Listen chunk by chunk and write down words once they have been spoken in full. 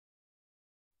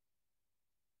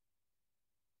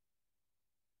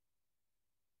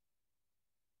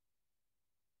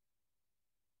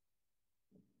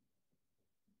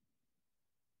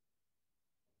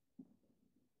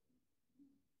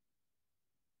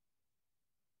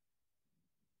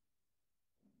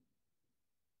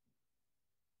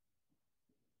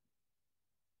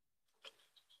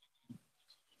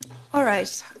All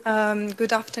right.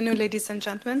 Good afternoon, ladies and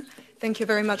gentlemen. Thank you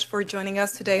very much for joining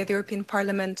us today at the European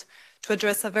Parliament to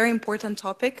address a very important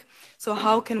topic. So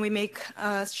how can we make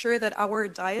sure that our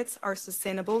diets are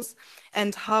sustainable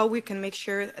and how we can make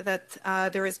sure that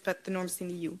they respect the norms in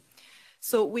the EU?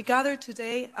 So we gather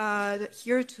today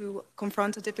here to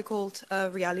confront a difficult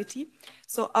reality.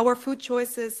 So our food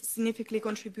choices significantly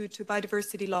contribute to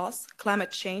biodiversity loss,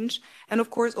 climate change, and of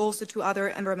course also to other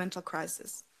environmental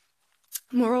crises.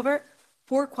 Moreover,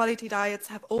 poor quality diets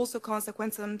have also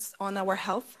consequences on our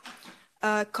health,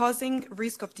 causing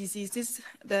risk of diseases,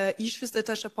 the issues that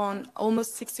touch upon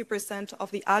almost 60%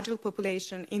 of the adult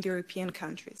population in the European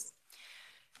countries.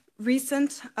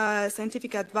 Recent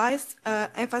scientific advice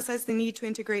emphasized the need to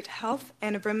integrate health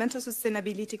and environmental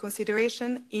sustainability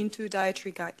consideration into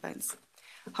dietary guidelines.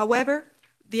 However,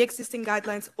 the existing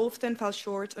guidelines often fall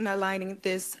short on aligning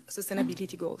these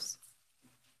sustainability goals.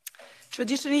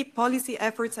 Traditionally, policy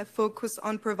efforts have focused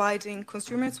on providing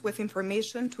consumers with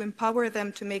information to empower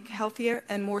them to make healthier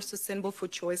and more sustainable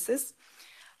food choices.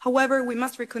 However, we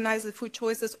must recognize that food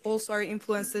choices also are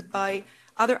influenced by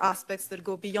other aspects that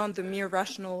go beyond the mere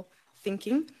rational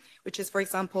thinking, which is, for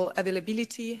example,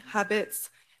 availability,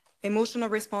 habits, emotional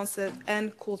responses,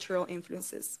 and cultural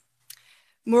influences.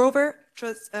 Moreover,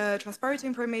 transparent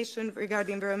information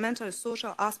regarding environmental and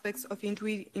social aspects of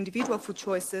individual food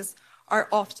choices are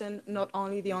often not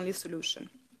only the only solution.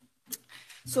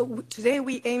 So today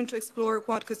we aim to explore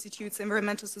what constitutes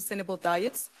environmental sustainable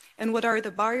diets and what are the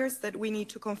barriers that we need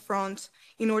to confront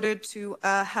in order to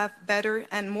have better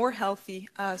and more healthy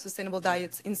sustainable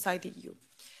diets inside the EU.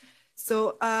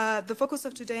 So the focus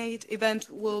of today's event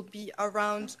will be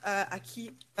around a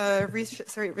key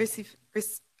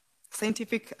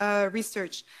scientific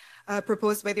research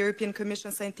proposed by the European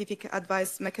Commission Scientific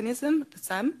Advice Mechanism, the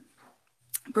SAM,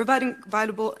 providing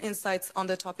valuable insights on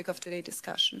the topic of today's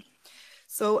discussion.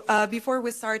 So before we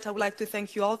start, I would like to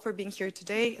thank you all for being here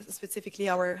today, specifically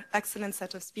our excellent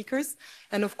set of speakers,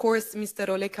 and of course, Mr.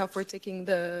 Oleka for taking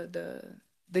the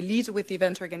lead with the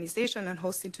event organization and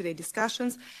hosting today's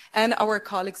discussions, and our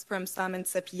colleagues from SAM and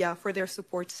CEPIA for their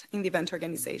support in the event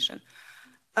organization.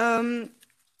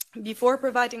 Before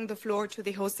providing the floor to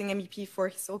the hosting MEP for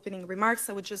his opening remarks,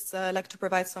 I would just like to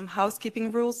provide some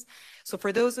housekeeping rules. So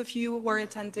for those of you who are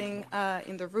attending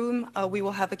in the room, we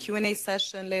will have a Q&A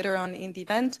session later on in the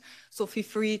event. So feel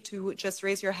free to just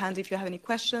raise your hand if you have any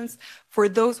questions. For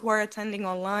those who are attending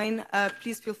online,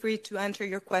 please feel free to enter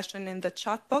your question in the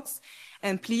chat box.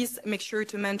 And please make sure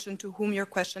to mention to whom your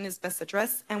question is best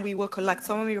addressed, and we will collect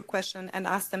some of your questions and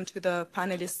ask them to the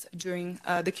panelists during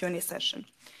the Q&A session.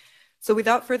 So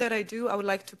without further ado, I would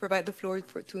like to provide the floor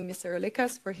to Mr.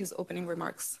 Olekas for his opening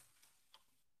remarks.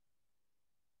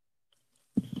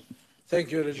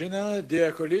 Thank you, Regina.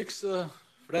 Dear colleagues,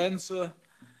 friends,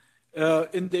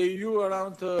 in the EU,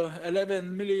 around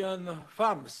 11 million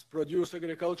farms produce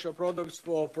agricultural products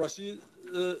for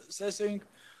processing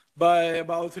by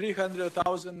about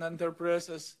 300,000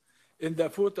 enterprises in the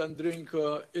food and drink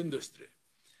industry.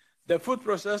 The food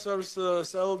processors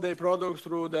sell their products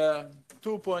through the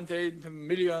 2.8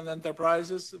 million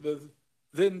enterprises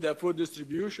within the food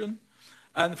distribution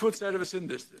and food service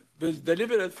industry, with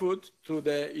delivered food to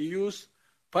the EU's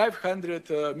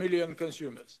 500 million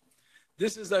consumers.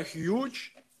 This is a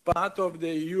huge part of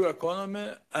the EU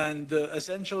economy and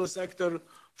essential sector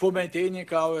for maintaining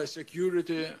our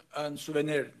security and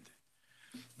sovereignty.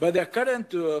 But the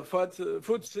current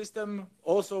food system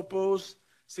also poses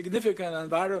significant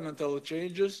environmental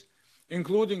changes,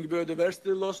 including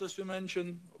biodiversity loss, as you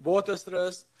mentioned, water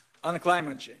stress, and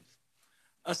climate change.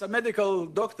 As a medical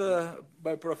doctor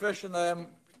by profession,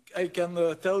 I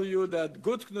can tell you that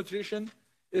good nutrition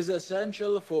is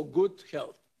essential for good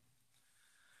health.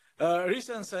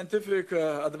 Recent scientific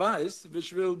advice,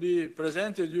 which will be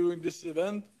presented during this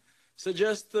event,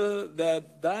 suggests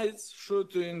that diets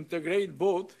should integrate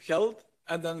both health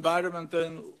and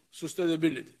environmental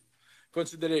sustainability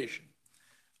consideration.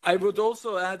 I would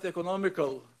also add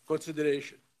economical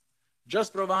consideration.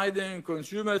 Just providing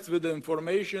consumers with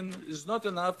information is not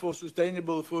enough for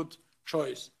sustainable food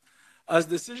choice, as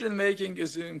decision-making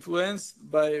is influenced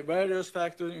by various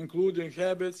factors, including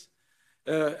habits,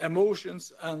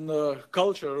 emotions, and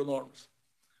cultural norms.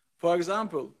 For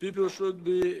example, people should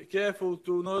be careful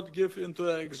to not give into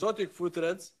exotic food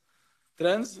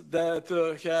trends that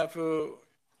have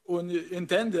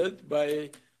intended by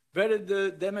very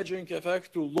damaging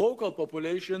effect to local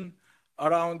population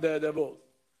around the world.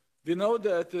 We know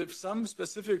that if some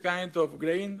specific kind of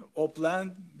grain or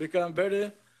plant become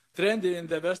very trendy in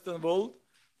the Western world,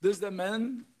 this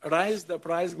demand rise the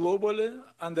price globally,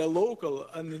 and the local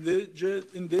and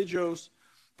indigenous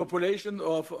population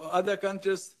of other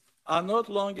countries are not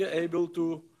longer able to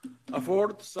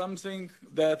afford something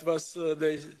that was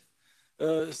the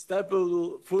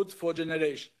staple food for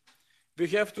generation. We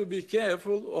have to be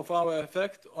careful of our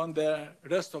effect on the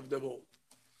rest of the world.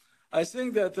 I think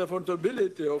that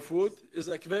affordability of food is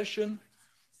a question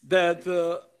that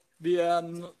we are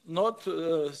not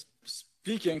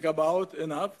speaking about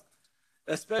enough,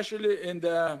 especially in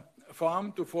the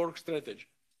farm to fork strategy.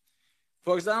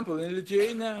 For example, in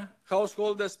Lithuania,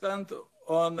 householders spend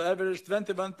on average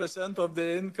 21% of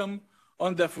their income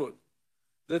on their food.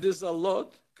 That is a lot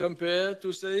compared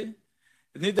to, say,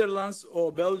 Netherlands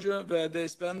or Belgium, where they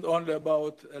spend only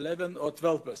about 11 or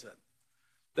 12%.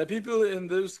 The people in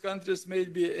those countries may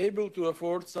be able to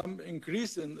afford some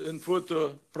increase in food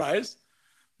price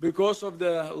because of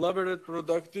the leveraged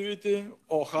productivity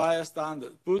or higher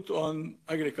standard put on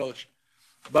agriculture.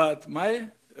 But my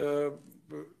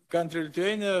country,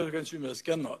 Lithuania, consumers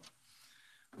cannot.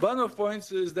 One of the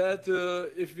points is that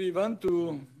if we want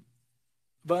to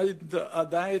buy a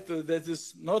diet that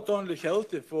is not only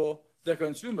healthy for the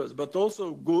consumers, but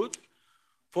also good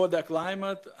for the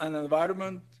climate and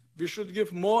environment, we should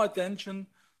give more attention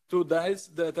to diets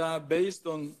that are based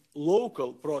on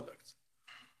local products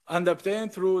and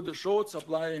obtained through the short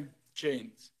supply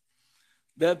chains.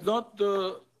 That not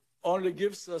only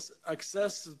gives us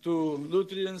access to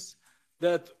nutrients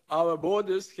that our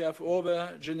bodies have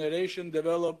over generation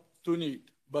developed to need,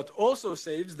 but also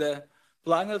saves the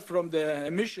planet from the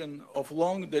emission of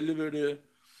long delivery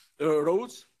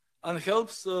roads and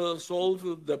helps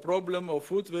solve the problem of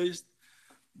food waste.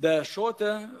 The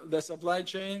shorter the supply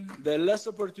chain, the less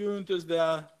opportunities there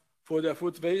are for the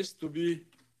food waste to be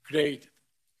created.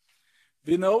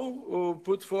 We now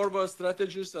put forward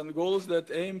strategies and goals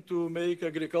that aim to make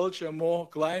agriculture more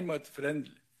climate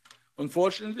friendly.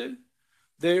 Unfortunately,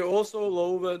 they also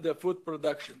lower the food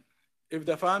production. If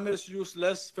the farmers use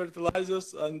less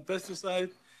fertilizers and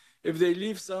pesticides, if they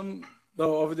leave some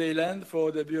of their land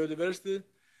for the biodiversity,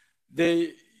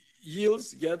 the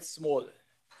yields get smaller.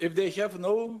 If they have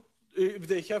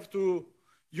to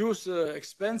use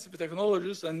expensive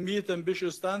technologies and meet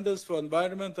ambitious standards for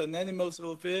environment and animals'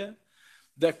 welfare,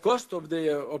 the cost of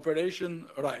their operation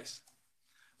rise.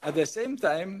 At the same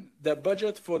time, the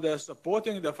budget for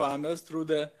supporting the farmers through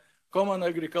the Common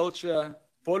Agriculture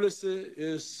Policy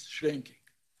is shrinking.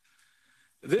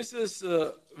 This is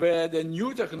where the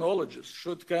new technologies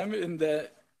should come in,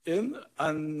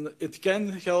 and it can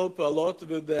help a lot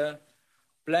with the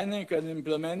planning and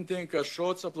implementing a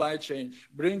short supply chain,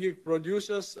 bringing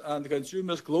producers and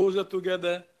consumers closer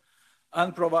together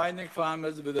and providing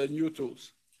farmers with the new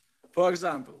tools. For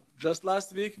example, just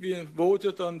last week we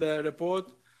voted on the report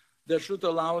that should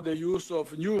allow the use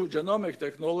of new genomic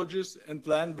technologies in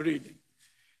plant breeding.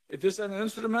 It is an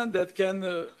instrument that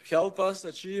can help us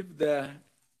achieve the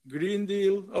Green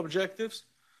Deal objectives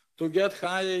to get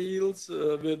higher yields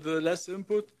with less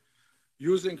input,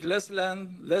 using less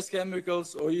land, less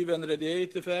chemicals, or even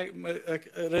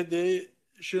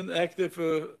radiation-active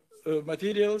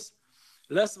materials,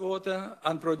 less water,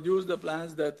 and produce the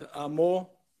plants that are more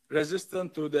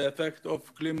resistant to the effect of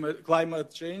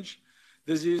climate change,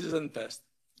 diseases, and pests.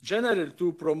 Generally,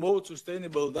 to promote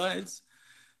sustainable diets,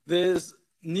 there is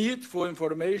need for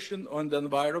information on the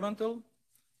environmental,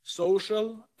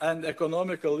 social, and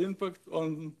economical impact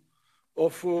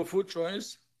of food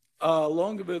choice,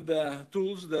 along with the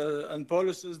tools and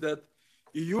policies that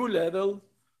EU level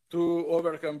to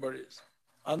overcome barriers.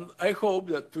 And I hope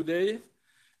that today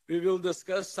we will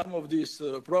discuss some of these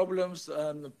problems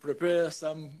and prepare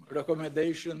some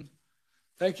recommendations.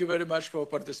 Thank you very much for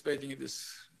participating in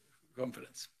this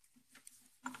conference.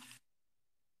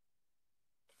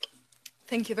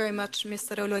 Thank you very much,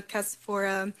 Mr. Olukas, for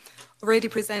already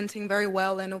presenting very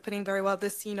well and opening very well the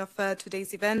scene of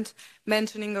today's event,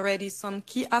 mentioning already some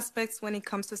key aspects when it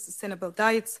comes to sustainable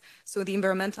diets, so the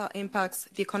environmental impacts,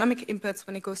 the economic impacts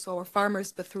when it goes to our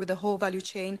farmers, but through the whole value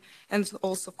chain, and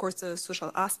also, of course, the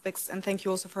social aspects. And thank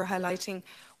you also for highlighting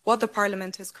what the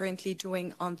Parliament is currently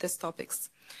doing on these topics.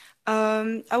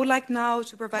 I would like now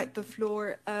to provide the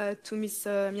floor to Ms.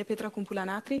 Miepetra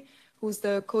Kumpula-Natri, who's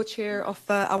the co-chair of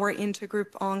our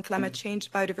intergroup on climate change,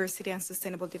 biodiversity, and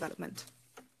sustainable development.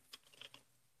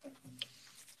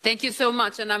 Thank you so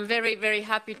much, and I'm very, very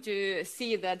happy to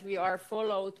see that we are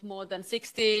followed more than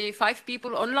 65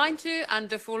 people online too, and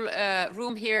the full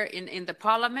room here in the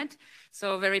Parliament.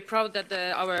 So very proud that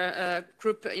our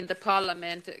group in the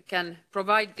Parliament can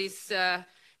provide this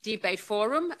debate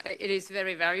forum. It is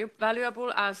very, very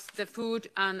valuable as the food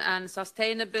and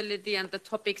sustainability and the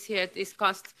topics here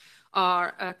discussed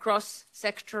are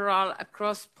cross-sectoral,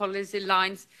 across policy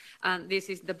lines, and this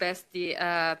is the best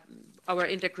our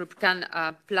intergroup can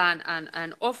plan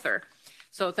and offer.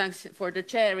 So thanks for the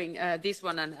chairing this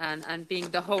one and being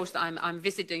the host. I'm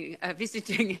visiting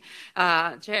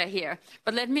chair here.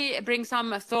 But let me bring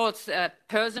some thoughts,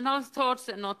 personal thoughts,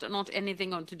 not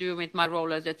anything to do with my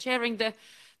role as chairing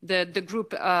the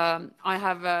group. I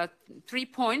have 3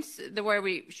 points where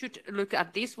we should look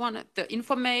at this one: the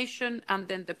information, and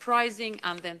then the pricing,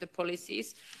 and then the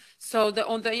policies. So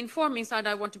on the informing side,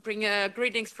 I want to bring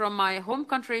greetings from my home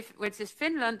country, which is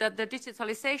Finland, that the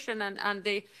digitalization and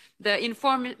the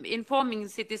informing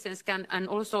citizens can and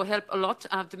also help a lot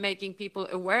to making people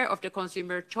aware of the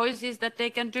consumer choices that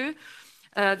they can do.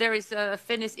 There is a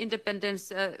Finnish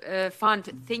independence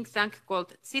fund think tank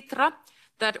called Sitra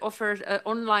that offers an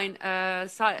online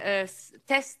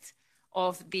test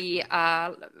of the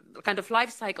kind of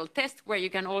life cycle test, where you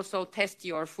can also test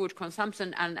your food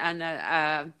consumption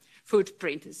and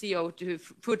footprint, CO2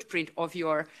 footprint of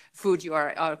your food you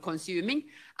are consuming.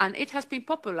 And it has been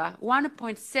popular,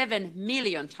 1.7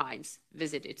 million times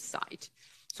visited site.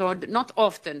 So not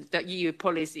often the EU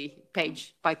policy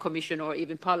page by Commission or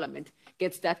even Parliament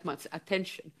gets that much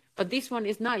attention. But this one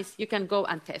is nice. You can go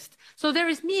and test. So there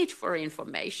is need for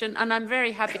information, and I'm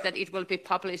very happy that it will be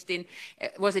published in,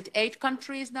 was it 8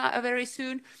 countries now very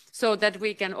soon, so that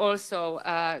we can also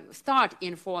start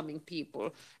informing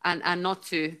people and not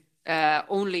to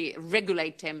only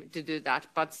regulate them to do that,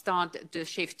 but start the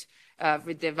shift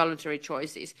with the voluntary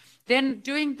choices. Then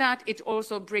doing that, it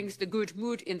also brings the good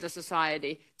mood in the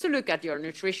society to look at your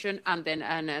nutrition and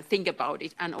then think about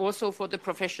it. And also for the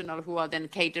professional who are then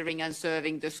catering and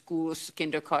serving the schools,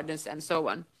 kindergartens, and so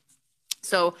on.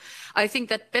 So I think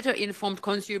that better informed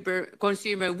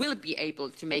consumer will be able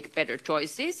to make better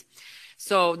choices.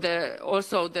 So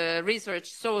also the research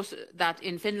shows that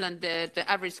in Finland, the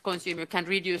average consumer can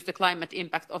reduce the climate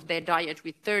impact of their diet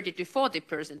with 30 to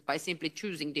 40% by simply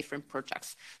choosing different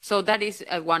products. So that is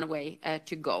one way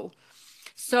to go.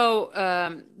 So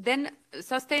then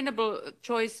sustainable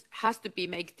choice has to be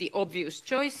make the obvious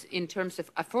choice in terms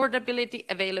of affordability,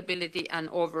 availability, and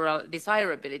overall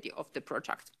desirability of the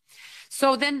product.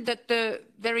 So then the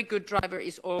very good driver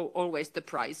is always the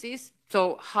prices.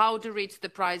 So how to reach the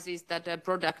prices that a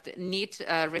product needs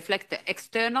reflect the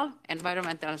external,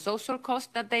 environmental, and social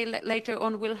cost that they later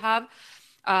on will have,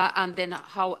 and then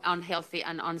how unhealthy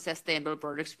and unsustainable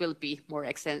products will be more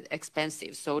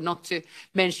expensive. So not to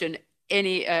mention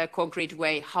any concrete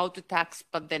way how to tax,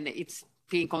 but then it's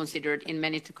being considered in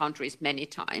many countries many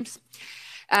times.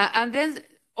 And then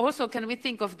also, can we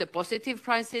think of the positive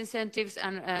price incentives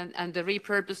and the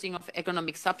repurposing of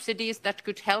economic subsidies that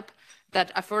could help?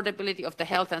 That affordability of the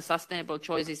health and sustainable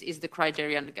choices is the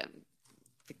criterion again.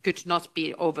 It could not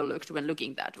be overlooked when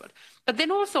looking that one. But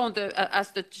then also, on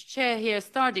as the chair here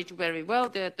started very well,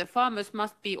 the farmers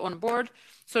must be on board.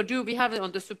 So do we have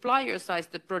on the supplier side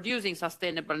the producing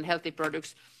sustainable and healthy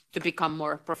products to become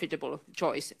more profitable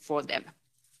choice for them?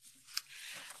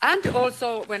 And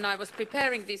also, when I was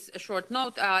preparing this short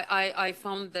note, I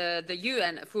found the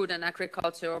UN Food and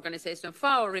Agriculture Organization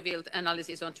FAO revealed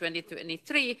analysis on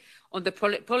 2023 on the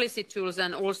policy tools,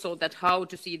 and also that how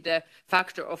to see the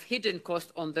factor of hidden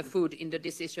cost on the food in the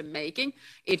decision making.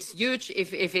 It's huge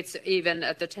if it's even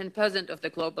at the 10% of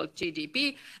the global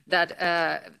GDP that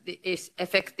is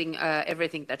affecting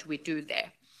everything that we do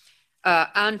there.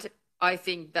 And I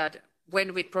think that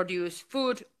when we produce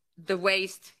food, the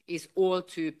waste is all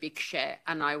too big share,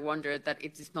 and I wonder that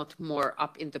it is not more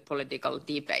up in the political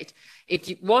debate.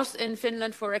 It was in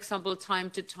Finland, for example, time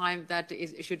to time that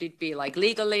should it be like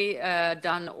legally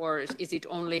done, or is it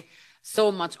only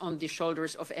so much on the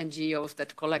shoulders of NGOs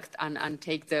that collect and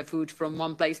take the food from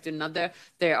one place to another?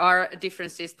 There are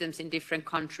different systems in different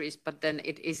countries, but then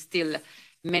it is still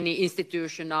many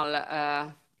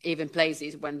institutional even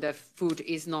places when the food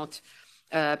is not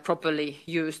properly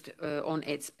used on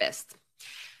its best.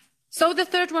 So the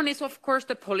third one is, of course,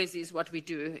 the policies, what we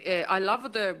do. I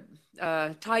love the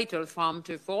title Farm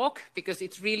to Fork, because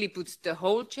it really puts the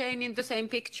whole chain in the same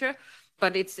picture,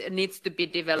 but it needs to be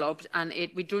developed, and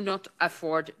we do not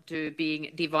afford to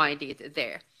being divided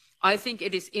there. I think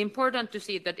it is important to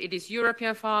see that it is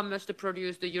European farmers to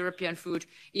produce the European food,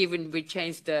 even we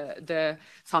change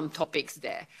some topics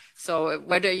there. So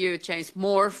whether you change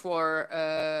more for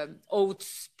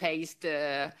oats-based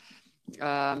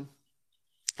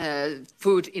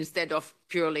food instead of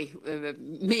purely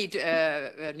meat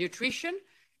nutrition,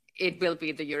 it will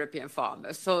be the European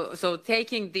farmers. So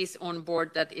taking this on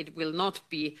board, that it will not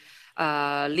be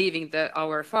leaving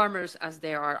our farmers, as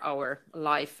they are our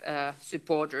life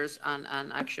supporters and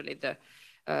actually the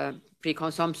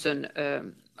pre-consumption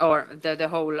or the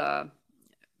whole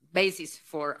basis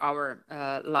for our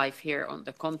life here on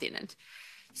the continent.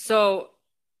 So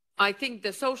I think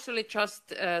the socially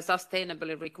just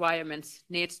sustainable requirements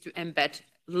needs to embed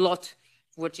a lot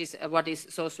what is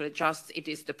socially just. It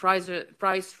is the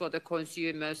price for the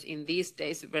consumers in these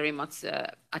days. Very much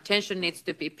attention needs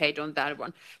to be paid on that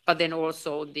one. But then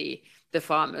also the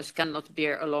farmers cannot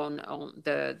bear alone on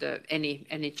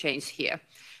any change here.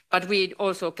 But we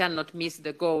also cannot miss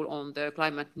the goal on the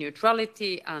climate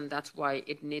neutrality, and that's why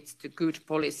it needs to good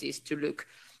policies to look.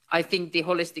 I think the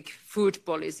holistic food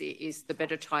policy is the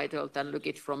better title than look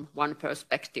it from one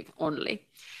perspective only.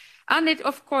 And it,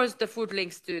 of course, the food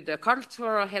links to the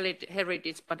cultural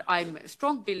heritage, but I'm a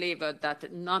strong believer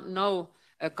that no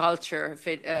culture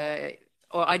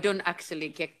or I don't actually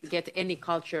get any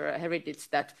cultural heritage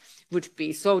that would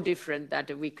be so different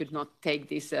that we could not take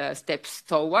these steps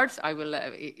towards. I will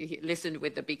listen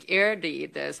with a big ear,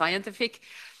 the scientific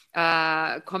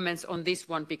comments on this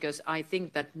one, because I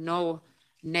think that no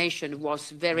nation was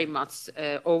very much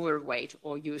overweight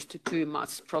or used too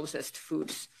much processed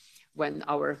foods when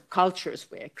our cultures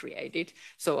were created.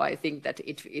 So I think that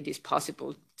it is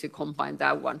possible to combine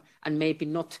that one, and maybe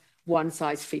not one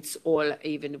size fits all,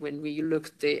 even when we look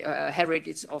at the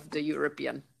heritage of the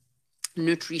European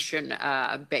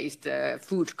nutrition-based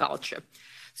food culture.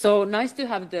 So nice to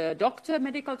have the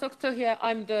medical doctor here.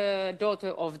 I'm the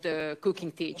daughter of the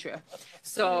cooking teacher.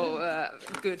 So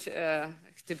good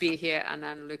to be here, and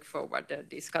I look forward to the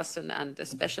discussion and the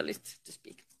specialist to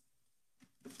speak.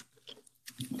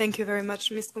 Thank you very much,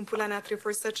 Ms. Kumpula-Natri,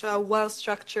 for such a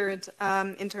well-structured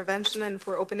intervention and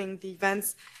for opening the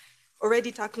events,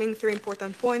 already tackling 3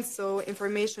 important points. So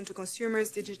information to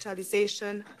consumers,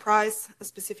 digitalization, price,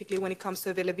 specifically when it comes to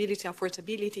availability and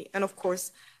affordability, and of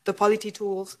course, the policy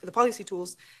tools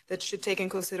that should take in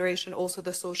consideration also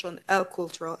the social and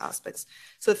cultural aspects.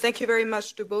 So thank you very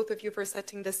much to both of you for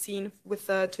setting the scene with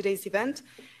today's event.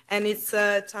 And it's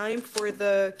time for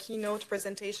the keynote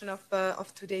presentation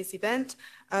of today's event,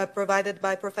 provided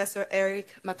by Professor Erik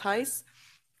Matthijs,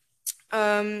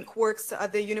 who works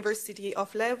at the University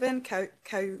of Leuven,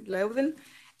 KU Leuven,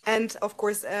 and of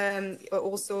course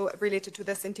also related to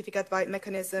the scientific advice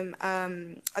mechanism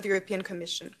at the European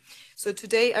Commission. So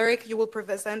today, Erik, you will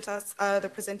present us the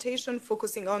presentation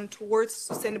focusing on towards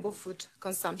sustainable food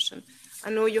consumption. I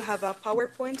know you have a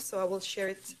PowerPoint, so I will share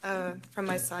it from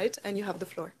my side, and you have the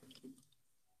floor.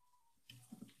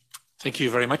 Thank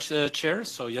you very much, Chair.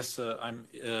 So yes, I'm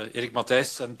Erik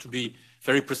Matthijs, and to be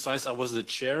very precise, I was the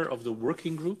chair of the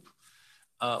working group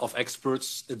of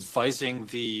experts advising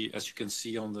the, as you can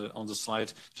see on the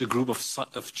slide, the group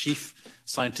of chief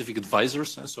scientific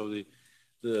advisors. And so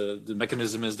the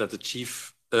mechanism is that the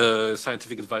chief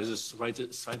scientific advisors write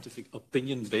a scientific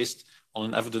opinion based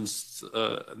on an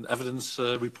evidence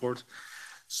report.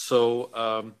 So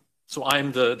so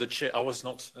I'm the chair. I'm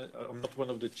not one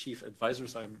of the chief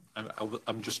advisors.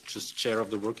 I'm just chair of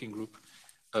the working group,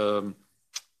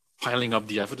 piling up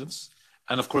the evidence.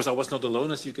 And of course, I was not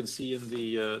alone, as you can see in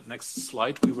the next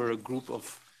slide. We were a group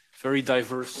of very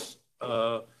diverse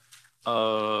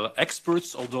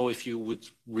experts, although if you would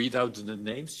read out the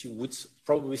names, you would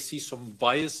probably see some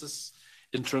biases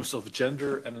in terms of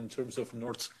gender and in terms of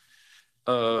North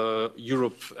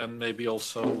Europe, and maybe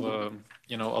also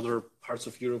other parts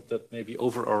of Europe that may be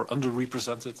over or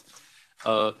underrepresented.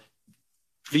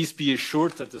 Please be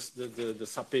assured that the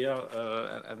SAPEA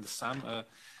and the SAM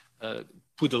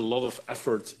put a lot of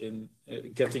effort in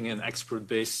getting an expert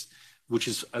base which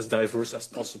is as diverse as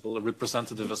possible,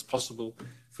 representative as possible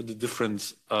for the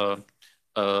different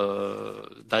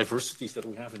diversities that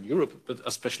we have in Europe, but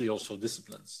especially also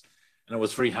disciplines. And I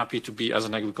was very happy to be, as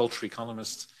an agriculture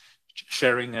economist,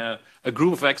 sharing a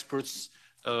group of experts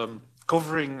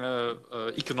covering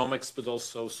economics, but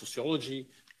also sociology,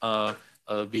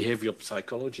 behavioral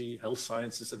psychology, health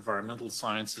sciences, environmental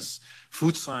sciences,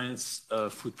 food science,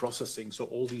 food processing. So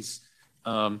all these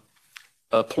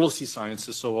policy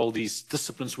sciences, so all these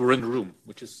disciplines were in the room,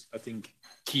 which is, I think,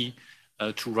 key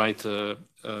to write a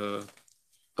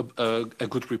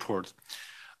good report.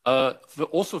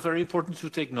 Also very important to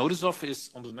take notice of is,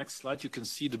 on the next slide, you can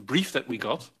see the brief that we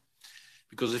got.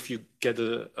 Because if you get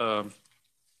a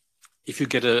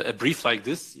brief like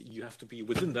this, you have to be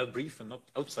within that brief and not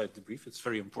outside the brief. It's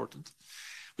very important,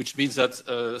 which means that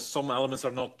some elements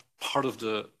are not part of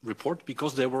the report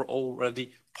because they were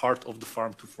already part of the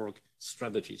Farm to Fork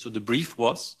strategy. So the brief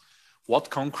was what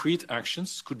concrete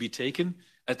actions could be taken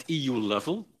at EU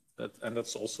level, and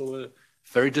that's also a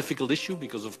very difficult issue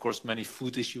because, of course, many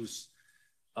food issues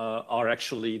are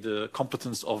actually the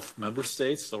competence of member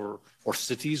states or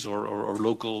cities or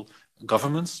local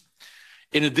governments.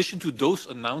 In addition to those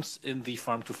announced in the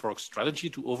Farm to Fork strategy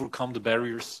to overcome the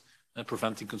barriers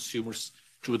preventing consumers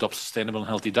to adopt sustainable and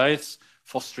healthy diets,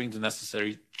 fostering the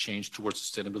necessary change towards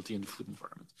sustainability in the food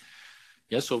environment.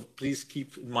 Yeah, so please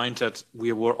keep in mind that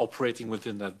we were operating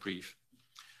within that brief.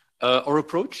 Our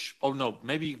approach,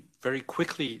 maybe very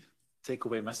quickly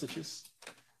takeaway messages.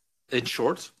 In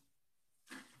short,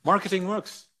 marketing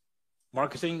works.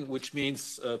 Marketing, which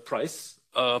means price,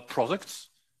 products,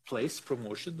 place,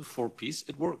 promotion, the 4 Ps,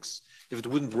 it works. If it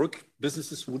wouldn't work,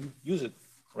 businesses wouldn't use it,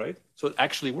 right? So it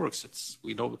actually works.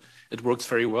 We know it works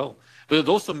very well. But it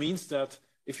also means that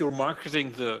if you're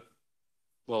marketing the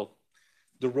wrong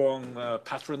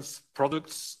patterns,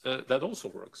 products, that also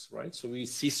works, right? So we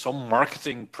see some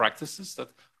marketing practices that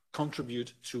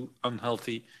contribute to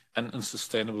unhealthy and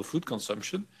unsustainable food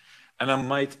consumption. And I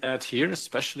might add here,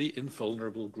 especially in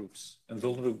vulnerable groups. And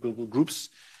vulnerable groups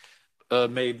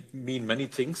may mean many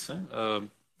things.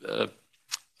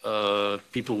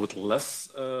 People with less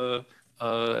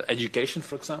education,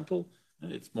 for example,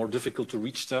 it's more difficult to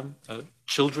reach them.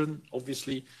 Children,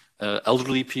 obviously,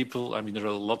 elderly people. I mean, there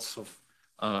are lots of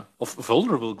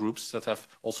vulnerable groups that have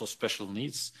also special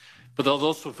needs, but are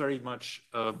also very much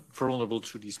vulnerable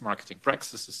to these marketing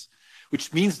practices,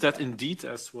 which means that indeed,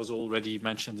 as was already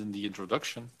mentioned in the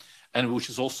introduction, and which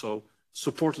is also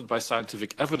supported by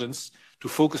scientific evidence, to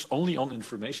focus only on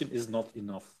information is not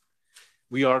enough.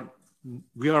 We are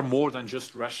more than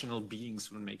just rational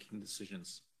beings when making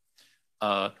decisions,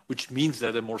 which means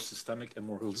that a more systemic and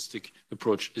more holistic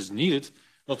approach is needed,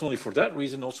 not only for that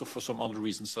reason, also for some other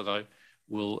reasons that I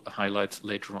will highlight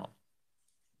later on.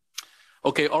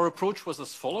 Okay, our approach was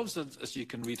as follows, as you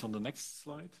can read on the next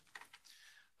slide.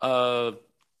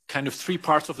 Kind of 3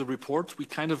 parts of the report. We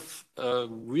kind of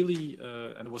really,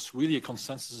 and it was really a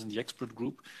consensus in the expert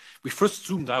group, we first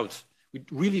zoomed out. We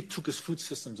really took a food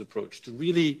systems approach to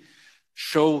really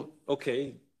show,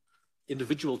 okay,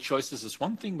 individual choices is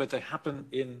one thing, but they happen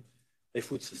in a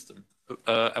food system.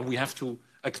 And we have to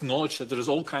acknowledge that there is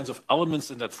all kinds of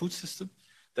elements in that food system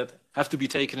that have to be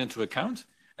taken into account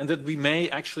and that we may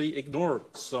actually ignore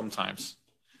sometimes.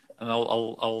 And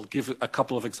I'll give a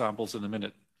couple of examples in a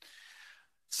minute.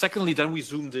 Secondly, then we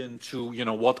zoomed into,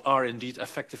 what are indeed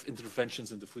effective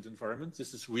interventions in the food environment.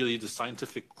 This is really the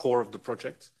scientific core of the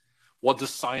project. What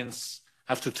does science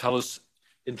have to tell us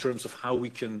in terms of how we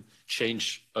can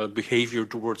change behavior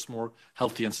towards more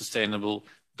healthy and sustainable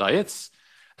diets?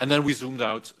 And then we zoomed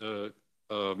out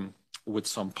with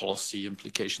some policy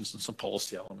implications and some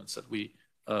policy elements that we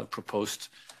proposed.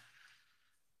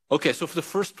 Okay, so for the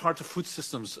first part of food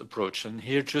systems approach, and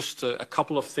here just a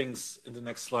couple of things in the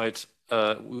next slide.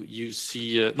 You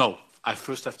see, I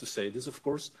first have to say this, of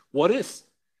course. What is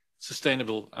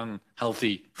sustainable and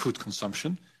healthy food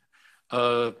consumption?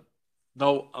 This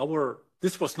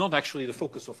was not actually the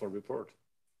focus of our report,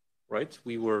 right?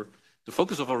 The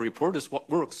focus of our report is what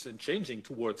works in changing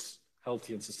towards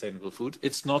healthy and sustainable food.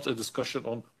 It's not a discussion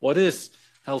on what is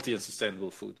healthy and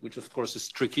sustainable food, which of course is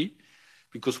tricky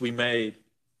because we may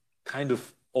kind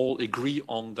of all agree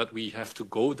on that we have to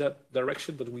go that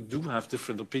direction, but we do have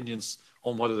different opinions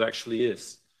on what it actually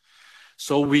is.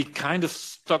 So we kind of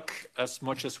stuck as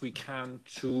much as we can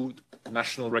to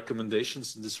national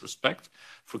recommendations in this respect.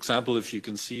 For example, if you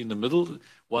can see in the middle,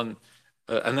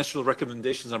 national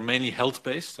recommendations are mainly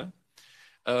health-based,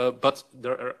 but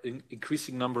there are an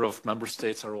increasing number of member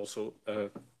states are also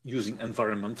using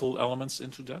environmental elements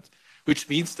into that, which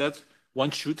means that one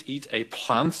should eat a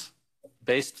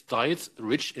plant-based diet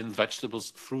rich in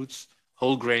vegetables, fruits,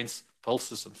 whole grains,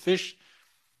 pulses, and fish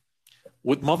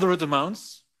with moderate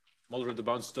amounts. Moderate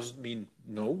amounts doesn't mean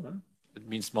no. It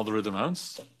means moderate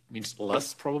amounts. It means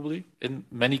less probably in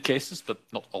many cases, but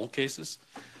not all cases.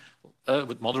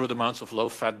 With moderate amounts of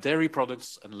low-fat dairy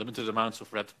products and limited amounts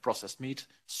of red processed meat,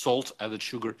 salt, added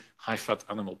sugar, high-fat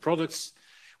animal products.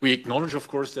 We acknowledge, of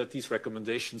course, that these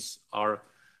recommendations are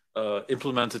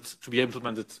implemented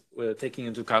taking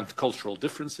into account cultural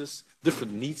differences,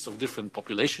 different needs of different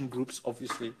population groups,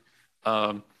 obviously,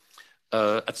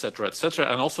 et cetera,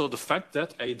 and also the fact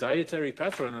that a dietary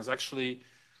pattern is actually,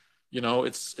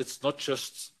 it's not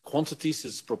just quantities,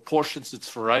 it's proportions, it's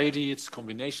variety, it's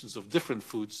combinations of different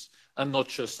foods, and not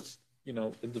just,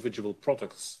 individual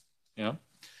products. Yeah,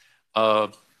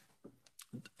 and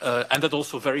that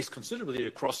also varies considerably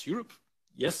across Europe.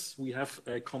 Yes, we have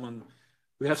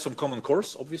some common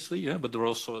cores, obviously, yeah, but there are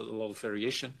also a lot of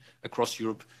variation across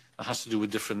Europe. It has to do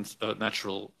with different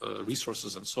natural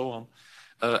resources and so on.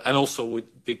 And also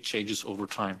with big changes over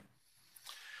time.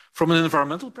 From an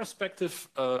environmental perspective,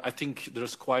 I think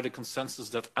there's quite a consensus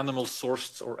that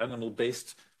animal-sourced or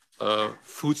animal-based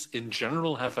foods in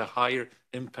general have a higher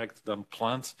impact than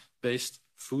plant-based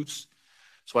foods.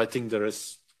 So I think there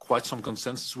is quite some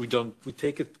consensus. We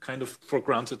take it kind of for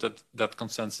granted that that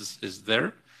consensus is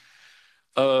there.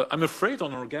 I'm afraid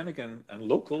on organic and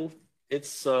local,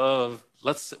 it's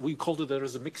we called it there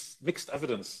is a mixed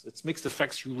evidence. It's mixed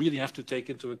effects. You really have to take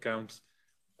into account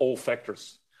all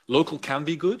factors. Local can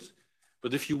be good,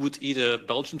 but if you would eat a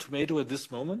Belgian tomato at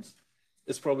this moment,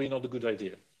 it's probably not a good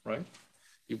idea, right?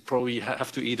 You probably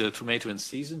have to eat a tomato in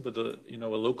season, but a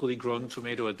locally grown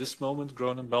tomato at this moment,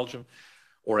 grown in Belgium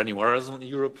or anywhere else in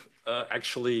Europe,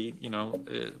 actually,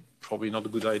 probably not a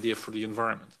good idea for the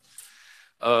environment.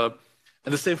 And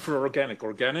the same for organic.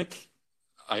 Organic,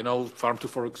 I know Farm to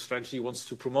Fork Strategy wants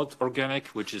to promote organic,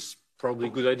 which is probably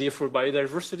a good idea for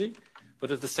biodiversity,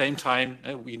 but at the same time,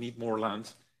 we need more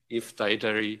land if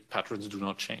dietary patterns do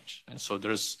not change. And so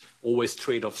there's always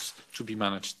trade-offs to be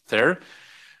managed there,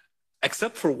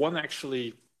 except for one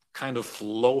actually kind of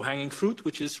low-hanging fruit,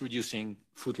 which is reducing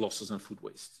food losses and food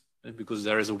waste, because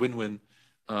there is a win-win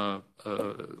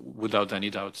without any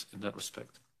doubt in that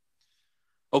respect.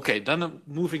 Okay, then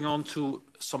moving on to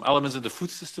some elements in the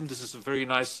food system. This is a very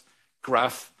nice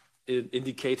graph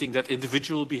indicating that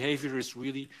individual behavior is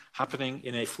really happening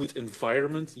in a food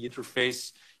environment, the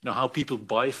interface, how people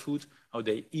buy food, how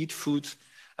they eat food,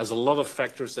 has a lot of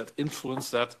factors that influence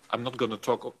that. I'm not going to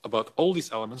talk about all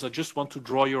these elements. I just want to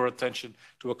draw your attention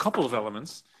to a couple of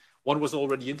elements. One was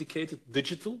already indicated,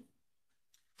 digital.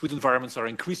 Food environments are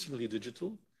increasingly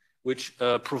digital, which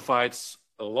provides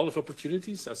a lot of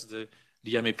opportunities, as the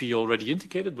MEP already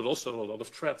indicated, but also a lot of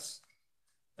threats.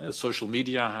 Social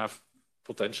media have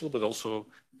potential, but also,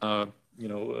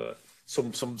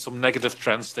 some negative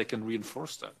trends, they can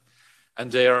reinforce that.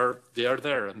 And they are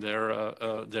there, and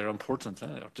they're important.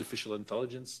 Artificial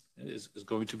intelligence is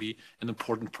going to be an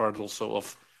important part also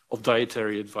of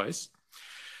dietary advice.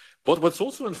 But what's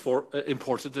also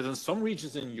important that in some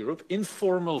regions in Europe,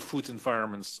 informal food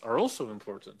environments are also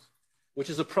important, which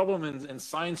is a problem in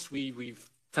science. We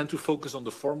tend to focus on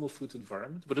the formal food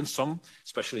environment, but in some,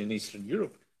 especially in Eastern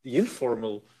Europe, the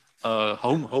informal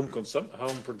home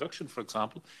production, for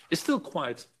example, is still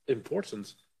quite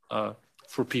important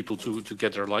for people to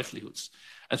get their livelihoods.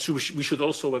 And so we should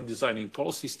also, when designing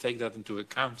policies, take that into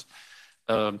account,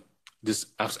 this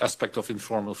aspect of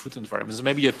informal food environments. And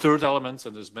maybe a third element,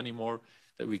 and there's many more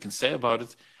that we can say about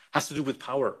it, has to do with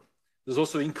power. There's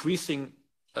also increasing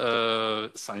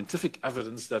scientific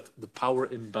evidence that the power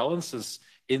imbalances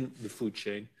in the food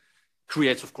chain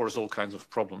creates, of course, all kinds of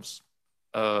problems,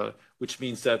 which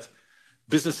means that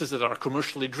businesses that are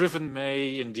commercially driven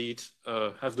may indeed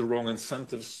have the wrong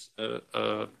incentives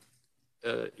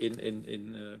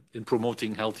in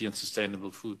promoting healthy and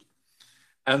sustainable food,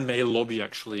 and may lobby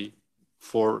actually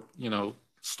for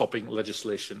stopping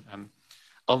legislation. And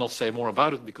I'll not say more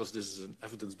about it because this is an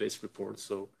evidence-based report.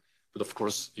 So, but of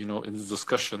course, in the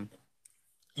discussion,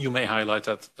 you may highlight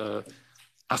that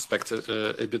aspect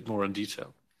a bit more in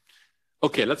detail.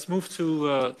 Okay, let's move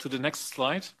to the next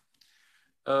slide.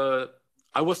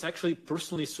 I was actually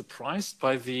personally surprised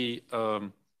by the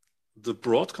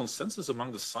broad consensus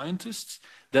among the scientists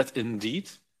that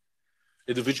indeed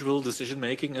individual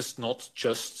decision-making is not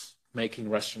just making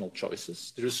rational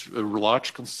choices. There is a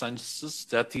large consensus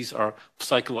that these are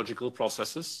psychological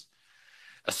processes,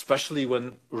 especially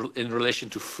when in relation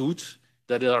to food,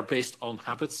 that are based on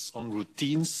habits, on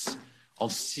routines, on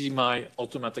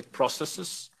semi-automatic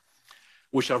processes,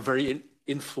 which are very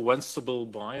influenceable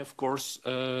by, of course,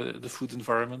 the food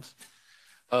environment,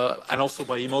 and also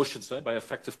by emotions, by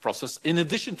affective process, in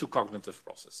addition to cognitive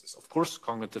processes. Of course,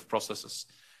 cognitive processes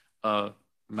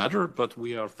matter, but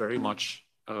we are very much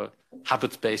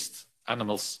habit-based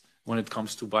animals when it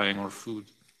comes to buying our food.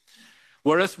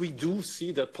 Whereas we do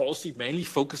see that policy mainly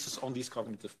focuses on these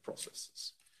cognitive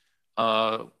processes.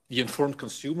 The informed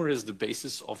consumer is the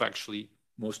basis of actually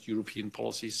most European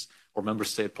policies or member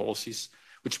state policies,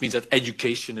 which means that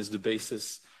education is the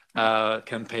basis,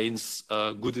 campaigns,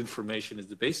 good information is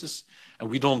the basis. And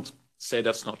we don't say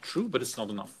that's not true, but it's not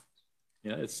enough.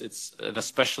 And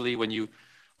especially when you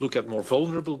look at more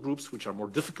vulnerable groups, which are more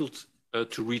difficult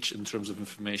to reach in terms of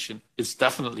information, it's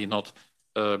definitely not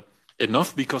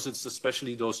enough, because it's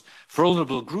especially those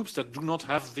vulnerable groups that do not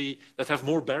have that have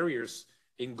more barriers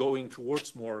in going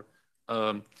towards more,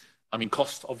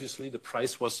 cost, obviously, the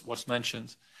price was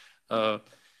mentioned. But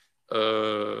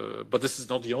this is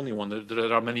not the only one.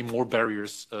 There are many more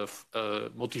barriers of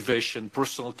motivation,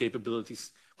 personal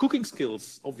capabilities, cooking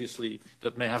skills, obviously,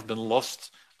 that may have been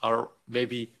lost, are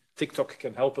maybe TikTok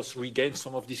can help us regain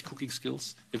some of these cooking skills,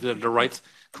 if they're the right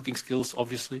cooking skills,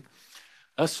 obviously.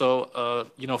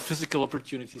 You know, physical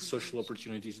opportunities, social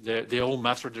opportunities, they all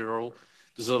matter.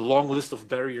 There's a long list of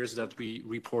barriers that we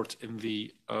report in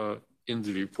the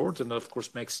report, and that of course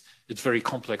makes it very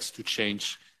complex to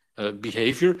change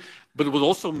behavior. But it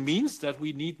also means that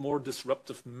we need more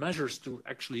disruptive measures to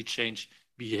actually change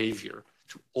behavior,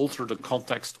 to alter the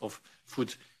context of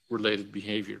food-related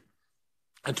behavior,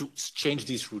 and to change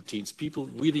these routines. People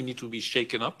really need to be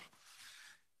shaken up.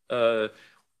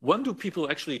 When do people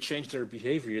actually change their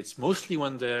behavior? It's mostly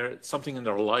when something in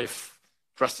their life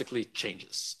drastically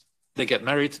changes. They get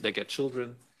married, they get children,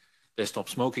 they stop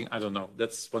smoking. I don't know.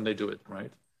 That's when they do it,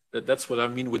 right? That's what I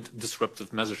mean with disruptive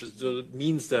measures. It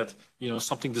means that, you know,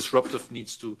 something disruptive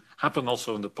needs to happen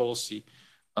also in the policy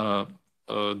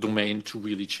domain to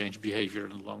really change behavior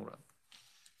in the long run.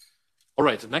 All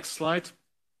right, the next slide.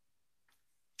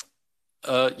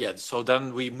 Yeah, so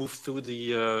then we move through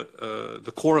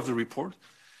the core of the report.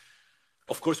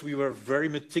 Of course, we were very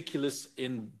meticulous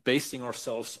in basing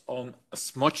ourselves on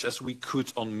as much as we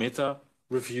could on meta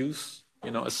reviews,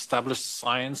 you know, established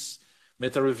science.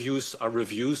 Meta reviews are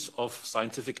reviews of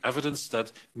scientific evidence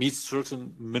that meets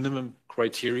certain minimum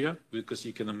criteria, because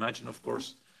you can imagine, of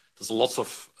course, there's lots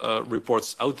of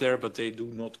reports out there, but they do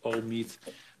not all meet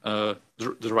the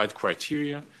right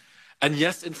criteria. And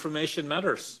yes, information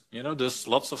matters. You know, there's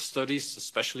lots of studies,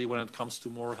 especially when it comes to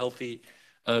more healthy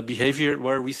behavior,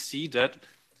 where we see that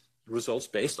results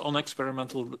based on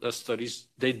experimental studies,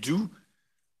 they do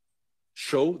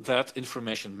show that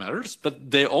information matters, but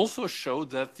they also show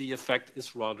that the effect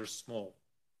is rather small,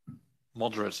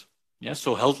 moderate. Yeah,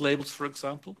 so health labels, for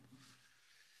example,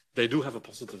 they do have a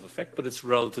positive effect, but it's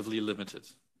relatively limited.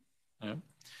 Yeah.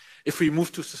 If we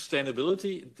move to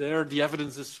sustainability, there the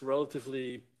evidence is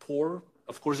relatively poor.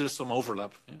 Of course, there's some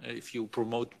overlap. If you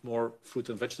promote more fruit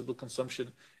and vegetable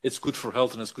consumption, it's good for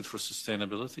health and it's good for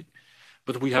sustainability.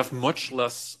 But we have much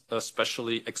less,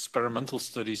 especially experimental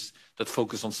studies that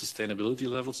focus on sustainability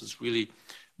levels. It's really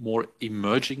more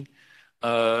emerging.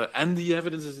 And the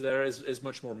evidence is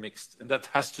much more mixed. And that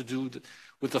has to do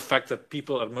with the fact that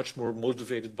people are much more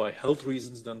motivated by health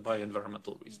reasons than by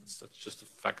environmental reasons. That's just a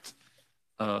fact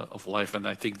of life. And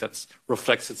I think that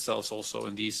reflects itself also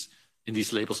in these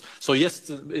labels. So yes,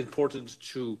 it's important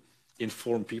to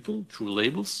inform people through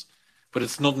labels, but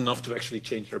it's not enough to actually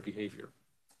change their behavior.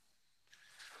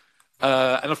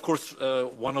 And of course,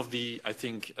 one of the, I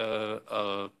think,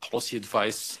 policy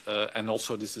advice, and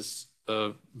also this is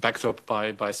backed up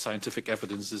by scientific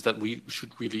evidence, is that we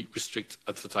should really restrict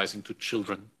advertising to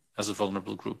children as a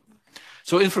vulnerable group.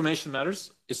 So information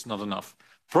matters, it's not enough.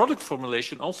 Product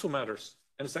formulation also matters,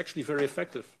 and it's actually very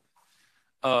effective.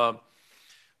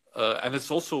 And it's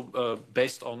also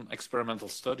based on experimental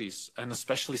studies, and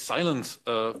especially silent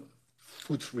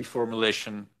food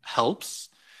reformulation helps.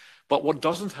 But what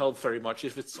doesn't help very much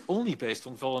if it's only based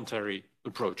on voluntary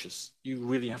approaches. You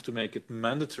really have to make it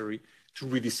mandatory to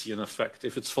really see an effect.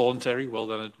 If it's voluntary, well,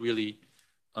 then it really,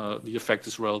 the effect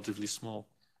is relatively small.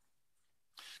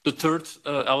 The third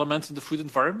element in the food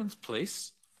environment,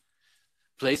 place.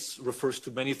 Place refers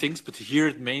to many things, but here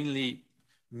it mainly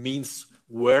means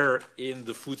where in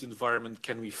the food environment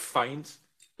can we find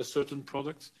a certain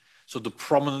product. So the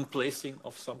prominent placing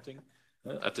of something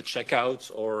at the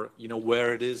checkout, or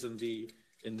where it is in the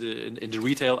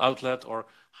retail outlet, or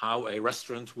how a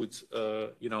restaurant would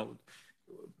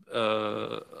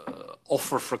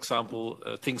offer, for example,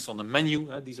 things on the menu.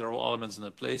 These are all elements in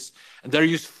a place, and there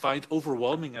you find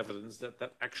overwhelming evidence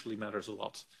that actually matters a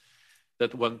lot.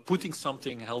 That when putting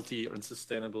something healthy and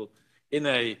sustainable in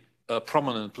a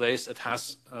prominent place, it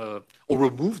has or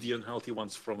remove the unhealthy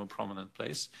ones from a prominent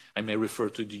place. I may refer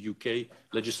to the UK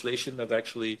legislation that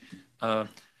actually has,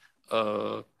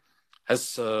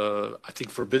 I think,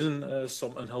 forbidden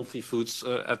some unhealthy foods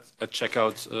at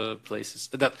checkout places.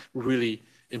 That really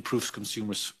improves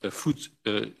consumers' food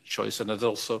choice, and that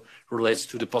also relates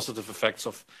to the positive effects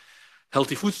of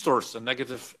healthy food stores and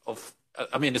negative of,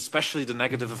 I mean, especially the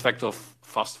negative effect of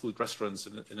fast food restaurants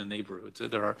in a neighborhood.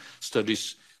 There are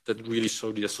studies that really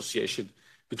show the association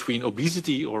between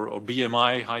obesity or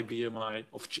BMI, high BMI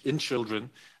in children,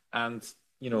 and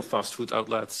fast food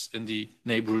outlets in the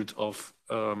neighborhood of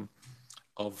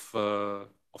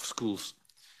schools.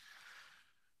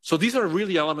 So these are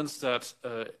really elements that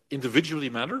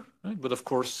individually matter, right? But of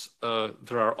course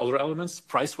there are other elements.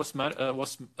 Price was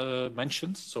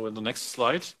mentioned. So in the next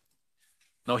slide.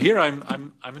 Now here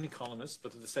I'm an economist,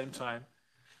 but at the same time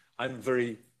I'm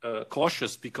very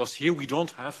cautious, because here we don't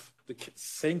have the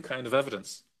same kind of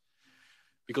evidence,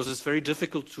 because it's very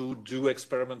difficult to do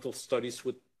experimental studies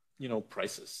with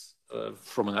prices.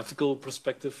 from an ethical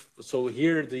perspective. So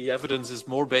here the evidence is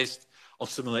more based on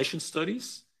simulation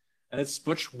studies, and it's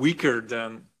much weaker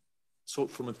than, so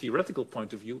from a theoretical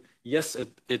point of view, yes,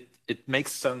 it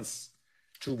makes sense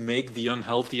to make the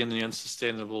unhealthy and the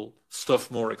unsustainable stuff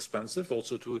more expensive,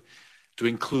 also to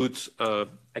include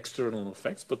external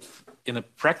effects. But in a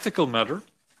practical matter,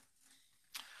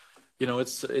 you know,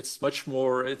 it's much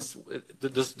more,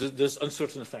 there's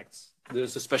uncertain effects.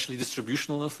 There's especially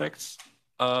distributional effects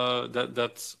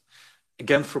that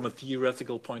again, from a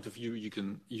theoretical point of view, you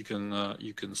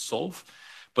can solve.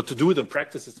 But to do it in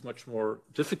practice, it's much more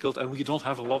difficult, and we don't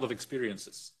have a lot of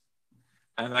experiences.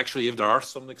 And actually, if there are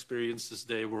some experiences,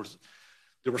 they were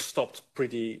stopped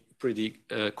pretty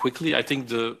quickly. I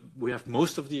think we have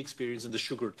most of the experience in the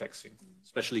sugar taxing,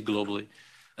 especially globally,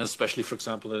 and especially, for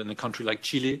example, in a country like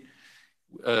Chile,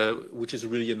 which is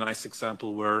really a nice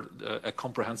example where a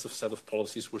comprehensive set of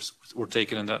policies were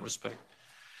taken in that respect.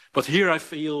 But here I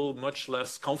feel much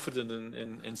less confident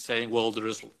in saying, well, there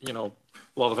is, you know,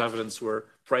 a lot of evidence where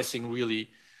pricing really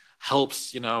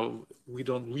helps. You know, we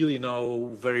don't really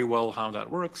know very well how that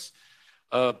works,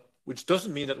 which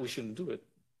doesn't mean that we shouldn't do it.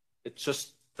 It's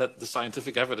just that the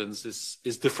scientific evidence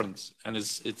is different, and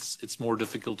it's more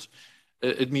difficult.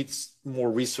 It needs more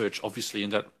research, obviously, in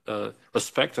that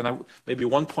respect. And maybe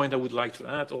one point I would like to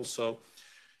add also,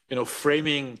 you know,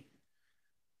 framing,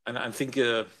 and I think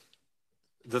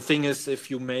the thing is, if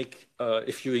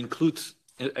you include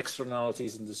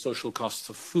externalities in the social costs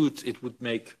of food, it would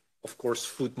make, of course,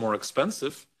 food more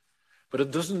expensive, but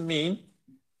it doesn't mean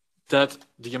that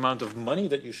the amount of money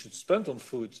that you should spend on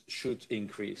food should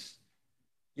increase.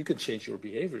 You can change your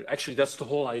behavior. Actually, that's the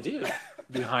whole idea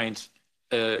behind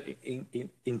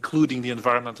including the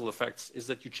environmental effects, is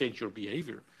that you change your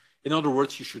behavior. In other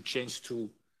words, you should change to,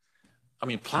 I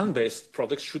mean, plant-based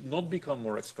products should not become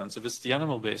more expensive. It's the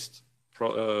animal-based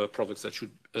products that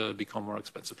should become more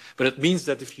expensive. But it means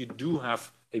that if you do have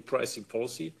a pricing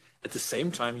policy, at the same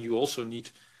time, you also need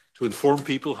to inform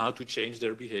people how to change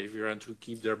their behavior and to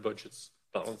keep their budgets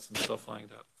balanced and stuff like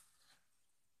that.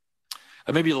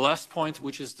 And maybe the last point,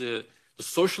 which is the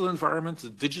social environment, the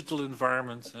digital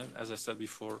environment, as I said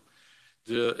before,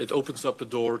 it opens up a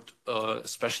door,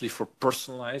 especially for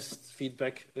personalized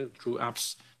feedback through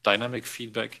apps, dynamic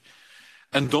feedback.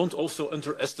 And don't also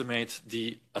underestimate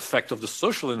the effect of the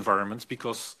social environment,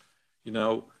 because, you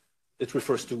know, it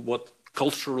refers to what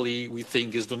culturally we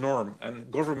think is the norm. And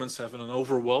governments have an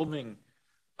overwhelming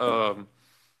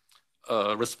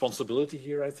responsibility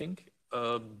here, I think.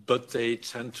 But they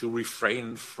tend to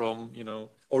refrain from, you know,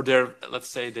 or let's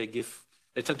say they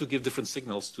tend to give different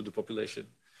signals to the population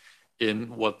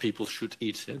in what people should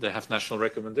eat. They have national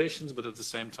recommendations, but at the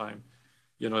same time,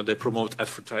 you know, they promote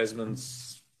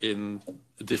advertisements in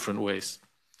different ways.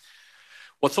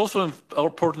 What's also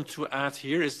important to add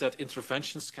here is that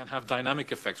interventions can have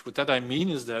dynamic effects. What that I mean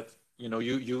is that, you know,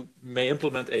 you may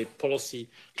implement a policy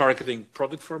targeting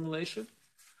product formulation,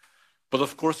 but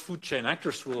of course, food chain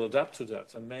actors will adapt to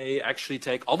that and may actually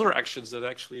take other actions that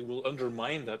actually will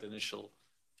undermine that initial.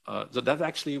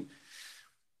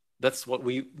 That's what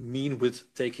we mean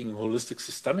with taking a holistic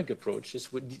systemic approach,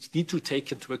 is we need to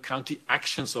take into account the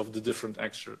actions of the different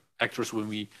actors when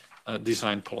we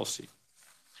design policy.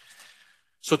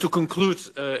 So to conclude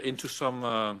into some,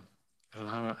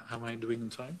 how am I doing in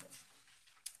time?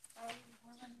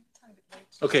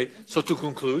 Okay, so to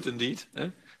conclude, indeed,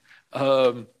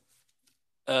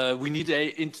 we need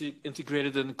an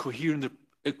integrated and coherent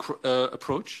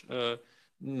approach,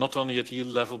 not only at yield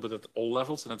level, but at all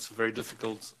levels. And it's a very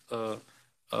difficult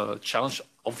challenge,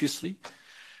 obviously.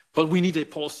 But we need a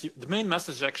policy. The main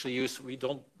message actually is we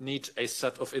don't need a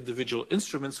set of individual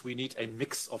instruments. We need a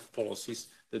mix of policies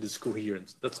that is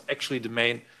coherent. That's actually the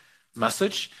main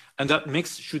message. And that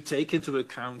mix should take into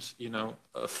account, you know,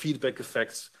 feedback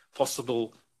effects,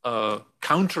 possible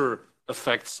counter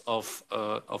effects of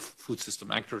food system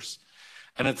actors.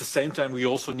 And at the same time, we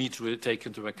also need to take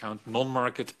into account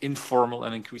non-market, informal,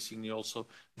 and increasingly also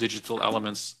digital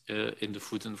elements in the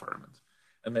food environment.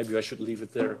 And maybe I should leave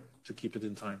it there to keep it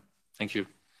in time. Thank you.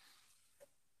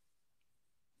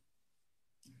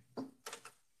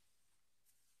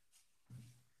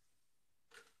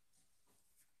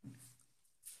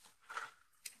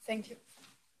 Thank you.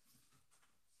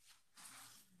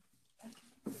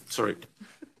 Sorry.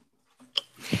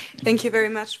 Thank you very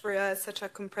much for such a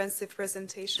comprehensive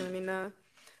presentation. I mean,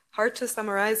 hard to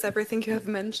summarize everything you have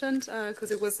mentioned,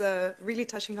 because it was really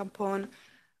touching upon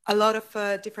a lot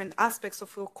of different aspects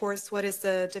of course, what is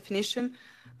the definition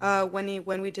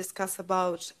when we discuss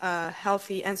about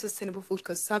healthy and sustainable food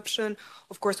consumption.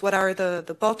 Of course, what are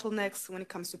the bottlenecks when it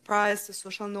comes to price, the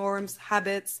social norms,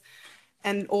 habits,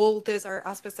 and all these are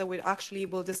aspects that we actually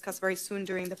will discuss very soon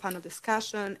during the panel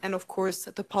discussion, and of course,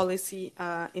 the policy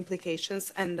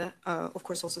implications, and of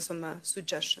course, also some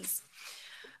suggestions.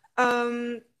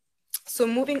 So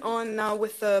moving on now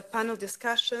with the panel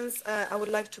discussions, I would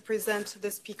like to present the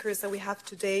speakers that we have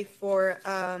today for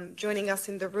joining us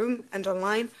in the room and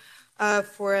online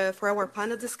for our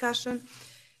panel discussion.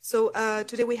 So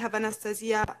today we have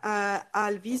Anastasia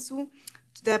Alvisu,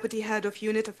 Deputy Head of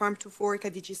Unit of Farm to Fork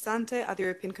at DG Sante at the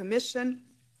European Commission.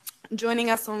 Joining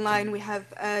us online, we have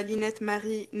Linette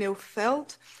Marie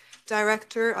Neufeld,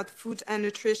 Director at Food and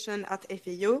Nutrition at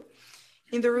FAO.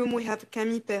 In the room, we have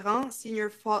Camille Perrin, Senior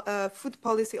Food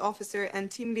Policy Officer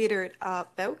and Team Leader at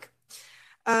BEUC.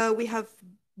 We have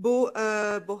Bo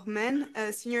Bourmen,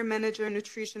 Senior Manager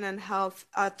Nutrition and Health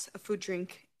at Food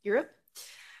Drink Europe.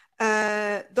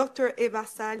 Dr. Eva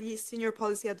Sali, Senior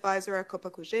Policy Advisor at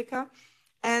Copa-Cogeca.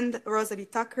 And Rosalie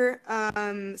Tucker,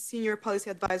 Senior Policy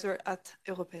Advisor at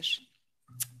Europech.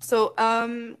 So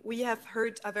we have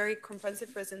heard a very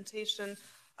comprehensive presentation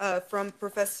from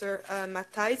Professor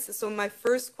Matthijs. So my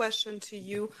first question to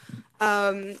you,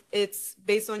 it's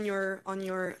based on your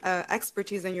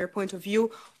expertise and your point of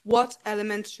view, what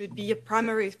elements should be a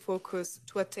primary focus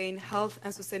to attain health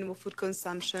and sustainable food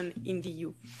consumption in the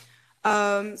EU?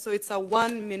 So it's a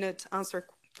 1-minute answer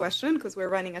question because we're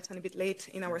running a tiny bit late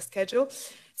in our schedule.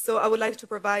 So I would like to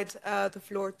provide the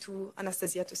floor to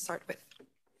Anastasia to start with.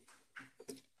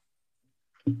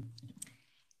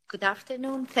 Good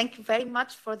afternoon. Thank you very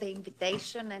much for the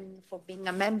invitation and for being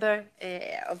a member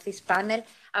of this panel.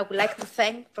 I would like to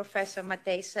thank Professor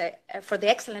Matthijs for the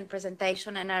excellent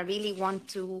presentation, and I really want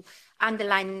to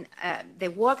underline the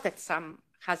work that Sam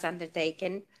has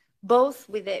undertaken, both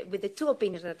with the two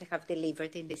opinions that they have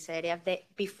delivered in this area.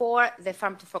 Before the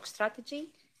Farm to Fork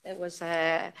strategy, there was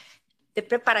a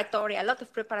lot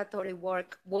of preparatory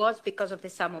work was because of the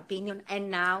Sam opinion, and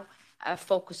now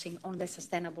focusing on the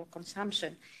sustainable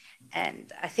consumption.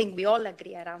 And I think we all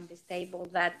agree around this table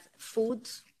that food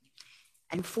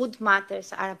and food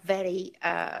matters are very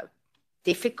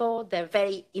difficult. They're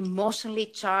very emotionally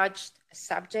charged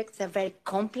subjects. They're very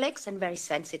complex and very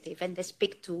sensitive, and they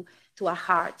speak to our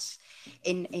hearts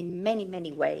in many,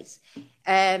 many ways.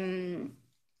 If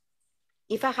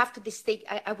I have to distinguish,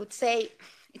 I would say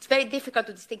it's very difficult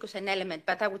to distinguish an element,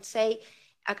 but I would say,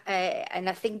 and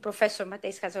I think Professor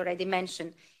Matthijs has already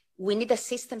mentioned, we need a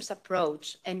systems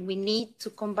approach, and we need to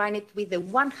combine it with the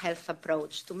One Health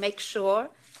approach to make sure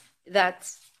that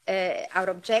our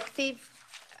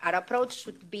approach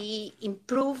should be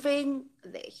improving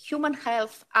the human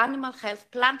health, animal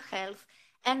health, plant health,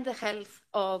 and the health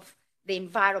of the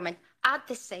environment at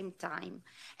the same time,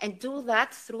 and do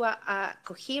that through a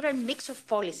coherent mix of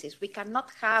policies. We cannot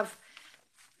have,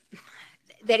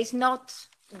 there is not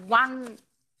one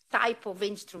type of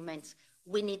instruments.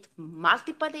 We need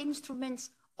multiple instruments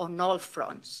on all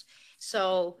fronts.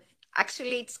 So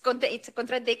actually it's a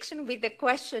contradiction with the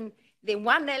question. The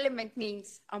one element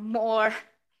means a more,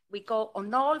 we go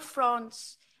on all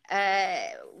fronts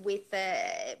with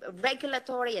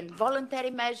regulatory and voluntary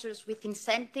measures, with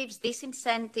incentives,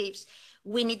 disincentives.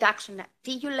 We need action at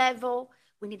EU level,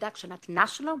 we need action at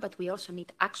national, but we also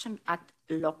need action at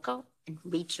local and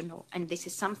regional. And this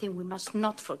is something we must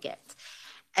not forget.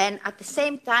 And at the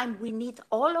same time, we need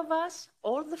all of us,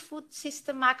 all the food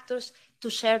system actors, to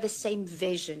share the same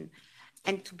vision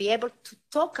and to be able to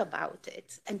talk about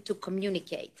it and to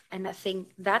communicate. And I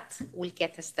think that will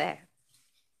get us there.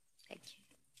 Thank you.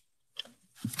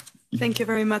 Thank you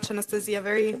very much, Anastasia.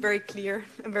 Very, very clear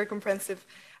and very comprehensive.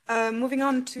 Moving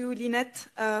on to Linette,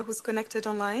 who's connected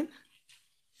online.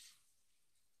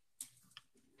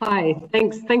 Hi,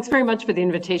 thanks very much for the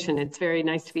invitation. It's very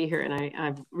nice to be here, and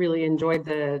I've really enjoyed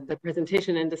the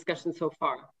presentation and discussion so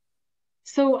far.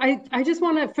 So I just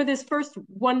want to, for this first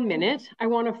 1 minute, I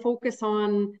want to focus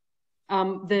on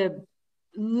the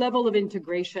level of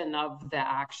integration of the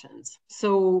actions.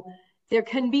 So there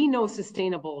can be no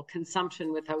sustainable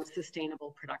consumption without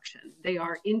sustainable production. They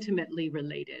are intimately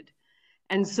related.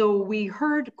 And so we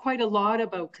heard quite a lot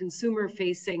about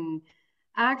consumer-facing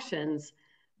actions,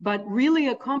 but really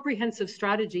a comprehensive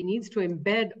strategy needs to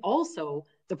embed also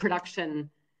the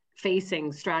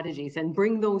production-facing strategies and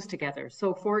bring those together.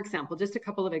 So for example, just a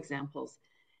couple of examples.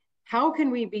 How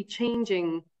can we be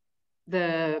changing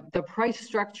the price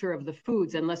structure of the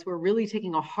foods unless we're really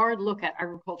taking a hard look at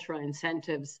agricultural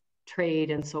incentives,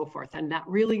 trade, and so forth? And that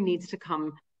really needs to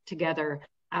come together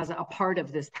as a part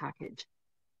of this package.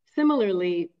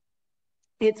 Similarly,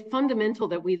 it's fundamental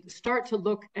that we start to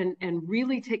look and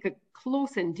really take a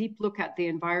close and deep look at the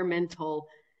environmental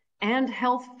and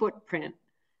health footprint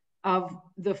of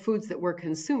the foods that we're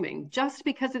consuming. Just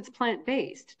because it's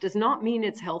plant-based does not mean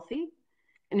it's healthy,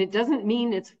 and it doesn't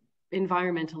mean it's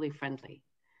environmentally friendly.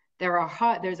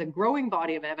 There's a growing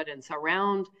body of evidence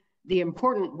around the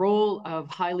important role of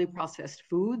highly processed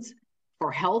foods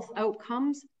for health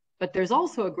outcomes, but there's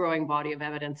also a growing body of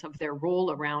evidence of their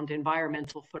role around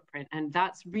environmental footprint, and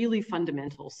that's really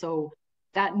fundamental. So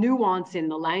that nuance in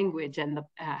the language and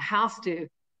has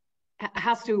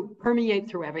to permeate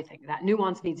through everything. That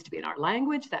nuance needs to be in our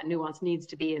language, that nuance needs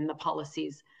to be in the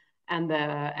policies and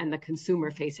the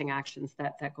consumer-facing actions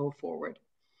that go forward.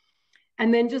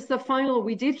 And then just the final,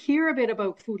 we did hear a bit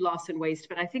about food loss and waste,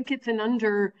 but I think it's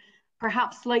an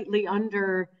perhaps slightly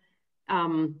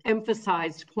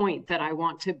emphasized point that I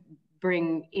want to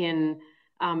bring in,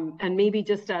 and maybe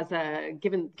just as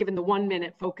given the 1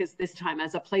 minute focus this time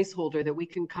as a placeholder that we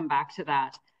can come back to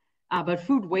that. But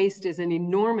food waste is an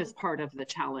enormous part of the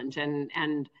challenge,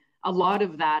 and a lot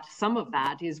of that, some of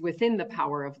that, is within the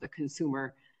power of the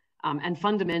consumer, and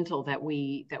fundamental that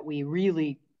we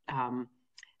really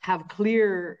have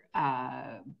clear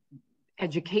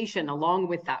education along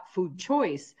with that food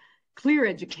choice, clear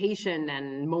education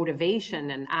and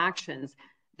motivation and actions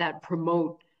that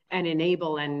promote and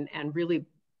enable and really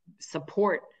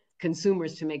support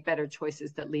consumers to make better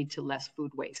choices that lead to less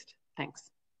food waste.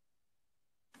 Thanks.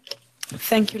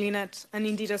 Thank you, Lynette. And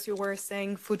indeed, as you were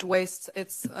saying, food waste,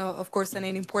 it's of course an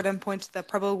important point that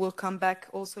probably will come back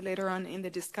also later on in the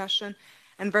discussion.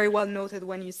 And very well noted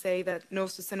when you say that no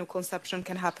sustainable consumption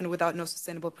can happen without no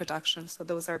sustainable production. So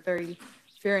those are very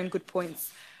fair and good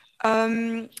points.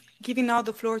 Giving now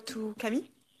the floor to Camille.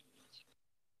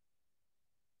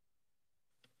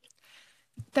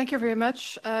 Thank you very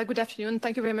much. Good afternoon.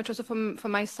 Thank you very much also from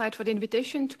my side for the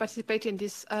invitation to participate in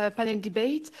this panel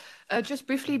debate. Just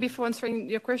briefly before answering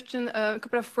your question, a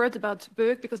couple of words about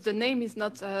BEUC, because the name is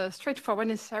not straightforward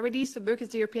necessarily. So BEUC is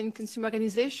the European Consumer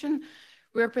Organization.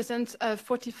 We represent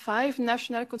 45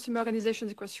 national consumer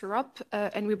organizations across Europe,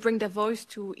 and we bring their voice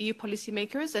to EU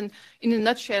policymakers. And in a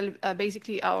nutshell,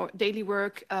 basically our daily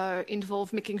work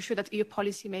involves making sure that EU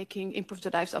policymaking improves the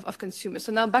lives of consumers.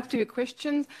 So now back to your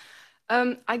question.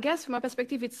 I guess from my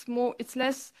perspective, it's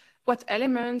less what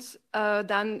elements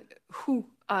than who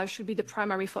should be the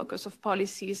primary focus of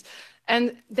policies.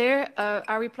 And there,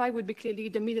 our reply would be clearly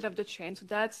the middle of the chain. So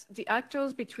that's the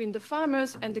actors between the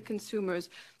farmers and the consumers.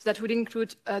 So that would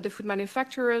include the food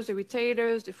manufacturers, the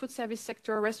retailers, the food service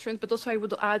sector, restaurants, but also I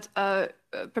would add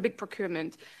public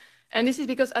procurement. And this is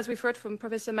because, as we've heard from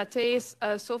Professor Matthies,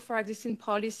 so far existing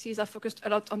policies are focused a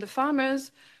lot on the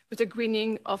farmers, with the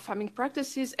greening of farming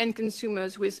practices, and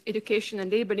consumers with education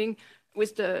and labeling,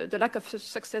 with the lack of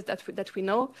success that we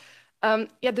know.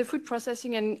 Yet the food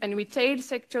processing and retail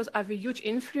sectors have a huge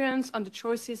influence on the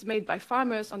choices made by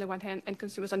farmers on the one hand and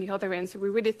consumers on the other end. So we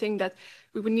really think that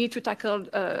we will need to tackle,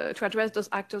 to address those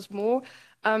actors more.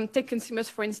 Take consumers,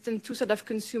 for instance, 2/3 of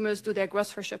consumers do their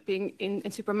grocery shopping in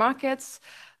supermarkets.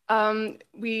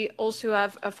 We also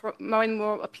have more and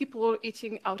more people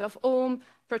eating out of home,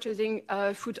 purchasing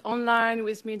food online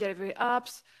with meal delivery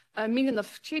apps. Millions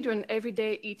of children every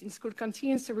day eat in school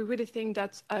canteens. So we really think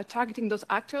that targeting those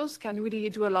actors can really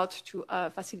do a lot to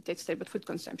facilitate stable food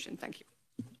consumption. Thank you.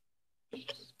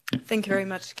 Thank you very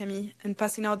much, Camille. And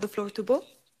passing out the floor to Bo.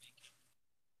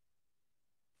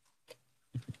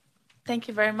 Thank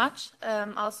you very much.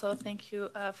 Also, thank you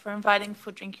for inviting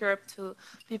Food Drink Europe to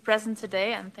be present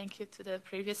today, and thank you to the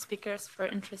previous speakers for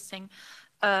interesting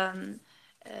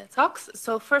talks.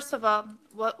 So first of all,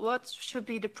 what should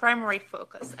be the primary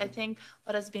focus? I think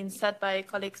what has been said by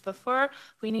colleagues before,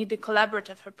 we need a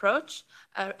collaborative approach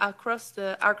across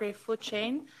the agri-food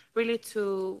chain, really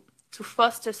to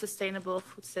foster sustainable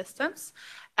food systems.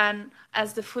 And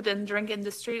as the food and drink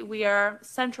industry, we are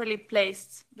centrally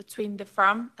placed between the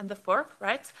farm and the fork,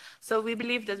 right? So we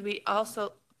believe that we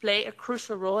also play a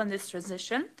crucial role in this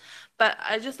transition. But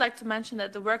I'd just like to mention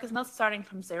that the work is not starting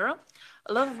from zero.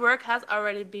 A lot of work has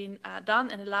already been done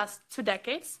in the last 2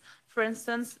 decades. For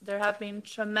instance, there have been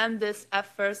tremendous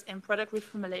efforts in product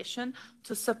reformulation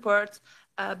to support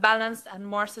balanced and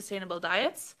more sustainable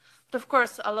diets. But of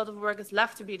course, a lot of work is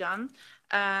left to be done.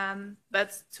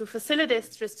 But to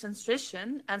facilitate this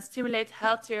transition and stimulate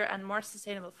healthier and more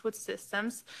sustainable food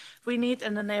systems, we need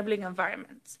an enabling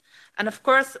environment. And of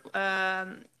course,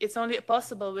 it's only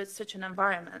possible with such an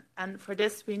environment. And for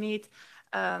this, we need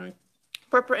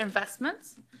proper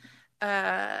investments,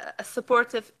 a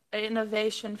supportive,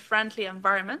 innovation-friendly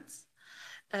environment,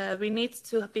 We need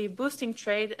to be boosting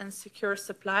trade and secure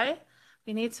supply.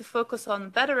 We need to focus on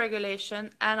better regulation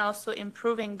and also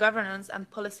improving governance and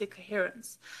policy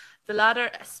coherence. The latter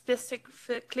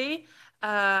specifically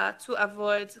to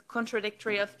avoid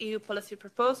contradictory of EU policy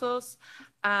proposals.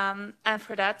 And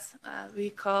for that, we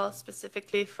call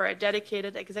specifically for a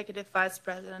dedicated executive vice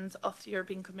president of the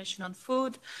European Commission on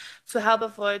Food to help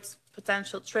avoid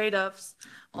potential trade-offs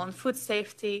on food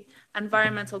safety,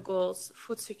 environmental goals,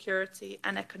 food security,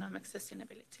 and economic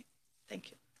sustainability.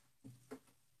 Thank you.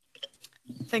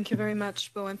 Thank you very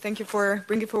much, Bo, and thank you for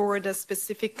bringing forward a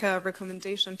specific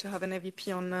recommendation to have an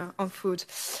AVP on food.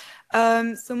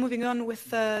 So moving on with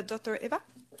Dr. Eva.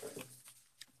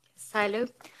 Hello.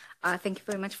 Thank you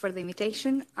very much for the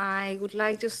invitation. I would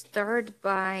like to start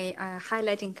by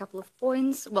highlighting a couple of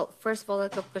points. Well, first of all,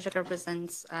 the project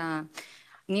represents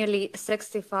nearly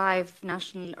 65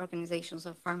 national organizations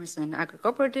of farmers and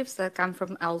agri-cooperatives that come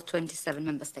from all 27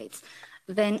 member states.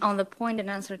 Then on the point and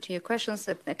answer to your questions,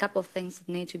 a couple of things that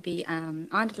need to be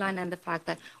underlined, and the fact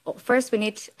that, well, first we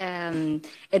need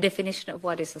a definition of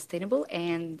what is sustainable,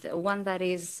 and one that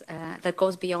is that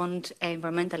goes beyond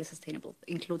environmentally sustainable,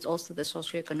 includes also the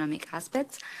socioeconomic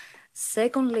aspects.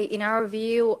 Secondly, in our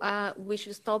view, we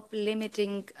should stop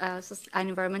limiting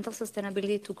environmental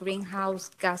sustainability to greenhouse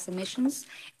gas emissions,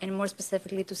 and more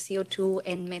specifically to CO2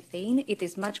 and methane. It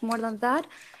is much more than that.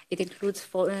 It includes,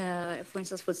 for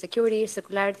instance, food security,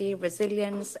 circularity,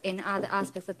 resilience, and other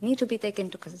aspects that need to be taken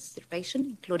into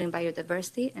consideration, including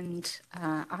biodiversity and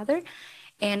other.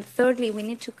 And thirdly, we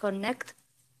need to connect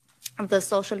the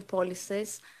social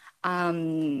policies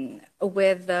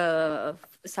with the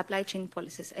supply chain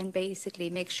policies, and basically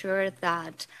make sure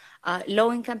that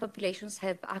low-income populations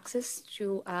have access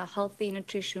to healthy,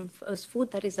 nutritious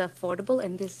food that is affordable.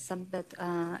 And this is something that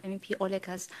MEP Oleg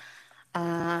has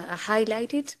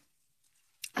highlighted.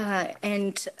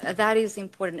 And that is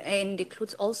important, and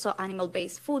includes also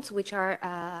animal-based foods, which are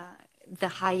the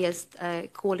highest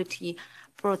quality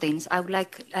proteins. I would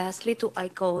like lastly to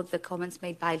echo the comments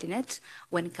made by Lynette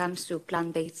when it comes to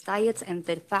plant-based diets, and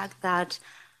the fact that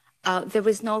there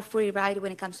is no free ride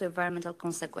when it comes to environmental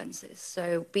consequences.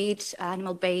 So be it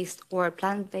animal-based or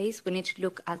plant-based, we need to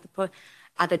look at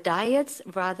the diets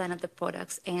rather than at the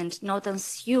products, and not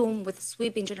assume with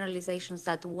sweeping generalizations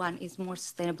that one is more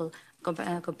sustainable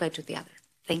compared to the other.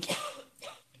 Thank you.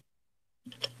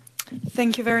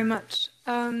 Thank you very much.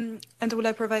 And will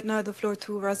I provide now the floor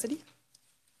to Rosalie?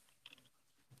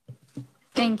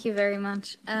 Thank you very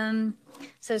much.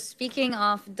 So speaking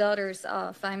of daughters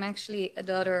of, I'm actually a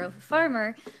daughter of a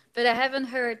farmer, but I haven't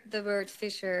heard the word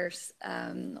fishers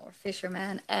or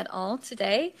fisherman at all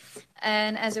today.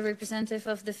 And as a representative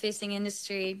of the fishing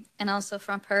industry, and also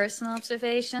from personal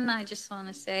observation, I just want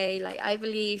to say, like, I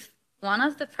believe one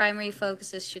of the primary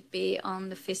focuses should be on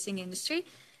the fishing industry,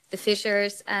 the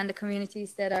fishers and the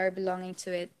communities that are belonging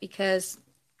to it, because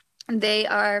they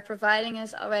are providing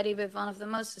us already with one of the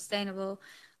most sustainable,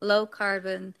 low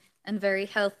carbon, and very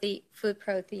healthy food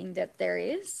protein that there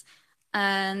is.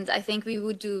 And I think we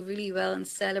would do really well in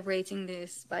celebrating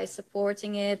this by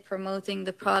supporting it, promoting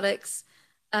the products,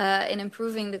 and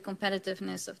improving the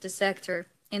competitiveness of the sector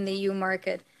in the EU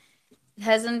market. It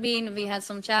hasn't been, we had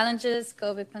some challenges,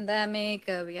 COVID pandemic,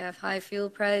 we have high fuel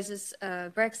prices,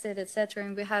 Brexit, etc.,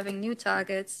 and we're having new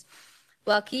targets,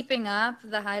 while keeping up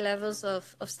the high levels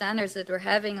of standards that we're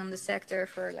having on the sector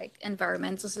for like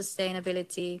environmental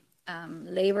sustainability,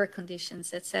 labor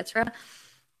conditions, etc.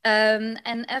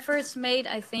 And efforts made,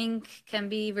 I think, can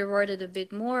be rewarded a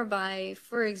bit more by,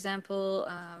 for example,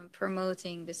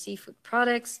 promoting the seafood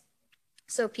products,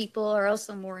 so people are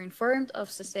also more informed of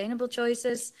sustainable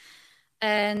choices.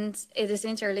 And it is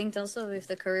interlinked also with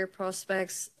the career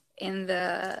prospects in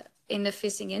the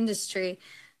fishing industry,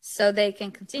 so they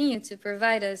can continue to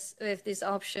provide us with this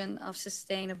option of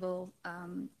sustainable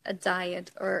a diet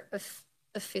or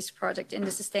a fish product in the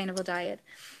sustainable diet.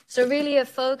 So really a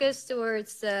focus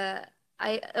towards a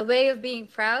way of being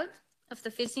proud of the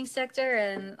fishing sector,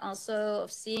 and also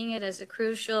of seeing it as a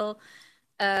crucial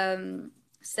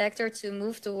sector to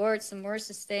move towards a more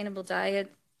sustainable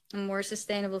diet, a more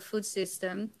sustainable food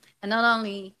system, and not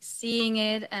only seeing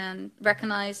it and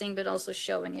recognizing, but also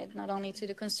showing it, not only to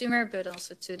the consumer, but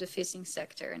also to the fishing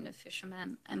sector and the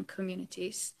fishermen and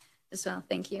communities as well.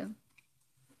 Thank you.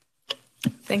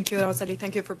 Thank you, Rosalie.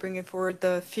 Thank you for bringing forward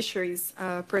the fisheries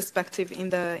perspective in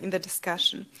the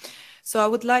discussion. So I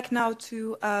would like now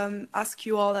to ask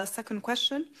you all a second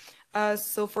question.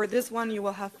 So for this one, you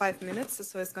will have 5 minutes,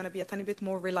 so it's going to be a tiny bit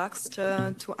more relaxed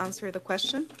to answer the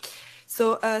question.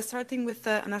 So starting with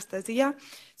Anastasia,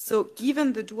 so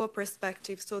given the dual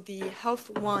perspective, so the health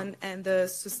one and the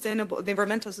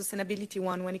environmental sustainability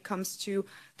one when it comes to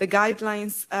the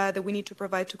guidelines that we need to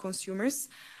provide to consumers,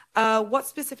 what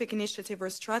specific initiative or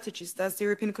strategies does the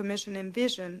European Commission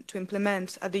envision to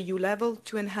implement at the EU level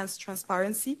to enhance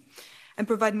transparency and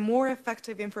provide more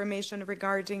effective information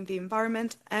regarding the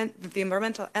environment and the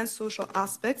environmental and social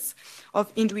aspects of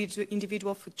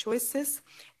individual food choices?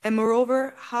 And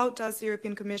moreover, how does the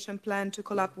European Commission plan to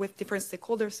collab with different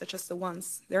stakeholders, such as the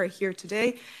ones that are here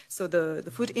today, so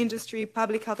the food industry,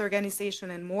 public health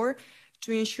organization, and more,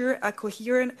 to ensure a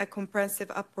coherent and comprehensive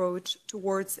approach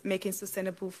towards making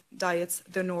sustainable diets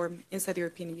the norm inside the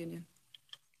European Union?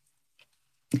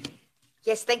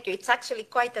 Yes, thank you. It's actually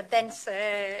quite a dense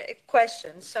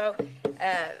question. So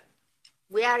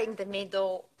we are in the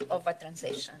middle of a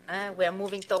transition. We are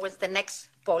moving towards the next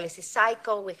policy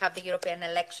cycle. We have the European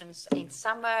elections in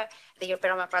summer, the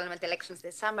European Parliament elections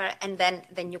this summer, and then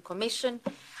the new Commission.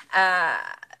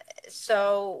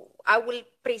 So I will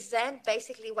present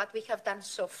basically what we have done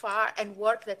so far and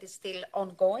work that is still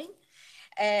ongoing.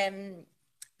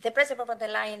 The President von der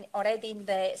Leyen already in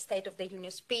the State of the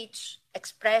Union speech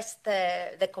expressed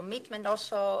the commitment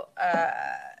also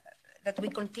that we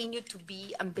continue to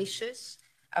be ambitious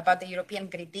about the European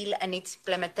Green Deal and its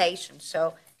implementation.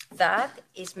 So that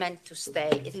is meant to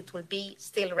stay. It will be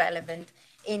still relevant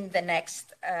in the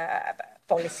next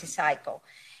policy cycle.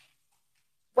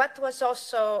 What was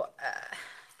also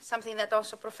something that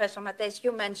also Professor Matthies,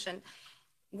 you mentioned,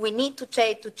 we need to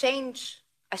change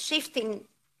a shift in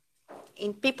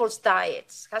people's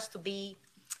diets has to be,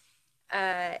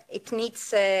 it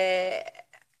needs a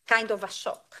kind of a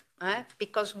shock,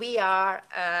 because we are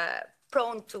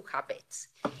prone to habits.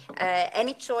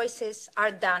 Any choices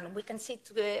are done. We can see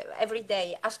every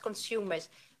day as consumers.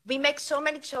 We make so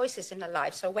many choices in our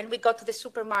life. So when we go to the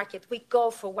supermarket, we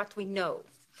go for what we know.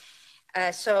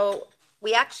 So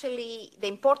we actually, the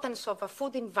importance of a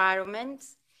food environment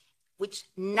which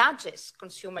nudges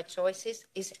consumer choices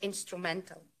is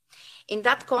instrumental. In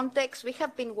that context, we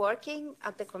have been working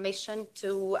at the Commission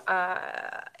to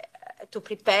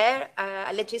prepare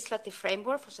a legislative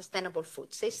framework for sustainable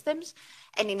food systems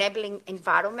and enabling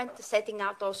environment, setting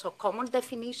out also common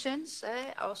definitions,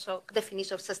 also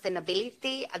definition of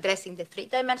sustainability, addressing the 3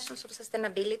 dimensions of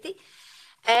sustainability,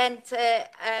 and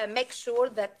make sure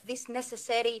that this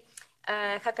necessary,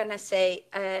 how can I say,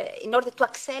 in order to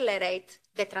accelerate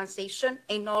the transition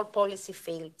in all policy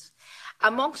fields.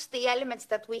 Amongst the elements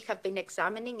that we have been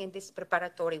examining in this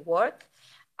preparatory work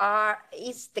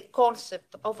is the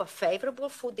concept of a favorable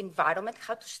food environment,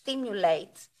 how to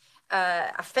stimulate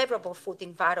a favorable food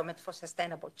environment for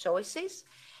sustainable choices.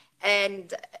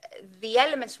 And the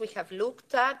elements we have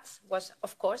looked at was,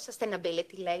 of course,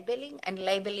 sustainability labeling and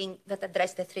labeling that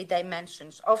address the 3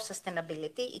 dimensions of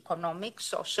sustainability, economic,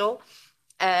 social,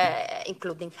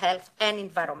 including health and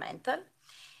environmental,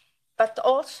 but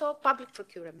also public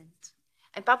procurement.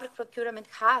 And public procurement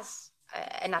has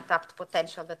an untapped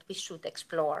potential that we should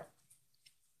explore.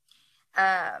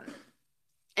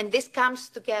 And this comes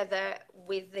together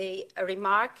with the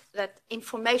remark that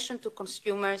information to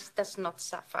consumers does not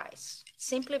suffice,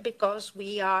 simply because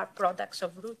we are products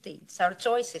of routines. Our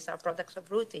choices are products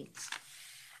of routines.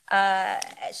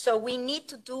 So we need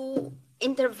to do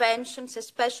interventions,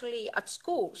 especially at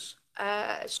schools,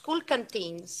 school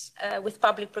canteens with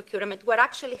public procurement, where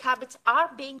actually habits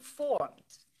are being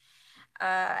formed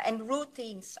and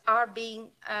routines are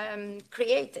being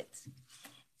created.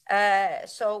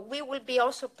 So we will be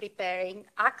also preparing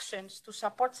actions to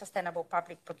support sustainable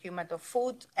public procurement of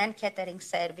food and catering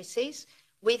services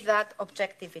with that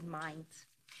objective in mind.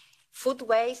 Food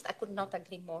waste, I could not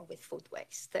agree more with food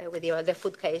waste, with the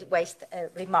food waste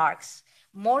remarks.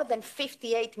 More than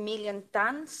 58 million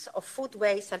tons of food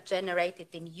waste are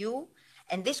generated in EU,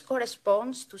 and this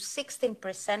corresponds to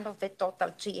 16% of the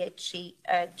total GHG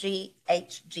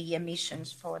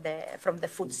emissions from the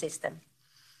food system.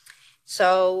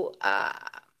 So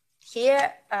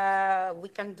here we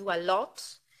can do a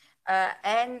lot,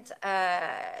 and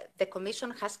the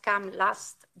Commission has come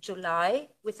last July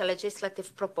with a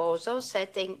legislative proposal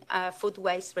setting food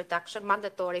waste reduction,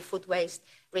 mandatory food waste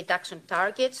reduction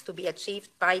targets to be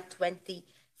achieved by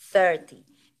 2030.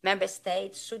 Member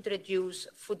States should reduce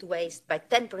food waste by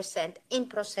 10% in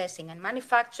processing and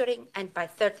manufacturing and by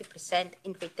 30%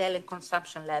 in retail and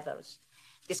consumption levels.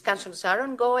 Discussions are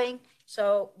ongoing,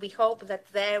 so we hope that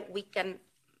there we can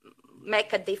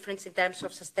make a difference in terms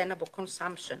of sustainable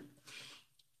consumption.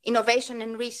 Innovation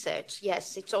and research,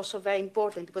 yes, it's also very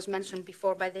important. It was mentioned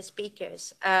before by the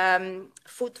speakers.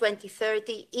 Food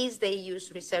 2030 is the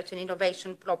EU's research and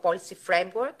innovation policy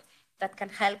framework that can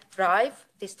help drive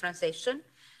this transition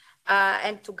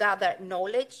and to gather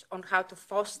knowledge on how to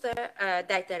foster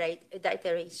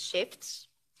dietary shifts.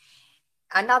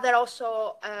 Another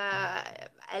also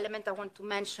element I want to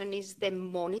mention is the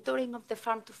monitoring of the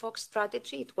Farm to Fork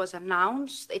strategy. It was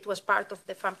announced, it was part of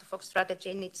the Farm to Fork strategy,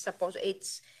 and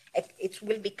it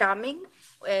will be coming.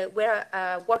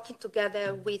 We're working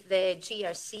together with the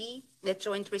GRC, the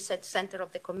Joint Research Center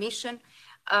of the Commission,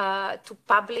 to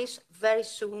publish very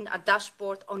soon a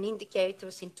dashboard on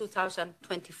indicators in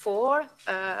 2024,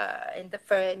 in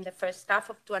the first half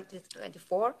of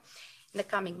 2024. In the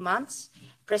coming months,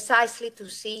 precisely to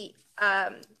see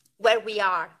where we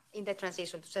are in the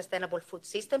transition to sustainable food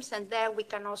systems, and there we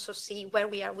can also see where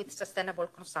we are with sustainable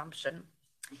consumption.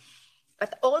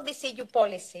 But all these EU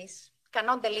policies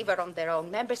cannot deliver on their own.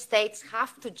 Member states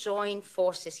have to join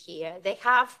forces here. They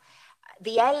have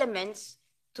the elements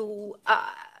to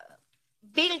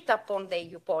build upon the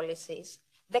EU policies.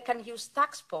 They can use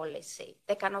tax policy.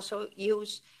 They can also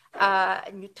use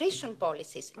nutrition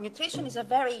policies. Nutrition is a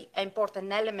very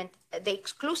important element.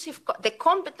 The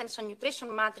competence on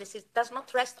nutrition matters does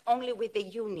not rest only with the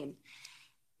Union.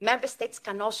 Member states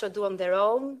can also do on their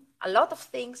own a lot of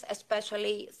things,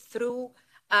 especially through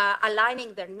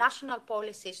aligning their national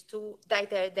policies to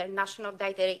their national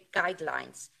dietary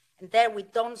guidelines. And there we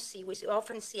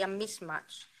often see a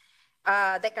mismatch.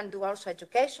 They can do also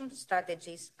education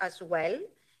strategies as well.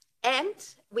 And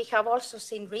we have also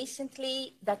seen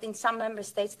recently that in some member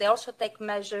states, they also take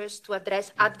measures to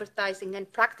address advertising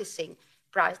and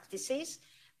practices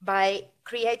by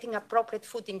creating appropriate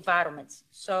food environments.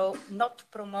 So not to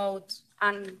promote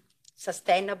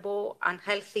unsustainable,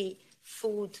 unhealthy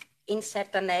food in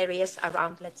certain areas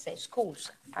around, let's say,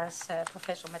 schools, as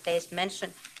Professor Matthijs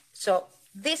mentioned. So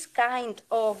this kind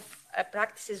of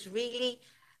practices really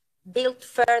build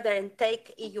further and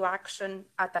take EU action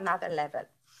at another level.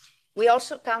 We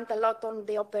also count a lot on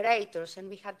the operators, and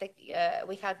we had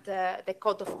the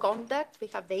code of conduct. We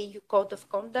have the EU code of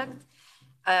conduct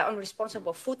on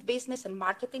responsible food business and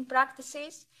marketing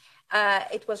practices.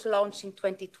 It was launched in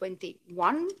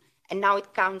 2021, and now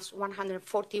it counts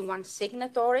 141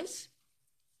 signatories.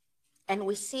 And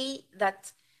we see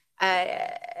that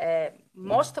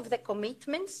most of the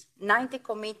commitments, 90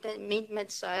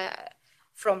 commitments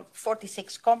from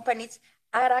 46 companies,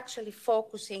 are actually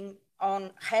focusing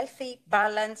on healthy,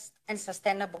 balanced, and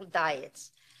sustainable diets.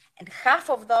 And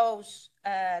half of those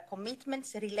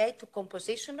commitments relate to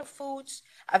composition of foods,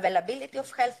 availability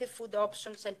of healthy food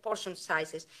options, and portion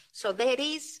sizes. So there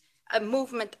is a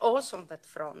movement also on that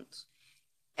front.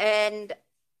 And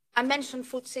I mentioned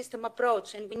food system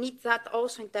approach, and we need that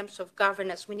also in terms of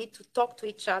governance. We need to talk to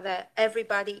each other.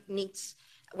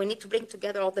 We need to bring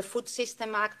together all the food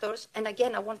system actors. And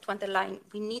again, I want to underline,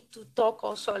 we need to talk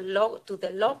also to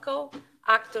the local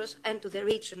actors and to the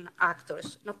regional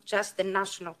actors, not just the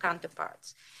national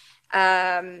counterparts.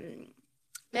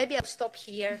 Maybe I'll stop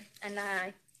here and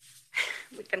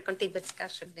we can continue the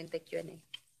discussion in the Q&A.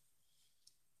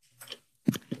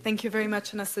 Thank you very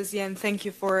much, Anastasia, and thank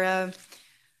you for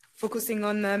focusing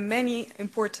on many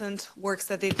important works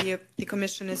that the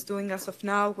Commission is doing as of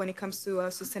now when it comes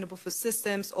to sustainable food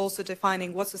systems, also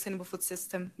defining what sustainable food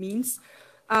system means.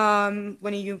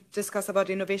 When you discuss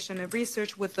about innovation and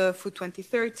research with the Food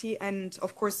 2030, and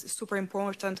of course, super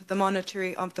important, the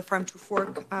monitoring of the Farm to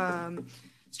Fork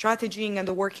strategy and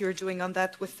the work you're doing on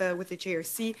that with the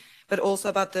JRC, but also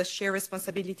about the shared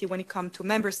responsibility when it comes to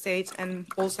member states and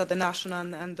also the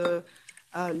national and the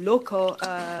local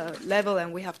level,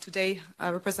 and we have today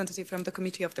a representative from the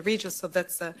Committee of the Regions, so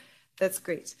that's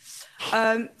great.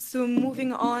 So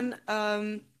moving on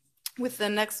with the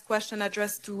next question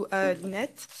addressed to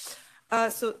Lynette.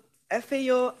 So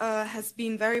FAO has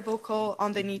been very vocal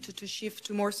on the need to shift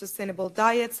to more sustainable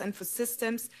diets and food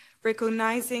systems,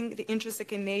 recognizing the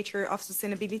intrinsic nature of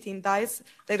sustainability in diets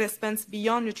that extends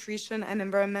beyond nutrition and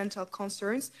environmental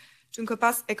concerns to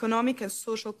encompass economic and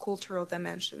social cultural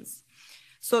dimensions.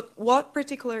 So what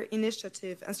particular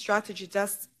initiative and strategy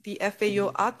does the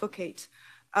FAO advocate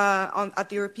at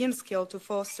the European scale to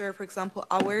foster, for example,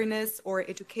 awareness or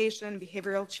education,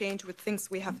 behavioral change with things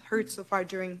we have heard so far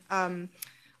during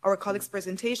our colleagues'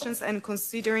 presentations, and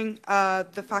considering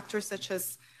the factors such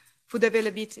as food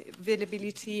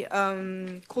availability,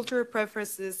 cultural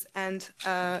preferences, and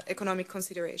economic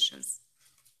considerations?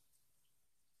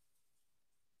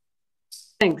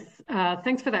 Thanks.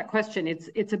 Thanks for that question.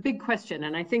 It's a big question,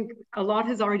 and I think a lot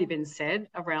has already been said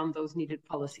around those needed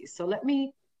policies. So let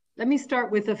me Let me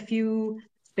start with a few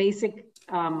basic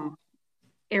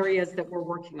areas that we're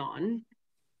working on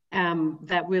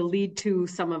that will lead to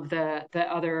some of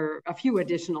a few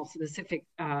additional specific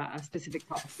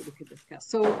topics that we could discuss.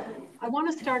 So I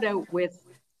want to start out with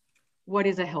what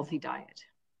is a healthy diet.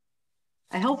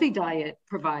 A healthy diet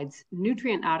provides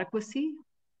nutrient adequacy,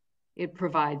 it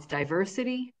provides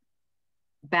diversity,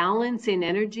 balance in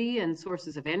energy and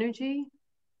sources of energy,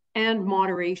 and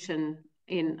moderation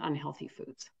in unhealthy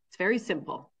foods. It's very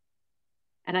simple.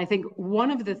 And I think one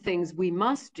of the things we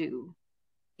must do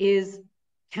is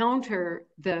counter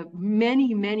the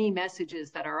many, many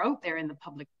messages that are out there in the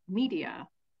public media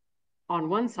on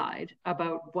one side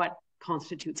about what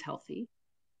constitutes healthy,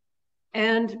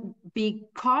 and be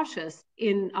cautious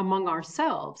among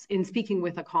ourselves in speaking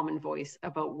with a common voice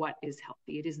about what is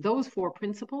healthy. It is those 4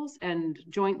 principles, and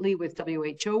jointly with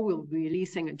WHO, we'll be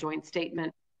releasing a joint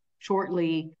statement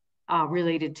shortly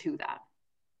related to that.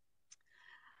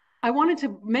 I wanted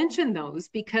to mention those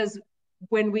because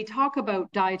when we talk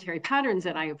about dietary patterns,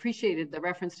 and I appreciated the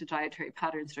reference to dietary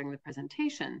patterns during the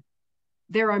presentation,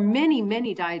 there are many,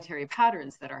 many dietary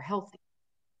patterns that are healthy.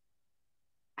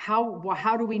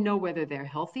 How do we know whether they're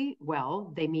healthy?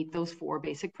 Well, they meet those 4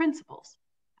 basic principles: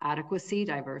 adequacy,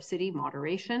 diversity,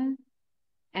 moderation,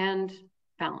 and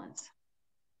balance.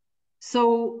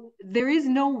 So there is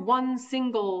no one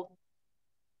single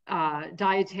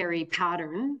dietary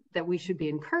pattern that we should be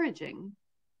encouraging.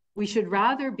 We should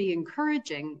rather be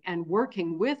encouraging and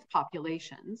working with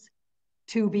populations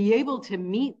to be able to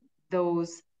meet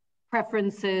those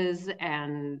preferences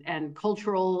and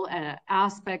cultural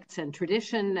aspects and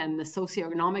tradition and the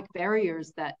socioeconomic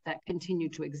barriers that continue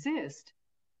to exist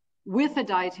with a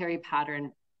dietary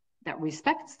pattern that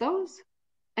respects those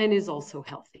and is also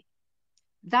healthy.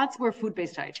 That's where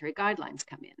food-based dietary guidelines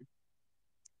come in.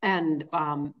 And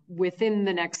within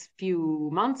the next few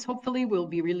months, hopefully, we'll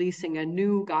be releasing a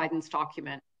new guidance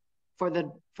document for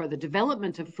the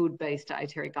development of food-based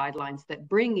dietary guidelines that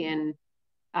bring in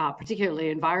particularly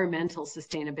environmental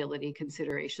sustainability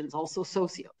considerations, also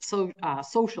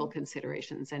social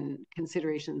considerations and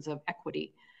considerations of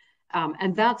equity.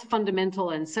 And that's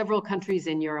fundamental, and several countries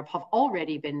in Europe have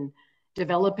already been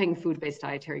developing food-based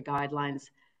dietary guidelines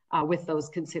with those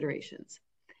considerations.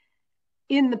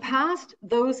 In the past,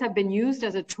 those have been used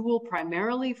as a tool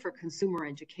primarily for consumer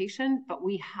education, but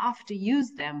we have to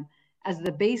use them as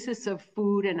the basis of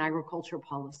food and agriculture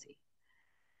policy.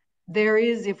 There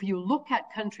is, if you look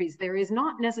at countries, there is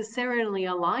not necessarily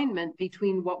alignment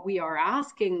between what we are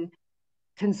asking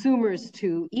consumers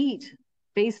to eat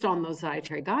based on those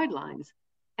dietary guidelines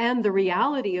and the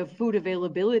reality of food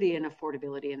availability and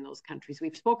affordability in those countries.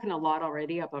 We've spoken a lot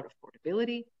already about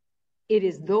affordability. It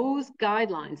is those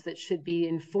guidelines that should be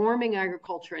informing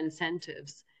agriculture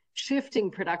incentives,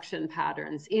 shifting production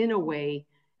patterns in a way,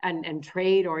 and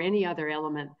trade or any other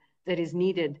element that is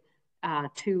needed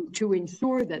to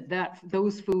ensure that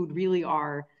those food really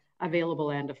are available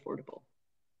and affordable.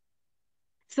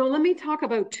 So let me talk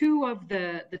about 2 of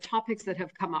the topics that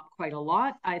have come up quite a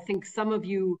lot. I think some of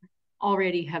you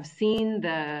already have seen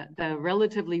the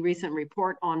relatively recent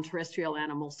report on terrestrial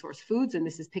animal source foods, and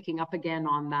this is picking up again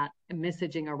on that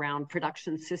messaging around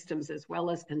production systems as well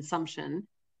as consumption.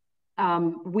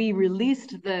 We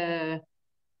released a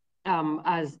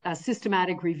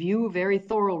systematic review, very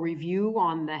thorough review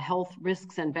on the health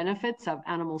risks and benefits of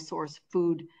animal source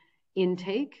food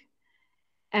intake.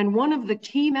 And one of the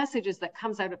key messages that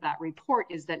comes out of that report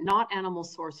is that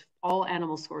all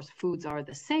animal source foods are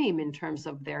the same in terms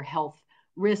of their health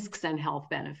risks and health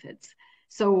benefits.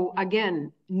 So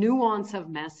again, nuance of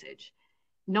message.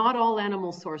 Not all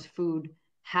animal source food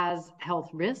has health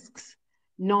risks.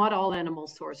 Not all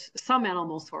some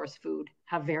animal source food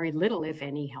have very little, if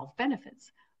any, health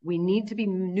benefits. We need to be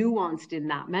nuanced in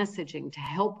that messaging to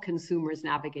help consumers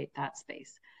navigate that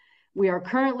space. We are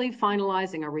currently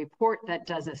finalizing a report that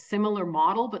does a similar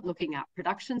model, but looking at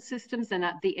production systems. And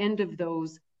at the end of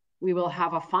those, we will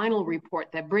have a final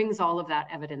report that brings all of that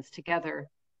evidence together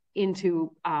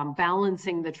into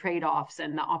balancing the trade-offs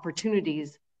and the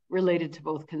opportunities related to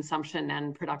both consumption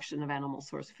and production of animal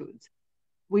source foods.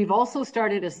 We've also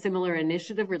started a similar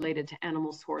initiative related to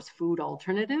animal source food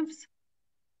alternatives,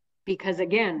 because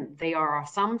again, they are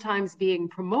sometimes being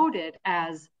promoted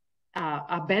as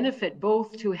a benefit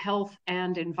both to health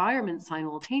and environment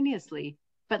simultaneously.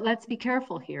 But let's be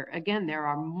careful here. Again, there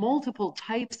are multiple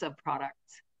types of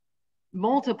products,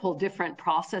 multiple different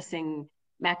processing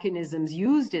mechanisms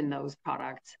used in those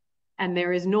products. And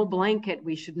there is no blanket,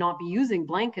 we should not be using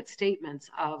blanket statements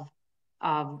of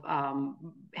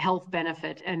health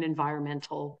benefit and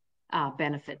environmental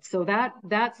benefits. So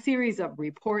that series of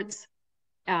reports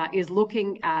is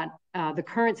looking at the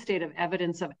current state of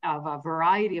evidence of a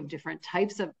variety of different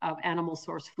types of animal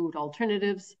source food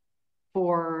alternatives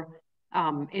for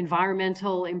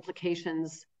environmental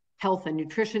implications, health and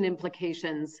nutrition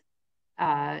implications,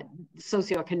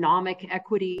 socioeconomic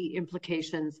equity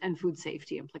implications, and food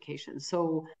safety implications.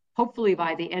 So hopefully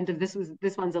by the end of this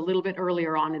one's a little bit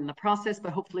earlier on in the process,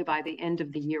 but hopefully by the end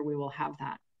of the year we will have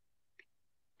that.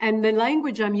 And the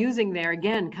language I'm using there,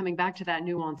 again, coming back to that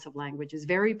nuance of language, is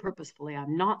very purposefully.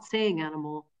 I'm not saying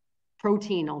animal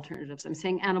protein alternatives. I'm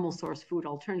saying animal source food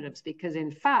alternatives, because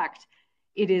in fact,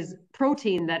 it is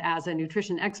protein that, as a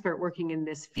nutrition expert working in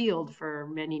this field for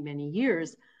many, many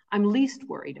years, I'm least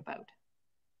worried about.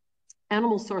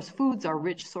 Animal source foods are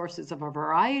rich sources of a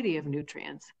variety of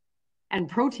nutrients, and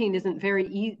protein isn't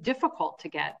very difficult to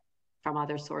get from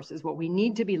other sources. What we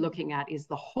need to be looking at is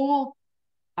the whole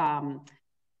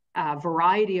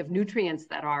variety of nutrients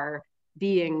that are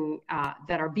being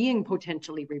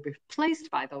potentially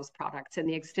replaced by those products, and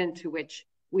the extent to which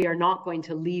we are not going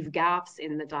to leave gaps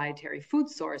in the dietary food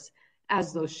source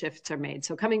as those shifts are made.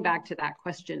 So coming back to that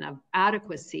question of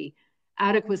adequacy,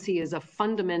 adequacy is a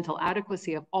fundamental,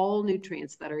 adequacy of all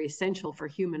nutrients that are essential for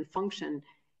human function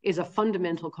is a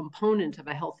fundamental component of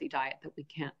a healthy diet that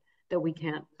we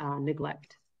can't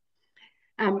neglect.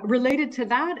 Related to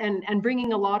that, and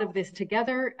bringing a lot of this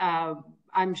together,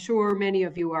 I'm sure many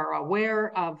of you are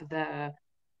aware of the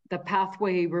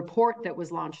pathway report that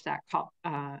was launched at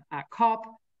COP,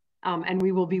 and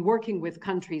we will be working with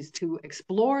countries to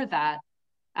explore that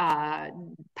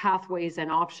pathways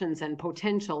and options and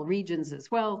potential regions as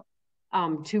well,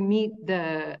 to meet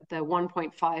the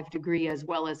 1.5 degree as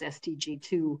well as SDG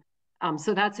 2.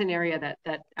 So that's an area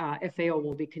that FAO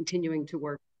will be continuing to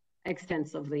work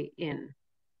extensively in.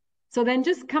 So then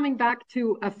just coming back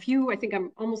to a few, I think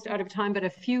I'm almost out of time, but a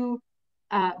few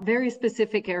very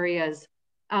specific areas.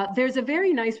 There's a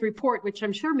very nice report, which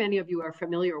I'm sure many of you are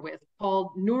familiar with,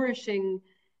 called Nourishing.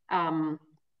 The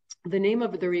name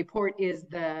of the report is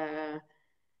the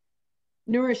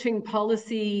Nourishing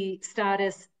Policy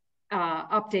Status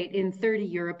Update in 30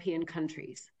 European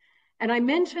Countries. And I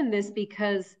mention this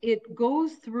because it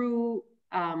goes through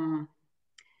 10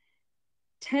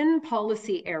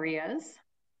 policy areas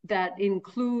that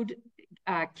include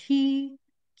key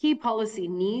policy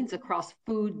needs across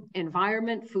food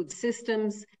environment, food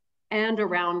systems, and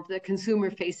around the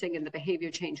consumer facing and the behavior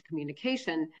change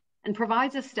communication, and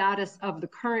provides a status of the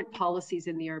current policies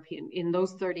in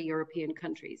those 30 European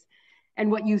countries.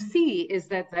 And what you see is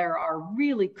that there are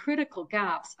really critical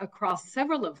gaps across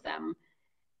several of them,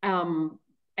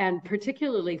 and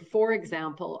particularly, for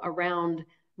example, around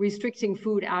restricting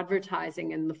food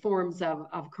advertising in the forms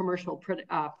of commercial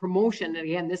promotion. And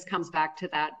again, this comes back to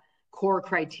that core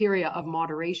criteria of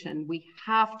moderation. We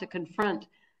have to confront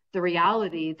the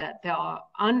reality that the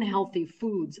unhealthy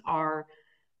foods are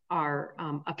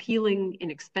appealing,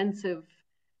 inexpensive,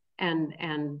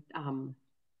 and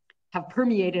have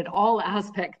permeated all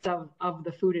aspects of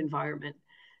the food environment.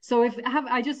 So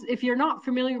if you're not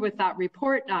familiar with that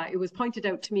report, it was pointed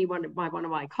out to me by one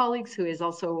of my colleagues, who is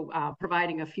also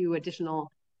providing a few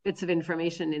additional bits of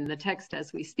information in the text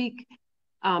as we speak.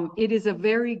 It is a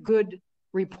very good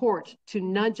report to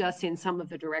nudge us in some of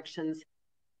the directions.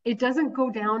 It doesn't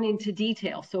go down into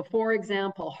detail. So for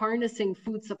example, harnessing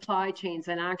food supply chains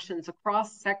and actions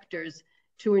across sectors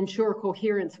to ensure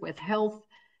coherence with health,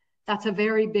 that's a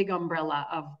very big umbrella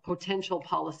of potential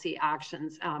policy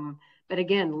actions. But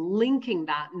again, linking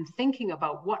that and thinking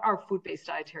about what our food-based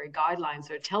dietary guidelines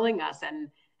are telling us,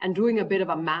 and doing a bit of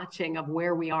a matching of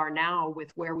where we are now with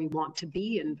where we want to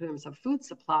be in terms of food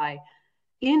supply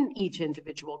in each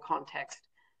individual context,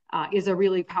 is a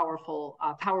really powerful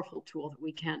tool that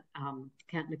we can't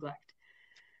neglect.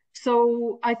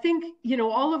 So I think,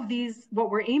 all of these,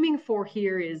 what we're aiming for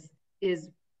here is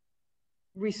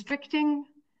restricting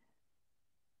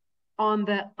on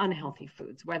the unhealthy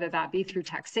foods, whether that be through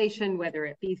taxation, whether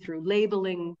it be through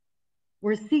labeling.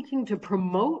 We're seeking to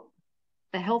promote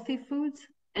the healthy foods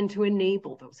and to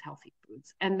enable those healthy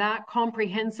foods. And that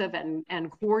comprehensive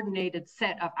and coordinated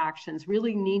set of actions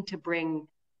really need to bring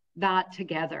that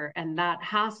together. And that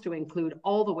has to include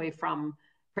all the way from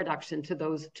production to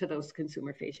those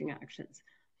consumer-facing actions.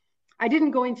 I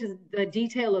didn't go into the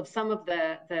detail of some of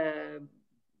the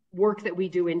work that we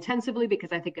do intensively,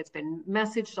 because I think it's been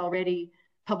messaged already.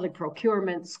 Public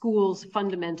procurement, schools,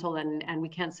 fundamental, and we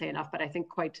can't say enough, but I think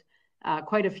quite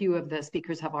a few of the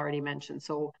speakers have already mentioned.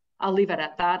 So I'll leave it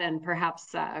at that, and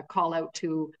perhaps call out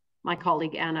to my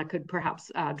colleague Anna could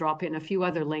perhaps drop in a few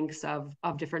other links of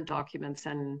different documents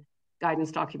and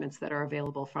guidance documents that are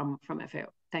available from FAO.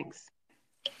 Thanks.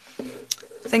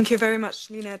 Thank you very much,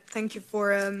 Lynette. Thank you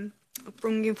for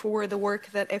bringing forward the work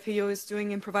that FAO is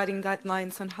doing in providing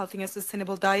guidelines on healthy and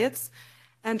sustainable diets,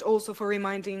 and also for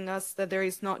reminding us that there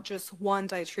is not just one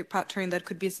dietary pattern that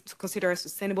could be considered as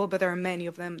sustainable, but there are many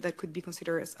of them that could be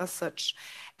considered as such.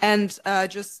 And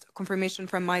just confirmation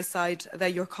from my side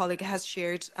that your colleague has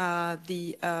shared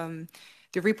the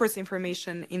report's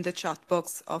information in the chat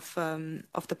box of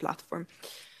the platform.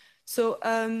 So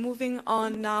moving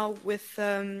on now with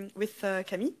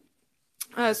Camille.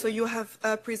 So you have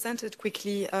presented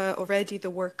quickly already the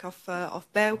work of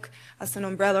BEUC as an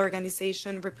umbrella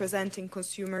organization representing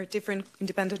different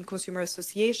independent consumer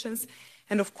associations.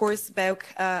 And of course, BEUC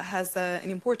has an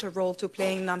important role to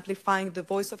play in amplifying the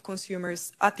voice of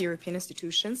consumers at the European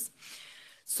institutions.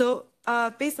 So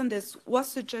based on this, what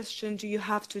suggestion do you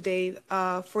have today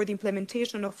for the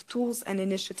implementation of tools and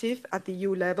initiatives at the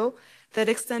EU level that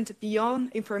extend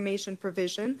beyond information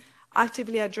provision,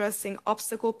 actively addressing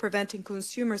obstacles preventing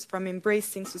consumers from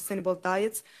embracing sustainable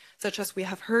diets, such as we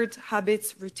have heard,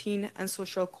 habits, routine, and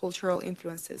social cultural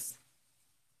influences?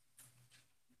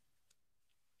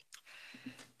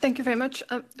 Thank you very much.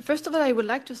 First of all, I would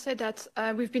like to say that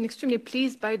we've been extremely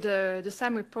pleased by the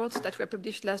SAM reports that were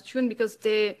published last June, because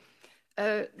they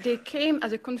came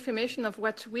as a confirmation of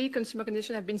what we consumer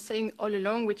organizations have been saying all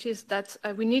along, which is that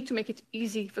we need to make it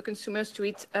easy for consumers to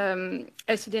eat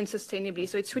healthily and sustainably.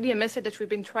 So it's really a message that we've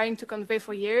been trying to convey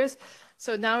for years.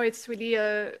 So now it's really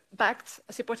backed,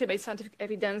 supported by scientific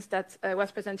evidence that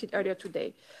was presented earlier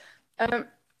today.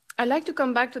 I'd like to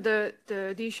come back to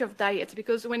the issue of diet,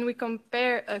 because when we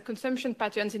compare consumption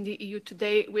patterns in the EU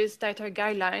today with dietary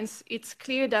guidelines, it's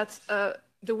clear that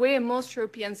the way most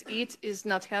Europeans eat is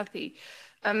not healthy.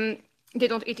 They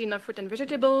don't eat enough fruit and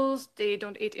vegetables, they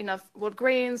don't eat enough whole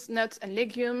grains, nuts and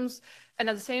legumes, and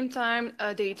at the same time,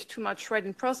 they eat too much red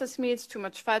and processed meats, too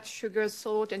much fat, sugar,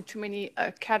 salt, and too many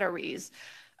calories.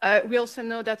 We also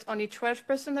know that only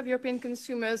 12% of European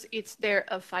consumers eat their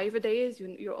 5-a-days.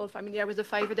 You're all familiar with the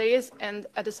 5-a-days. And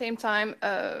at the same time,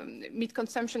 meat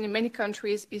consumption in many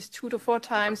countries is 2 to 4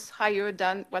 times higher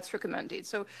than what's recommended.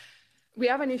 So we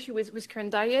have an issue with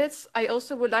current diets. I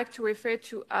also would like to refer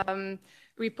to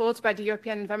reports by the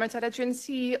European Environmental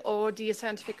Agency or the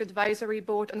Scientific Advisory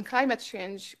Board on Climate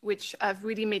Change, which have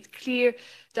really made clear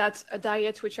that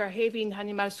diets which are heavy in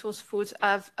animal source foods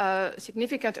have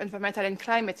significant environmental and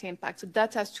climate impact. So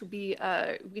that has to be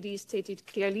really stated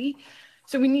clearly.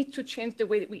 So we need to change the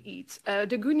way that we eat.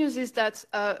 The good news is that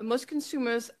most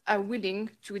consumers are willing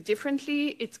to eat differently.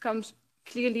 It comes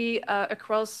clearly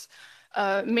across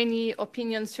many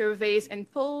opinion surveys and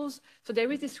polls. So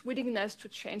there is this willingness to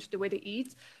change the way they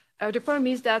eat. The problem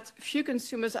is that few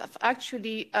consumers have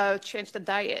actually changed the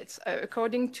diets.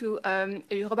 According to a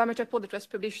Eurobarometer poll that was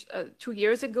published 2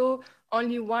 years ago,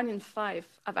 only 1 in 5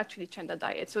 have actually changed the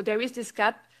diet. So there is this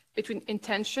gap between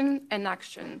intention and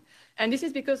action. And this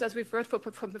is because, as we've heard from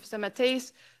Professor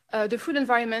Matthies, the food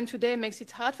environment today makes it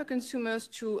hard for consumers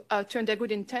to turn their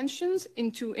good intentions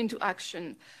into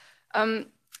action.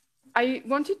 I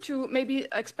wanted to maybe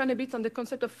expand a bit on the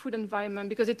concept of food environment,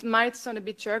 because it might sound a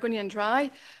bit jargony and dry.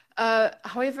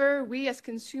 However, we as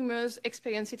consumers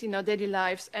experience it in our daily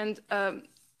lives. And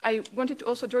I wanted to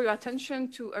also draw your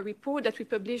attention to a report that we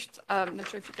published, I'm not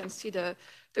sure if you can see the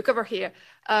cover here,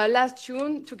 last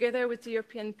June, together with the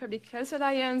European Public Health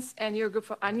Alliance and Eurogroup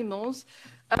for Animals.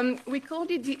 We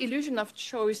called it the illusion of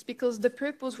choice, because the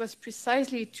purpose was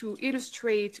precisely to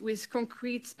illustrate with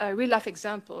concrete real-life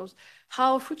examples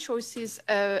how food choices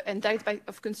and diet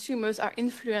of consumers are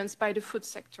influenced by the food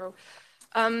sector.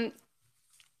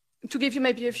 To give you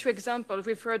maybe a few examples,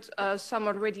 we've heard some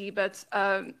already, but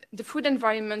the food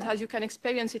environment, as you can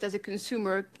experience it as a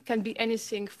consumer, can be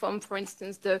anything from, for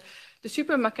instance, the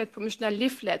supermarket promotional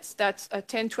leaflets that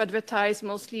tend to advertise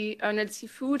mostly unhealthy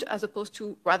food as opposed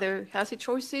to rather healthy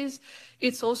choices.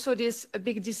 It's also these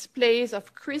big displays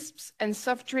of crisps and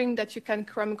soft drink that you can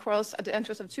come across at the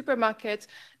entrance of the supermarket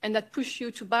and that push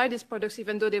you to buy these products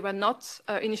even though they were not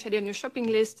initially on your shopping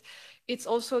list. It's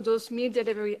also those meal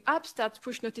delivery apps that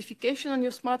push notification on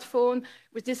your smartphone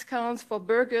with discounts for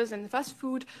burgers and fast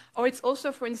food. Or it's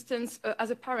also, for instance,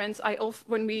 as a parent,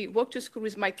 when we walk to school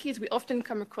with my kids, we often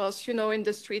come across, in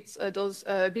the streets, those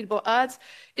billboard ads.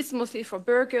 It's mostly for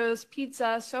burgers,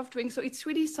 pizza, soft drinks. So it's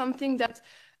really something that,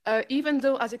 even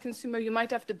though as a consumer you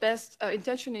might have the best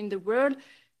intention in the world,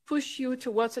 push you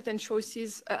towards certain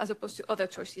choices as opposed to other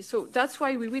choices. So that's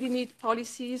why we really need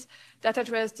policies that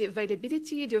address the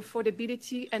availability, the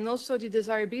affordability, and also the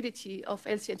desirability of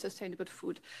healthy and sustainable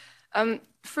food.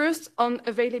 First, on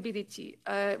availability,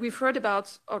 we've heard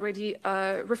about already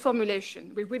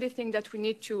reformulation. We really think that we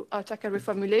need to tackle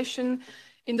reformulation.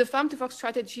 In the Farm to Fork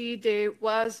strategy, there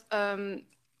was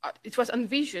it was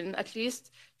envisioned, at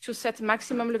least, to set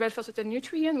maximum level for certain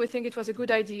nutrient. We think it was a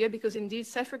good idea because indeed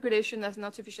self-regulation has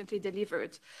not sufficiently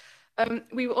delivered.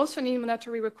 We also need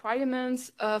mandatory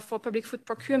requirements for public food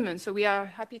procurement. So we are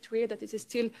happy to hear that this is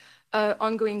still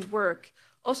ongoing work.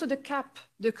 Also the CAP,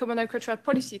 the Common Agricultural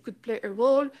Policy, could play a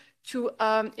role to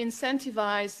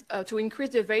incentivize, to increase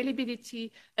the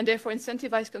availability and therefore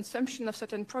incentivize consumption of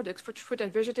certain products, fruit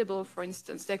and vegetable, for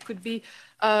instance. There could be,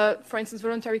 for instance,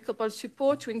 voluntary coupled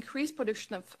support to increase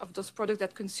production of those products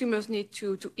that consumers need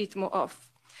to eat more of.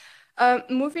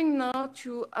 Moving now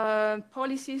to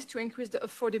policies to increase the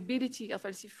affordability of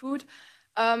healthy food.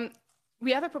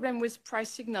 We have a problem with price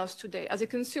signals today. As a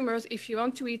consumer, if you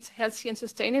want to eat healthy and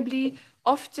sustainably,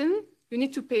 often you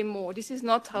need to pay more. This is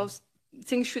not how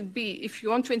things should be. If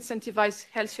you want to incentivize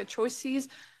healthier choices,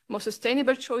 more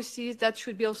sustainable choices, that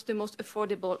should be also the most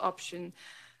affordable option.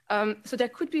 So there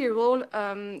could be a role,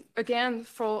 again,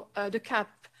 for the CAP.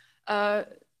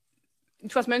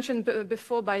 It was mentioned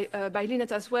before by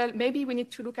Lynette as well. Maybe we need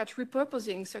to look at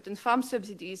repurposing certain farm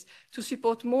subsidies to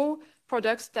support more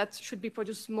products that should be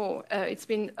produced more. It's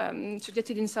been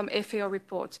suggested in some FAO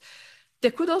reports.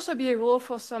 There could also be a role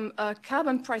for some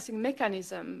carbon pricing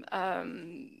mechanism.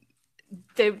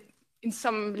 In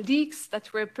some leaks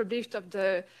that were published of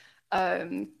the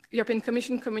European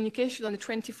Commission communication on the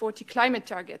 2040 climate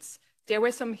targets, there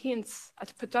were some hints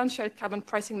at a potential carbon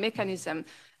pricing mechanism,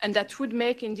 and that would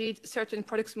make indeed certain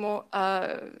products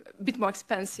a bit more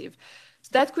expensive. So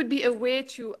that could be a way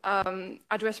to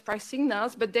address price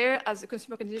signals, but there, as a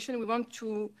consumer organization, we want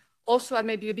to also add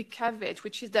maybe a big caveat,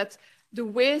 which is that the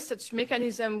way such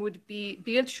mechanism would be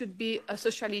built should be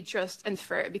socially just and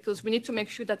fair, because we need to make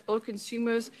sure that all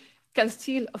consumers can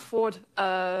still afford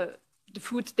the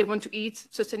food they want to eat,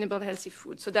 sustainable, healthy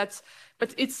food. So that's,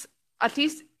 but it's at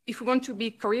least if we want to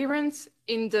be coherent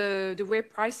in the way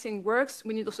pricing works,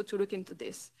 we need also to look into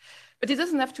this. But it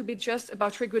doesn't have to be just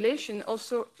about regulation.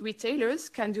 Also, retailers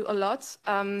can do a lot.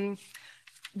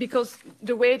 Because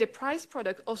the way they price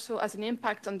product also has an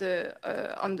impact on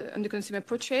the consumer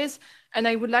purchase. And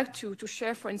I would like to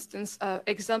share, for instance,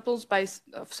 examples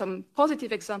of some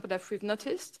positive examples that we've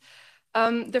noticed.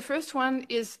 The first one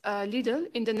is Lidl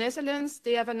in the Netherlands.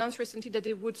 They have announced recently that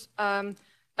they would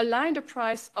align the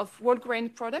price of whole grain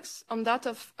products on that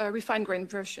of refined grain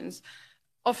versions.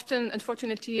 Often,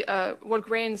 unfortunately, whole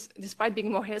grains, despite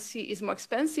being more healthy, is more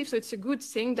expensive. So it's a good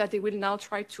thing that they will now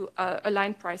try to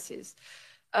align prices.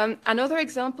 Another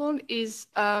example is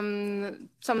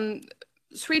some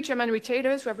 3 German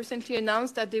retailers who have recently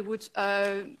announced that they would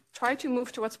try to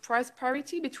move towards price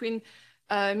parity between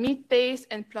meat-based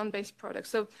and plant-based products.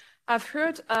 So I've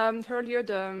heard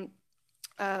earlier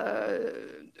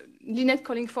Lynette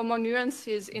calling for more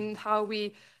nuances in how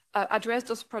we address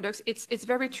those products. It's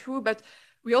very true, but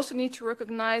we also need to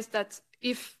recognize that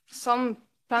if some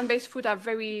plant-based food are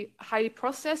very highly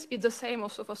processed, it's the same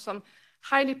also for some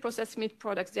highly processed meat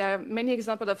products. There are many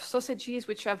examples of sausages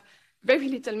which have very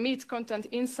little meat content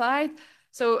inside.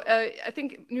 So I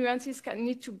think nuances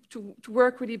need to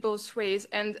work really both ways.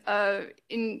 And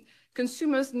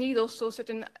consumers need also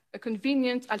certain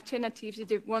convenient alternatives if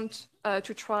they want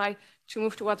to try to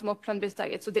move towards more plant-based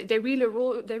diet. So there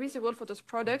is a role for those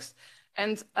products.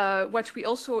 And what we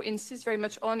also insist very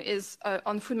much on is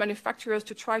on food manufacturers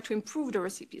to try to improve the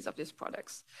recipes of these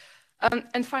products.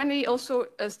 And finally, also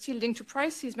still linked to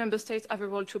prices, member states have a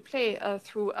role to play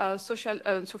through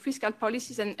fiscal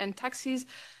policies and taxes.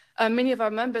 Many of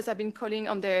our members have been calling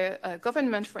on their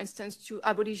government, for instance, to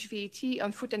abolish VAT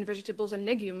on fruit and vegetables and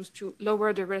legumes to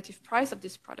lower the relative price of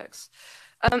these products.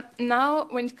 Now,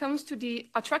 when it comes to the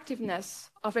attractiveness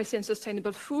of healthy and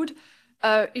sustainable food,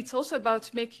 it's also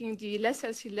about making the less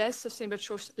healthy, less sustainable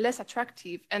choice less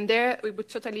attractive. And there we would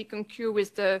totally concur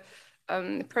with the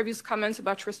previous comments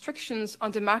about restrictions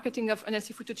on the marketing of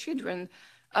unhealthy food to children.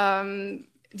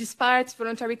 Despite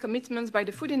voluntary commitments by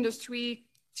the food industry,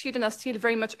 children are still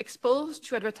very much exposed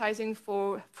to advertising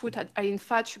for food high in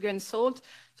fat, sugar, and salt.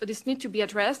 So this needs to be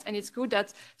addressed, and it's good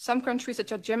that some countries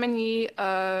such as Germany,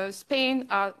 Spain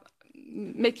are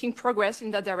making progress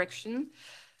in that direction.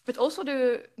 But also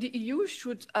the EU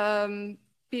should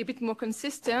be a bit more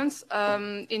consistent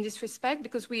in this respect,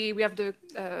 because we have the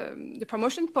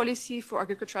promotion policy for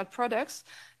agricultural products,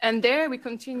 and there we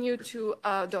continue to,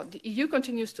 the EU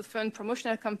continues to fund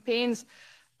promotional campaigns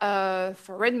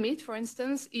for red meat, for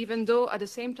instance, even though at the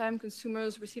same time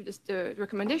consumers receive the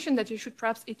recommendation that you should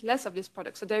perhaps eat less of these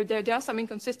products. So there are some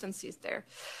inconsistencies there.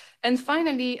 And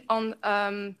finally,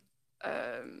 on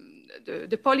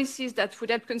the policies that would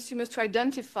help consumers to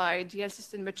identify the health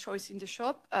sustainable choice in the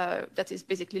shop, that is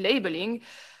basically labeling.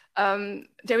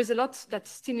 There is a lot that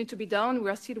still needs to be done. We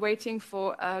are still waiting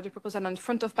for the proposal on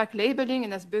front of pack labeling,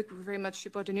 and as BEUC, we very much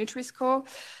support the Nutri-Score.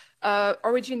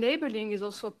 Origin labeling is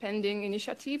also a pending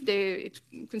initiative.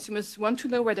 Consumers want to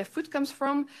know where their food comes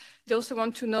from. They also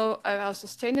want to know how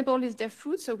sustainable is their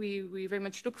food. So we very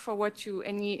much look forward to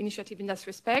any initiative in that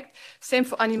respect. Same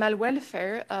for animal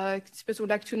welfare. Consumers would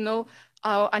like to know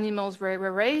how animals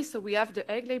were raised. So we have the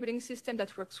egg labeling system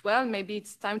that works well. Maybe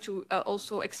it's time to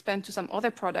also expand to some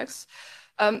other products.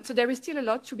 So there is still a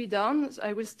lot to be done. So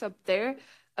I will stop there.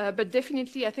 But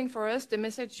definitely, I think for us, the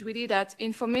message really that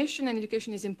information and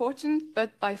education is important,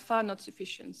 but by far not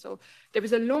sufficient. So there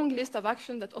is a long list of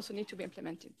actions that also need to be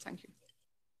implemented. Thank you.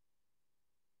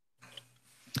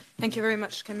 Thank you very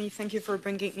much, Camille. Thank you for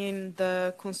bringing in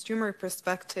the consumer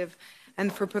perspective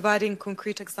and for providing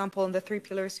concrete example on the 3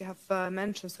 pillars you have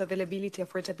mentioned, so availability,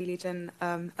 affordability,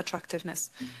 and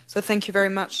attractiveness. So thank you very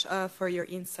much for your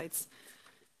insights.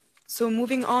 So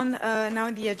moving on now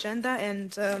in the agenda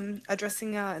and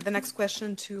addressing the next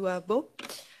question to Bo.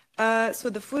 So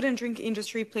the food and drink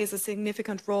industry plays a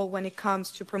significant role when it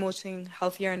comes to promoting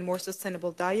healthier and more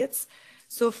sustainable diets.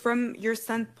 So from your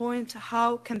standpoint,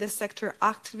 how can this sector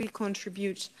actively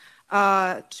contribute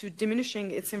to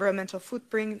diminishing its environmental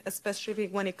footprint, especially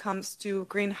when it comes to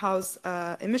greenhouse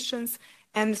emissions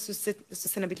and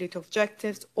sustainability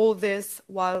objectives, all this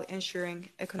while ensuring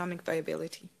economic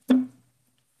viability?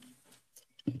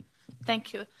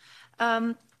 Thank you.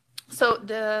 So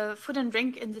the food and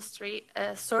drink industry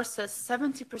sources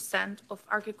 70% of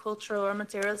agricultural raw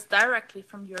materials directly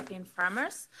from European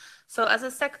farmers. So as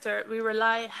a sector, we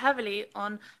rely heavily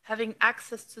on having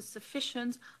access to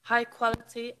sufficient, high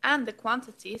quality and the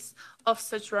quantities of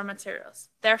such raw materials.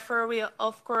 Therefore, we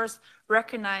of course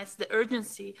recognize the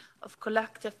urgency of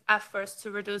collective efforts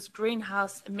to reduce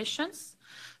greenhouse emissions,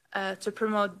 to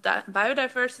promote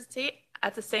biodiversity,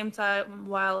 at the same time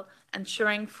while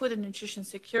ensuring food and nutrition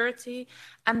security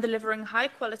and delivering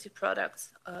high-quality products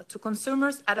to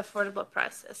consumers at affordable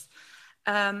prices.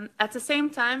 At the same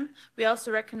time, we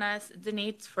also recognize the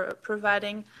need for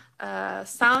providing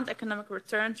sound economic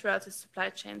return throughout the supply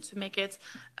chain to make it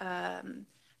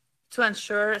to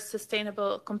ensure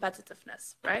sustainable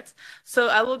competitiveness, right? So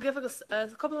I will give a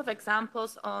couple of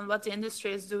examples on what the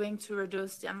industry is doing to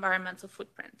reduce the environmental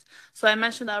footprint. So I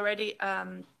mentioned already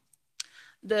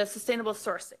the sustainable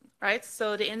sourcing, right?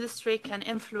 So the industry can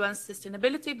influence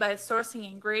sustainability by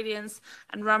sourcing ingredients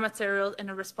and raw materials in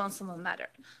a responsible manner.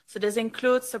 So this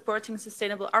includes supporting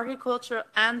sustainable agriculture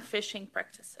and fishing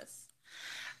practices.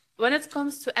 When it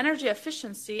comes to energy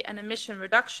efficiency and emission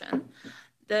reduction,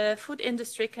 the food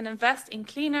industry can invest in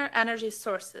cleaner energy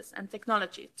sources and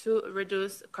technology to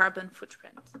reduce carbon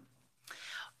footprint.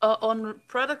 On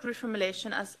product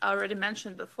reformulation, as I already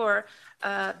mentioned before,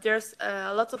 there's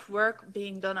a lot of work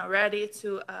being done already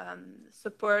to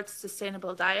support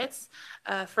sustainable diets.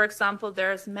 For example,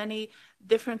 there's many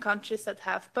different countries that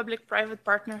have public-private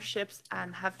partnerships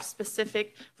and have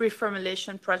specific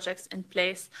reformulation projects in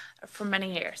place for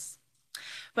many years.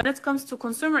 When it comes to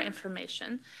consumer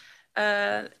information,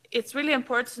 it's really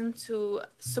important to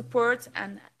support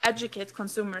and educate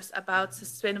consumers about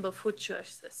sustainable food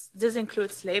choices. This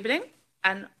includes labeling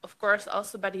and, of course,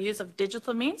 also by the use of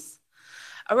digital means,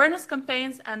 awareness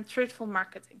campaigns, and truthful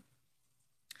marketing.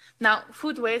 Now,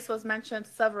 food waste was mentioned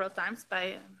several times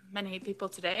by many people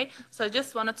today, so I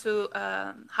just wanted to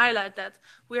highlight that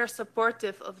we are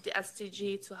supportive of the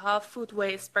SDG to halve food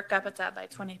waste per capita by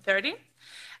 2030,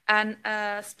 and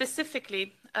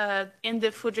specifically, in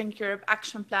the Food Drink Europe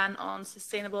Action Plan on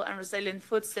Sustainable and Resilient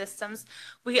Food Systems,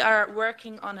 we are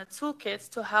working on a toolkit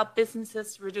to help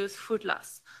businesses reduce food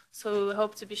loss. So we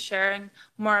hope to be sharing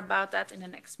more about that in the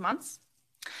next months.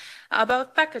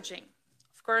 About packaging.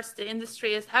 Of course, the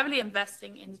industry is heavily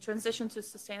investing in the transition to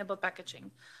sustainable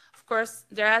packaging. Of course,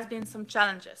 there has been some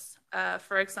challenges,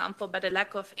 for example, by the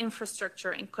lack of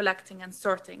infrastructure in collecting and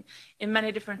sorting in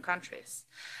many different countries.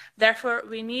 Therefore,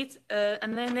 we need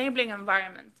an enabling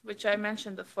environment, which I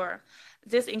mentioned before.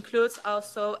 This includes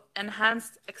also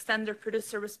enhanced extended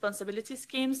producer responsibility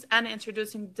schemes and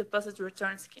introducing deposit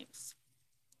return schemes.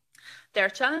 There are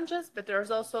challenges, but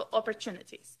there's also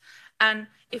opportunities. And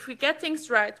if we get things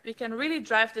right, we can really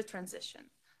drive the transition.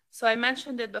 So I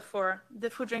mentioned it before, the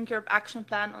Food Drink Europe Action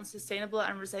Plan on Sustainable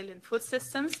and Resilient Food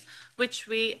Systems, which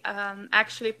we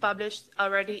actually published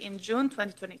already in June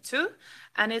 2022.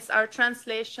 And it's our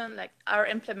translation, like our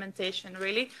implementation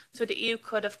really, to the EU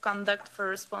Code of Conduct for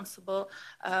Responsible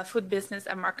Food Business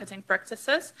and Marketing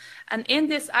Practices. And in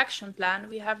this action plan,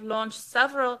 we have launched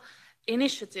several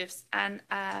initiatives and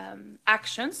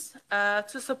actions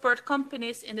to support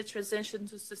companies in the transition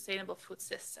to sustainable food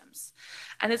systems.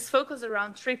 And it's focused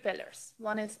around 3 pillars.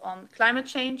 One is on climate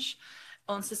change,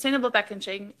 on sustainable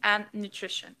packaging, and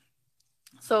nutrition.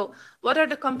 So what are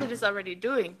the companies already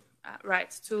doing,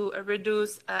 to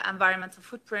reduce environmental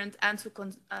footprint and to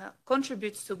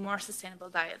contribute to more sustainable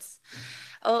diets?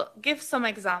 I'll give some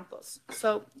examples.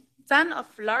 So 10 of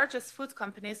largest food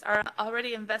companies are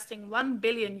already investing 1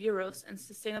 billion euros in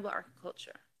sustainable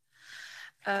agriculture.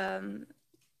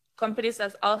 Companies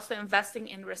are also investing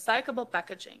in recyclable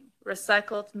packaging,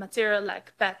 recycled material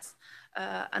like PET,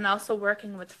 and also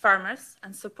working with farmers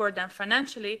and support them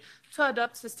financially to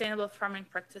adopt sustainable farming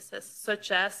practices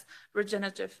such as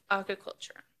regenerative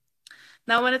agriculture.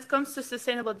 Now, when it comes to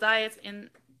sustainable diets in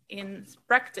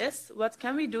practice, what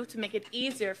can we do to make it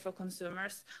easier for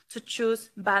consumers to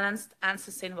choose balanced and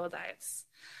sustainable diets?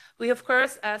 We, of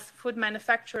course, as food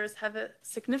manufacturers, have a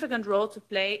significant role to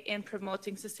play in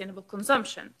promoting sustainable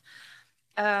consumption.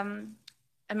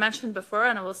 I mentioned before,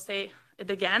 and I will say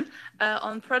it again,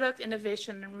 on product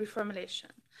innovation and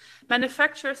reformulation.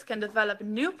 Manufacturers can develop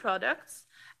new products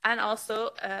and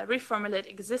also reformulate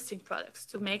existing products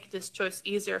to make this choice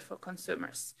easier for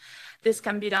consumers. This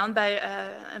can be done by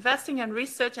investing in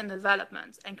research and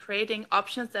development and creating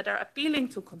options that are appealing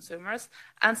to consumers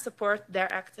and support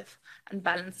their active and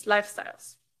balanced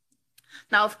lifestyles.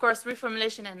 Now, of course,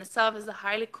 reformulation in itself is a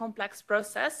highly complex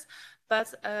process,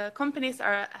 but companies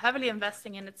are heavily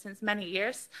investing in it since many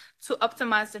years to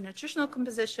optimize the nutritional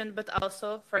composition, but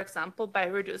also, for example, by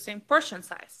reducing portion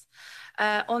size.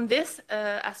 On this,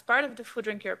 as part of the Food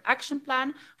Drink Europe Action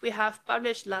Plan, we have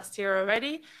published last year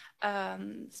already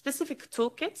specific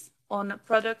toolkits on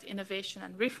product innovation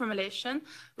and reformulation,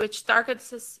 which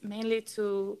targets mainly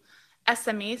to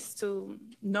SMEs to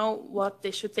know what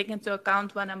they should take into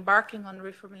account when embarking on a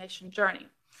reformulation journey.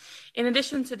 In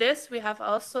addition to this, we have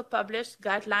also published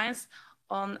guidelines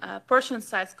on portion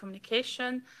size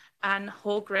communication and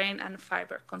whole grain and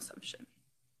fiber consumption.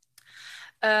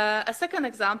 A second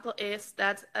example is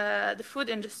that the food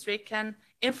industry can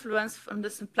influence from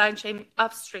the supply chain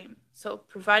upstream, so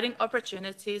providing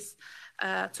opportunities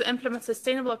to implement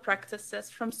sustainable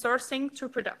practices from sourcing to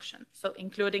production, so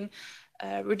including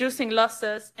reducing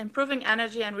losses, improving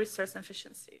energy and resource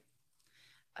efficiency.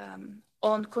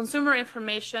 On consumer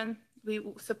information, we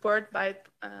support by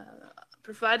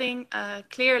providing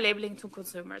clear labeling to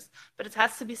consumers, but it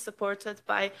has to be supported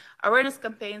by awareness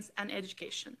campaigns and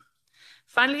education.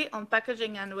 Finally, on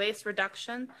packaging and waste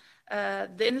reduction,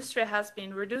 the industry has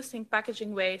been reducing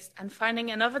packaging waste and finding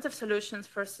innovative solutions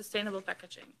for sustainable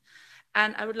packaging.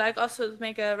 And I would like also to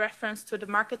make a reference to the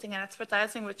marketing and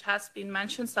advertising, which has been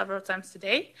mentioned several times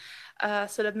today,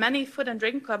 so that many food and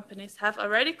drink companies have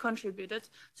already contributed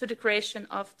to the creation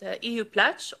of the EU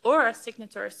Pledge or are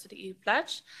signatories to the EU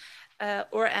Pledge,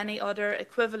 or any other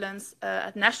equivalents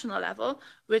at national level,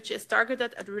 which is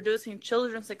targeted at reducing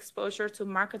children's exposure to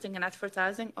marketing and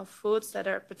advertising of foods that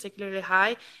are particularly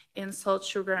high in salt,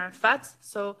 sugar, and fat.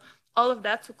 So all of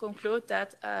that to conclude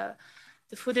that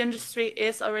the food industry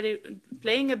is already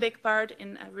playing a big part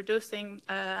in reducing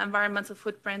environmental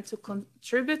footprint to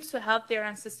contribute to healthier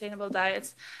and sustainable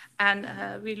diets. And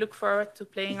we look forward to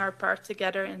playing our part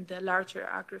together in the larger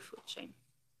agri-food chain.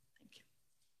 Thank you.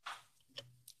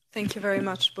 Thank you very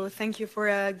much, both. Thank you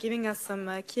for giving us some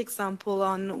key example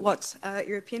on what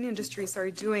European industries are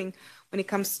doing when it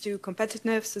comes to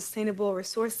competitive, sustainable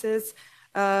resources,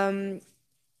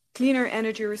 cleaner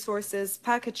energy resources,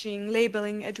 packaging,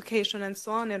 labeling, education, and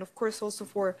so on, and of course also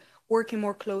for working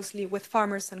more closely with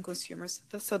farmers and consumers.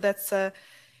 So that's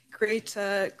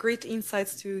great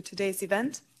insights to today's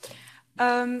event.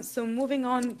 So moving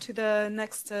on to the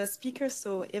next speaker,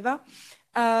 so Eva.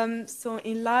 So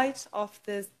in light of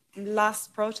the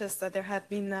last protests that there have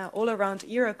been all around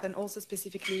Europe and also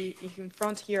specifically in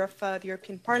front here of the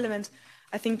European Parliament,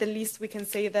 I think the least we can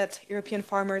say that European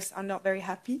farmers are not very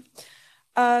happy.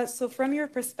 So from your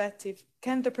perspective,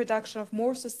 can the production of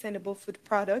more sustainable food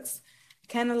products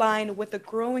can align with the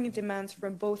growing demands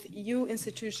from both EU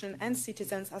institutions and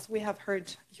citizens, as we have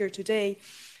heard here today,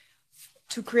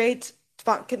 to create,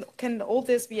 can all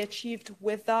this be achieved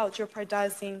without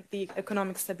jeopardizing the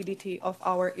economic stability of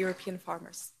our European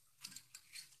farmers?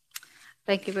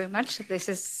 Thank you very much. This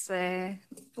is,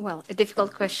 well, a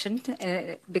difficult question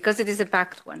because it is a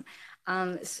packed one.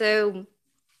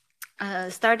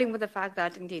 Starting with the fact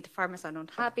that indeed farmers are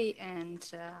not happy, and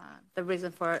the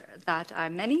reason for that are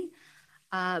many.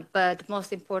 but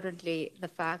most importantly, the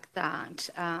fact that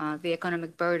the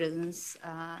economic burdens,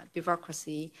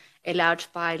 bureaucracy, a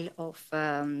large pile of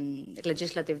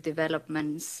legislative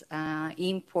developments,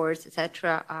 imports,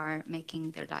 etc., are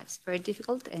making their lives very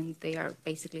difficult, and they are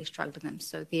basically struggling them.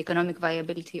 So the economic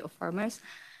viability of farmers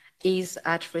is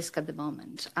at risk at the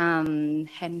moment.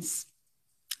 Hence,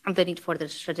 the need for the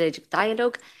strategic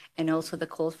dialogue, and also the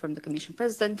calls from the Commission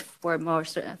President for more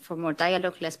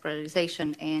dialogue, less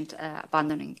polarization, and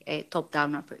abandoning a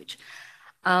top-down approach.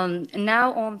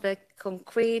 Now on the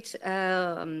concrete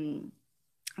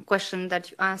question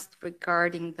that you asked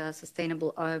regarding the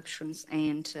sustainable options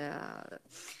and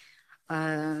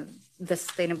the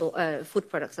sustainable food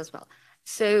products as well.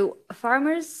 So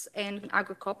farmers and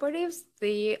agro-cooperatives,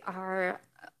 they are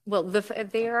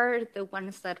they are the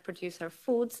ones that produce our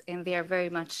foods, and they are very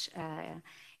much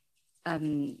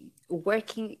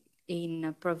working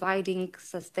in providing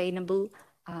sustainable,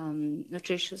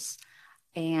 nutritious,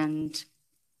 and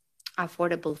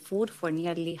affordable food for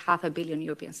nearly 500 million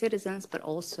European citizens, but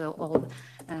also all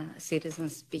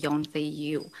citizens beyond the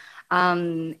EU.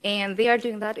 And they are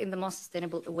doing that in the most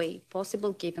sustainable way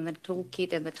possible, given the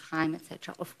toolkit and the time,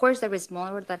 etc. Of course, there is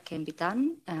more that can be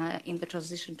done in the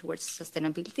transition towards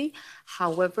sustainability.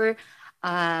 However,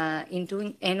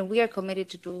 and we are committed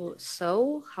to do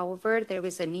so. However, there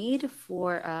is a need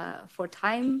for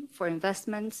time, for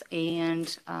investments, and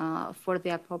for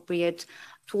the appropriate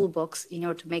toolbox in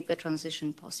order to make the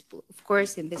transition possible. Of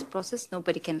course, in this process,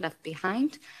 nobody can be left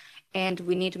behind, and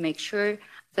we need to make sure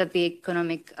that the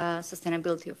economic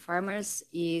sustainability of farmers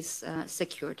is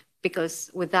secured, because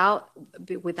without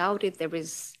it, there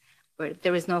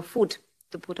is no food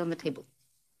to put on the table.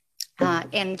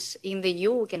 And in the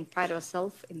EU, we can pride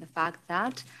ourselves in the fact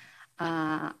that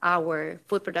our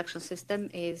food production system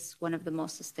is one of the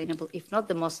most sustainable, if not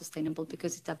the most sustainable,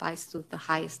 because it abides to the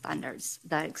highest standards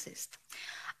that exist.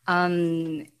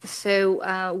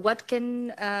 So what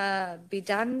can be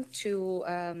done to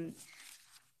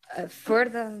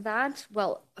further that?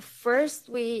 Well, first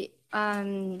we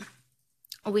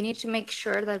need to make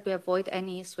sure that we avoid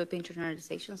any sweeping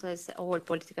generalizations or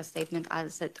political statement, as I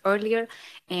said earlier.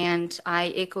 And I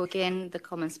echo again the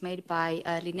comments made by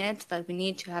Lynette that we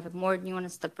need to have a more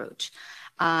nuanced approach.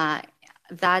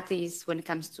 That is when it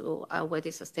comes to what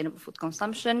is sustainable food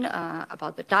consumption,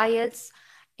 about the diets,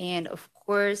 and of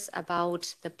course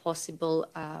about the possible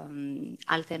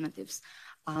alternatives.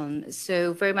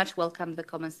 So very much welcome the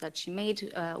comments that she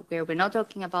made, where we're not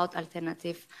talking about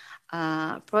alternative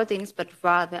proteins, but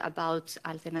rather about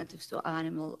alternatives to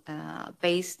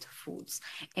animal-based foods.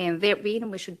 And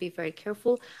therein, we should be very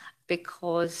careful,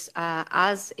 because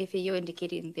as FAO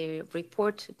indicated in their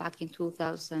report back in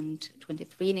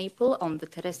 2023 in April on the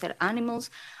terrestrial animals,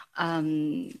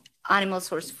 animal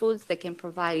source foods that can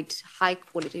provide high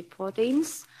quality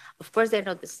proteins. Of course, they're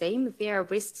not the same. There are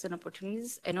risks and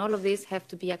opportunities, and all of these have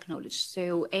to be acknowledged.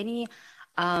 So any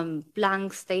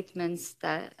blank statements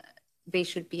that they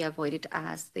should be avoided,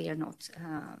 as they are not,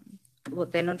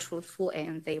 they're not truthful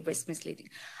and they risk misleading.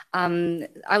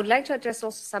 I would like to address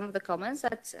also some of the comments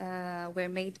that were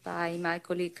made by my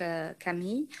colleague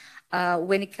Camille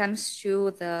when it comes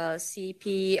to the CEP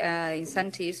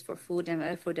incentives for food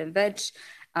and veg,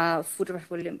 food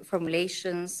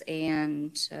formulations,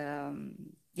 and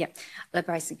the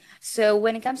pricing. So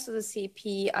when it comes to the CEP,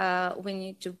 we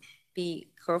need to be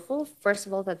careful, first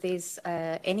of all, that these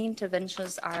any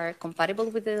interventions are compatible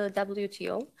with the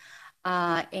WTO.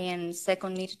 And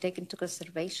second, need to take into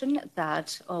consideration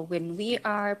that when we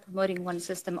are promoting one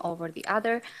system over the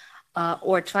other,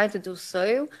 or try to do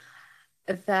so,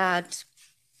 that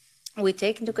we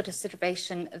take into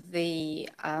consideration the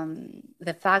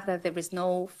fact that there is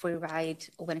no free ride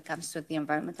when it comes to the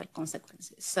environmental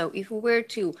consequences. So if we were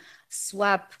to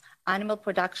swap animal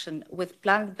production with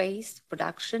plant-based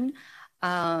production,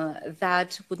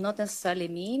 that would not necessarily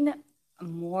mean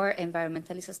more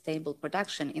environmentally sustainable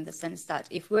production, in the sense that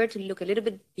if we were to look a little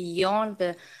bit beyond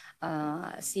the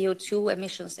CO2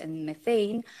 emissions and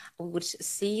methane, we would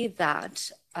see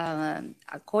that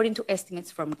according to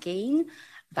estimates from GAIN,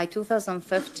 by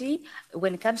 2050,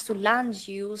 when it comes to land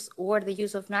use or the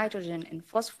use of nitrogen and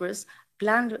phosphorus,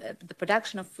 the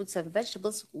production of fruits and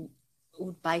vegetables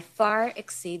would by far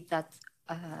exceed that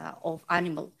of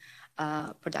animal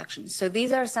production. So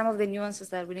these are some of the nuances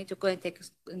that we need to go and take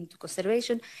into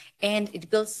consideration, and it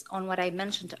builds on what I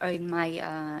mentioned in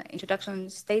my introduction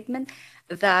statement,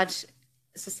 that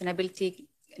sustainability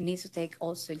needs to take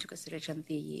also into consideration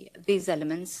these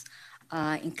elements,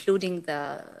 including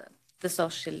the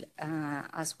social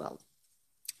as well,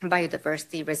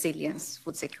 biodiversity, resilience,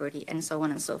 food security, and so on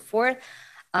and so forth.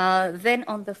 Then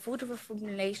on the food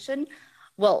reformulation,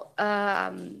 well,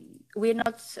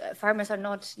 farmers are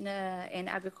not in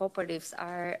agri-cooperatives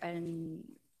are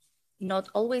not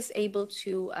always able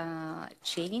to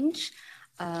change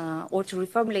or to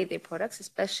reformulate their products,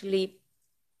 especially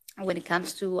when it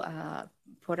comes to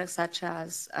products such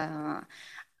as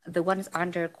the ones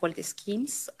under quality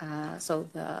schemes, so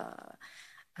the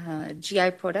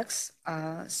GI products.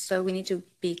 So we need to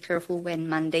be careful when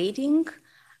mandating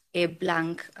a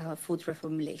blank food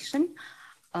reformulation.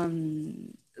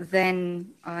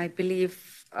 Then I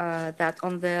believe that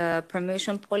on the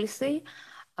promotion policy,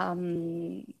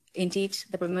 indeed,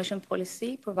 the promotion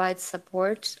policy provides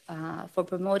support for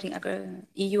promoting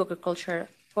EU agriculture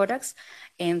products,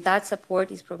 and that support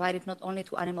is provided not only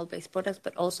to animal-based products,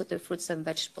 but also to fruits and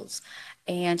vegetables,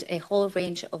 and a whole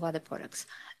range of other products.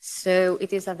 So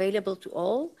it is available to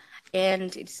all,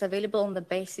 and it's available on the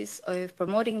basis of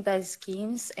promoting those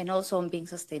schemes and also on being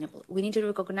sustainable. We need to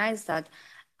recognize that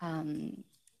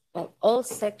all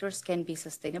sectors can be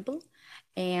sustainable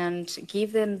and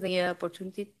give them the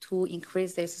opportunity to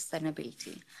increase their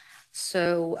sustainability.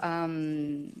 So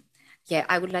yeah,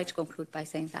 I would like to conclude by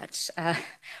saying that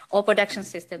all production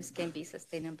systems can be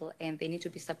sustainable and they need to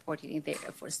be supported in their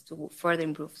efforts to further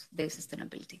improve their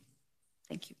sustainability.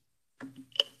 Thank you.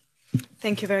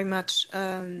 Thank you very much,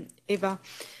 Eva.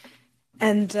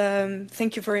 And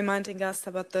thank you for reminding us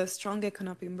about the strong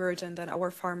economic burden that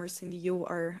our farmers in the EU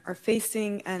are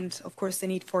facing, and of course the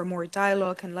need for more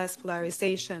dialogue and less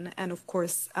polarization, and of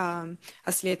course,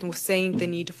 as Leighton was saying, the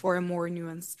need for a more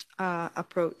nuanced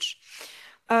approach.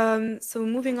 So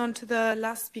moving on to the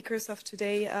last speakers of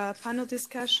today panel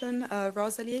discussion,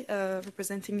 Rosalie,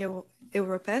 representing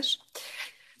Europech.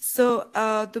 So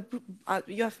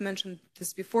you have mentioned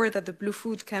this before, that the blue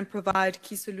food can provide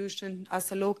key solution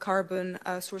as a low carbon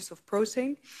source of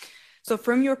protein. So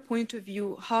from your point of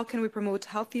view, how can we promote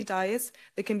healthy diets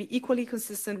that can be equally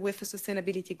consistent with the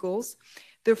sustainability goals,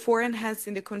 therefore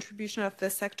enhancing the contribution of the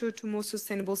sector to more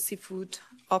sustainable seafood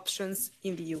options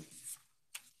in the EU?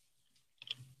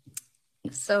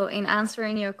 So in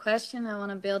answering your question, I want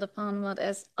to build upon what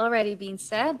has already been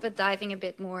said, but diving a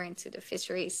bit more into the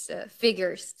fisheries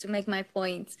figures to make my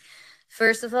point.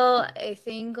 First of all, I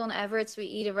think on average we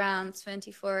eat around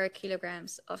 24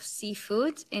 kilograms of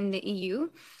seafood in the EU.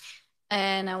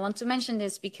 And I want to mention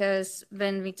this because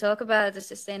when we talk about the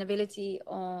sustainability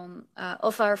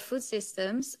of our food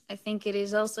systems, I think it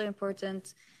is also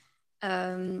important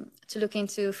to look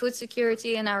into food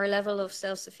security and our level of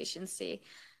self-sufficiency.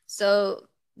 So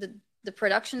the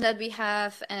production that we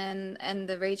have and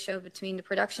the ratio between the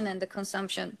production and the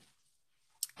consumption.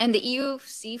 And the EU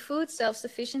seafood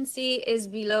self-sufficiency is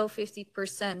below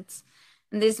 50%.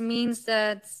 And this means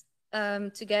that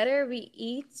together we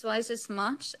eat twice as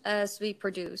much as we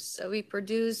produce. So we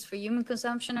produce for human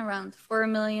consumption around 4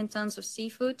 million tons of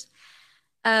seafood,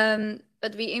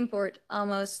 but we import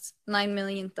almost 9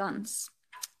 million tons.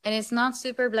 And it's not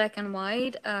super black and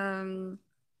white.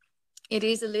 It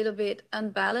is a little bit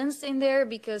unbalanced in there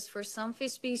because for some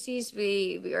fish species,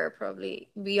 we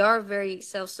are very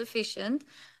self-sufficient,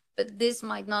 but this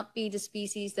might not be the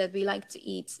species that we like to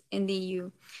eat in the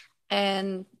EU.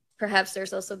 And perhaps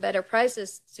there's also better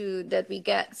prices that we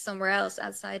get somewhere else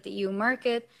outside the EU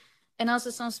market. And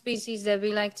also some species that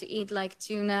we like to eat, like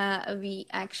tuna, we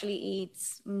actually eat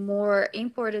more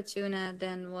imported tuna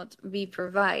than what we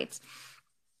provide.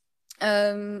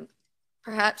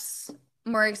 Perhaps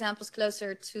more examples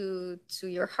closer to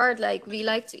your heart, like we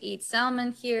like to eat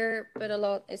salmon here, but a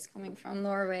lot is coming from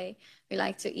Norway. We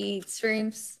like to eat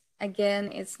shrimps,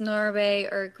 again, it's Norway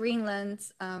or Greenland.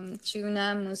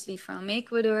 Tuna, mostly from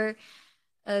Ecuador.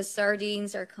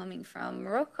 Sardines are coming from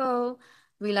Morocco.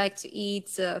 We like to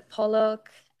eat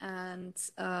pollock and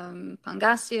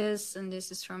pangasius, and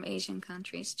this is from Asian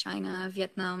countries, China,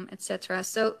 Vietnam, etc.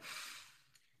 So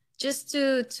just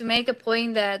to make a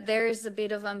point that there is a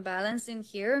bit of imbalance in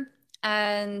here.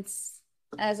 And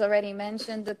as already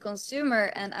mentioned, the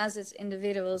consumer and us as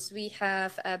individuals, we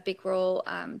have a big role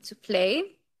to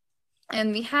play.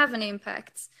 And we have an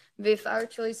impact with our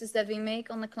choices that we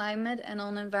make on the climate and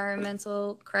on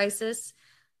environmental crisis,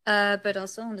 but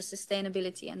also on the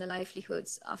sustainability and the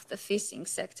livelihoods of the fishing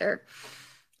sector.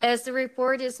 As the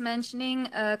report is mentioning,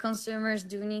 consumers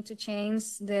do need to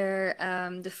change their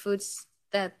the foods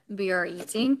that we are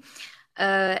eating.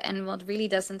 And what really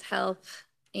doesn't help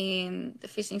in the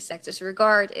fishing sector's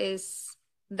regard is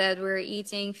that we're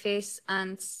eating fish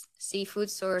and seafood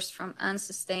sourced from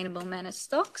unsustainable managed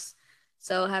stocks.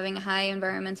 So having high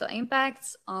environmental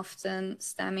impacts, often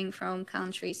stemming from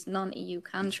countries, non-EU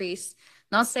countries.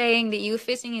 Not saying the EU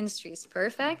fishing industry is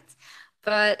perfect,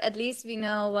 but at least we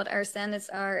know what our standards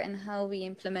are and how we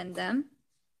implement them.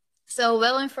 So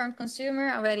well-informed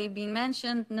consumer, already been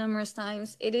mentioned numerous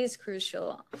times, it is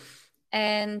crucial.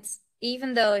 And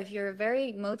even though if you're a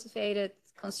very motivated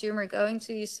consumer going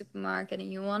to your supermarket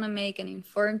and you want to make an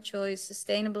informed choice,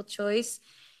 sustainable choice,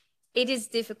 it is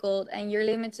difficult and you're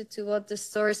limited to what the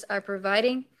stores are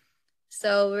providing.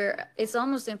 So it's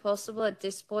almost impossible at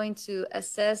this point to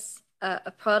assess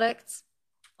a product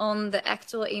on the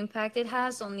actual impact it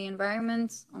has on the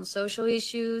environment, on social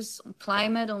issues, on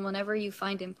climate, on whatever you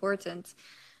find important.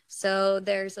 So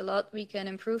there's a lot we can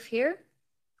improve here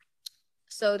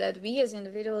so that we as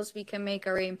individuals, we can make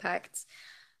our impact.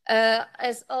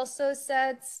 As also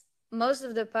said, most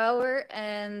of the power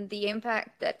and the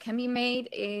impact that can be made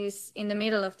is in the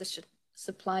middle of the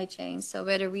supply chain. So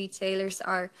whether retailers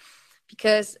are,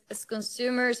 because as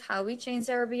consumers, how we change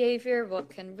our behavior, what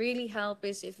can really help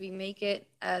is if we make it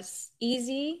as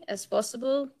easy as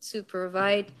possible to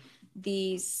provide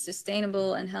these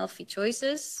sustainable and healthy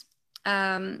choices.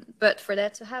 But for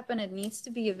that to happen, it needs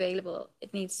to be available,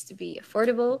 it needs to be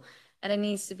affordable, and it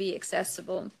needs to be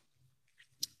accessible.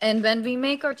 And when we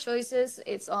make our choices,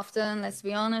 it's often, let's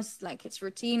be honest, like it's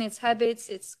routine, it's habits,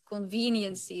 it's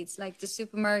conveniency. It's like the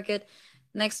supermarket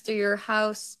next to your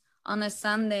house on a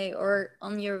Sunday or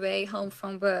on your way home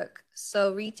from work.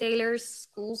 So retailers,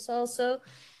 schools also,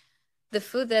 the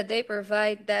food that they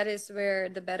provide, that is where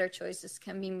the better choices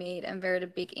can be made and where the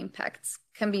big impacts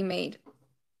can be made.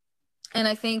 And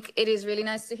I think it is really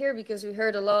nice to hear because we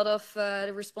heard a lot of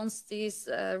the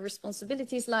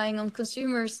responsibilities lying on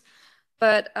consumers,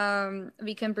 but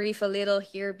we can brief a little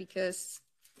here because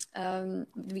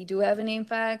we do have an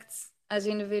impact as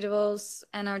individuals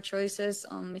and our choices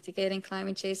on mitigating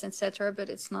climate change, etc. But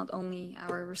it's not only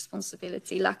our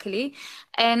responsibility, luckily.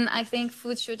 And I think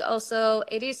food should also,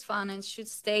 it is fun and should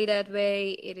stay that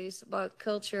way. It is about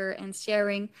culture and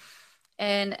sharing.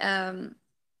 And,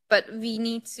 but we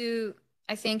need to,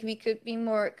 I think we could be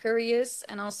more curious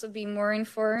and also be more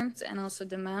informed and also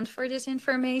demand for this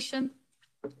information.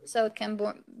 So it can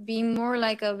be more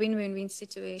like a win-win-win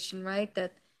situation, right?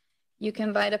 That you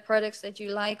can buy the products that you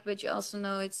like, but you also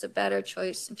know it's a better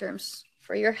choice in terms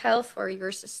for your health or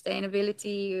your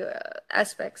sustainability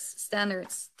aspects,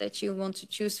 standards that you want to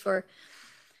choose for.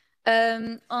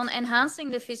 On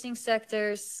enhancing the fishing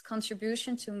sector's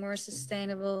contribution to more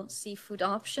sustainable seafood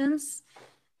options,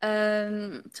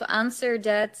 to answer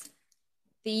that,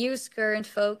 the EU's current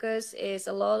focus is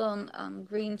a lot on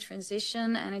green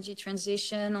transition, energy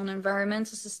transition, on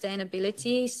environmental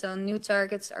sustainability. So new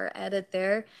targets are added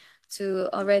there to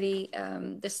already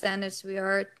the standards we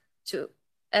are to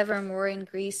ever more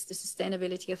increase the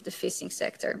sustainability of the fishing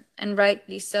sector, and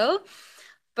rightly so.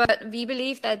 But we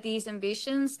believe that these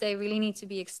ambitions, they really need to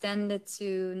be extended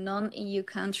to non-EU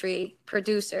country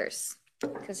producers,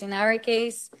 because in our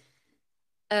case,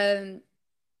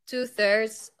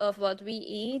 2/3 of what we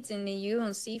eat in the EU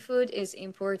on seafood is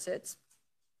imported.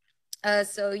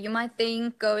 So you might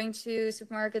think going to a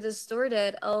supermarket or store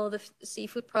that all the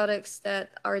seafood products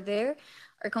that are there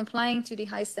are complying to the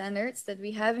high standards that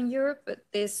we have in Europe, but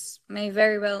this may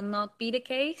very well not be the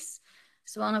case.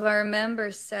 So one of our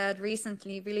members said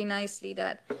recently really nicely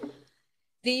that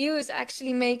the EU is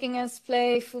actually making us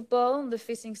play football, the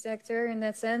fishing sector in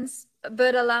that sense,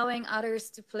 but allowing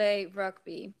others to play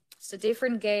rugby. It's a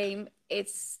different game,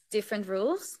 it's different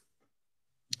rules.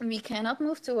 We cannot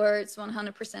move towards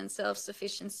 100%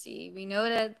 self-sufficiency. We know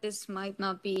that this might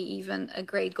not be even a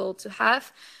great goal to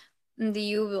have. The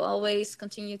EU will always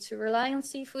continue to rely on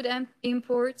seafood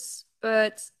imports,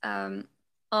 but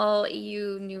all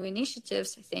EU new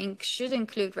initiatives, I think, should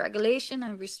include regulation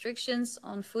and restrictions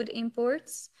on food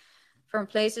imports from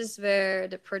places where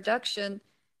the production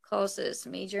causes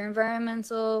major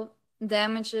environmental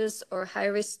damages or high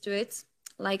risk to it,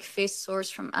 like fish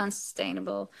sourced from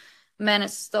unsustainable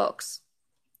managed stocks.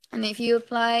 And if you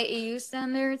apply EU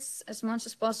standards as much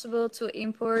as possible to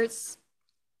imports,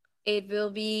 it will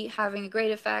be having a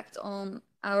great effect on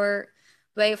our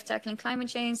way of tackling climate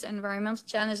change and environmental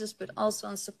challenges, but also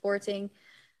on supporting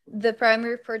the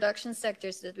primary production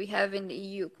sectors that we have in the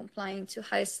EU complying to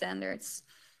high standards.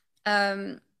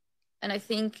 And I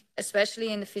think,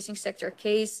 especially in the fishing sector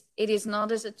case, it is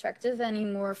not as attractive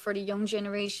anymore for the young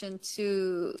generation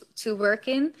to work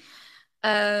in,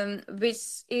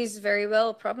 which is very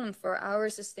well a problem for our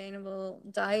sustainable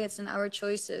diets and our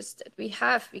choices that we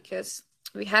have, because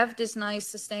we have this nice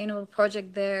sustainable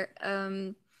project there,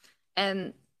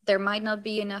 and there might not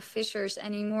be enough fishers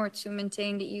anymore to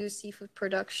maintain the EU seafood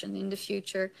production in the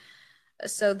future.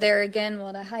 So there again,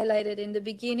 what I highlighted in the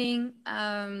beginning,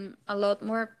 a lot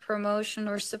more promotion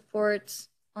or support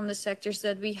on the sectors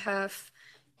that we have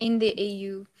in the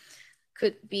EU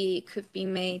could be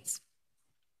made.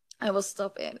 I will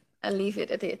stop it. I'll leave it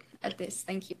at this.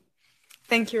 Thank you.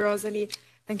 Thank you, Rosalie.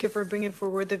 Thank you for bringing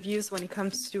forward the views when it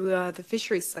comes to the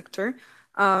fisheries sector.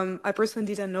 I personally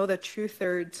didn't know that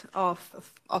 2/3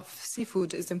 of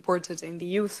seafood is imported in the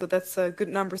EU, so that's good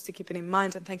numbers to keep it in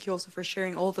mind. And thank you also for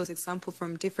sharing all those examples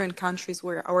from different countries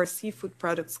where our seafood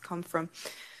products come from.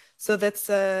 So that's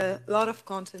a lot of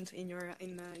content in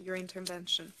your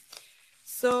intervention.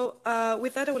 So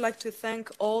with that, I would like to thank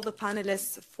all the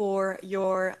panelists for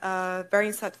your very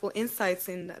insightful insights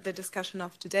in the discussion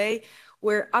of today.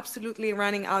 We're absolutely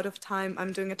running out of time.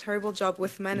 I'm doing a terrible job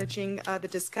with managing the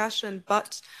discussion,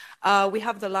 but we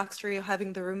have the luxury of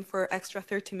having the room for extra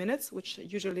 30 minutes, which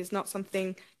usually is not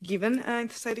something given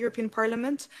inside the European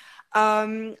Parliament.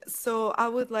 So I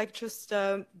would like just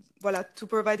to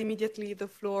provide immediately the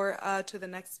floor to the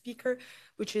next speaker,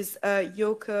 which is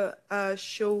Joke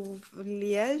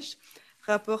Chauliège,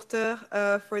 rapporteur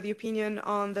for the opinion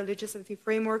on the legislative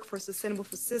framework for sustainable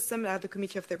food system at the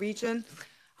Committee of the Region.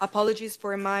 Apologies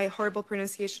for my horrible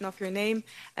pronunciation of your name,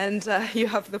 and you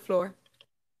have the floor.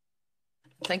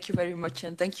 Thank you very much,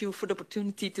 and thank you for the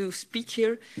opportunity to speak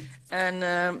here. And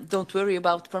don't worry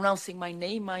about pronouncing my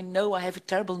name. I know I have a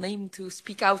terrible name to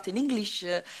speak out in English.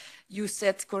 You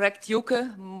said correct,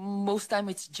 Joke. Most time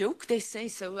it's joke, they say.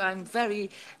 So I'm very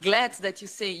glad that you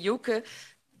say Joke.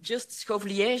 Just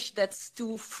Chauliège, that's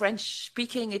too French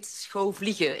speaking. It's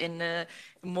Chauvliege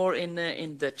more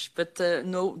in Dutch. But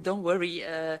no, don't worry.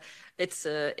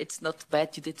 It's not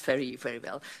bad. You did very, very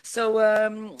well. So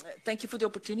thank you for the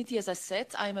opportunity. As I said,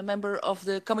 I'm a member of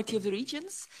the Committee of the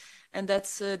Regions, and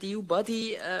that's the EU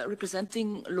body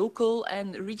representing local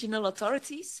and regional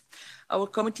authorities. Our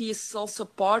committee is also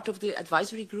part of the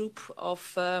advisory group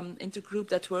of intergroup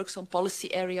that works on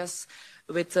policy areas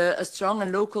with a strong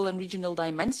and local and regional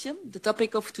dimension. The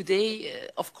topic of today,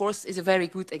 of course, is a very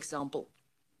good example.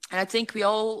 And I think we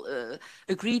all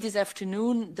agree this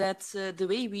afternoon that the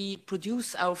way we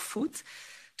produce our food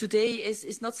today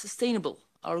is not sustainable.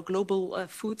 Our global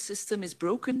food system is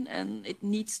broken and it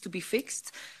needs to be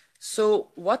fixed.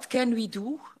 So what can we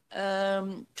do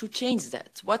to change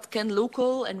that? What can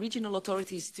local and regional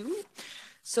authorities do?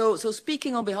 So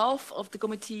speaking on behalf of the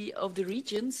Committee of the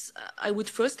Regions, I would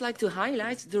first like to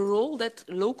highlight the role that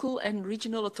local and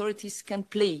regional authorities can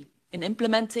play in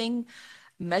implementing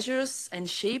measures and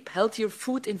shape healthier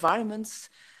food environments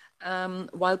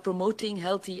while promoting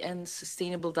healthy and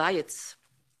sustainable diets.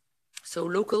 So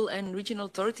local and regional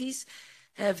authorities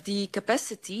have the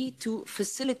capacity to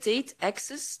facilitate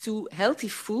access to healthy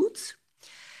food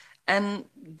and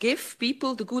give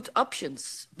people the good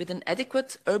options with an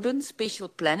adequate urban spatial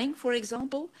planning, for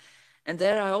example. And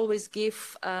there I always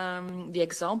give the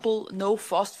example, no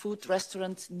fast food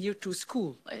restaurant near to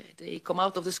school. They come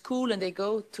out of the school and they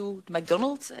go to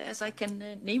McDonald's, as I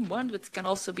can name one, but it can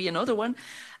also be another one.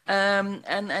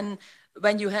 And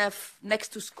when you have next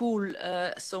to school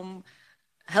some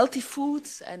healthy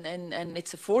foods and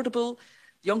it's affordable,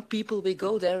 young people will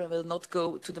go there and will not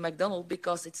go to the McDonald's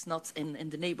because it's not in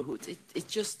the neighborhood.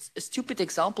 It's just a stupid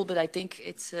example, but I think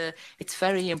it's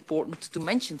very important to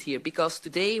mention here because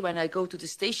today when I go to the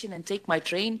station and take my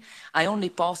train, I only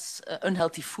pass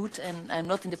unhealthy food and I'm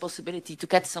not in the possibility to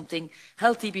get something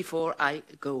healthy before I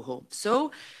go home.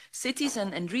 So cities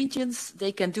and regions,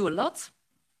 they can do a lot.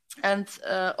 And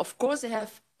of course, they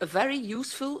have a very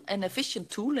useful and efficient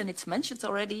tool, and it's mentioned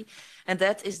already, and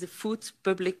that is the food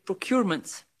public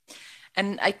procurement.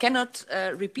 And I cannot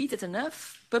repeat it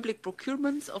enough. Public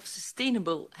procurement of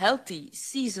sustainable, healthy,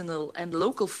 seasonal, and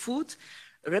local food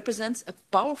represents a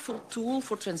powerful tool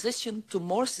for transition to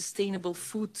more sustainable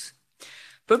food.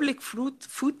 Public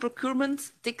food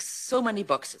procurement ticks so many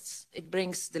boxes. It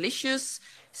brings delicious,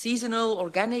 seasonal,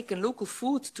 organic, and local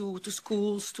food to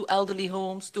schools, to elderly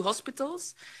homes, to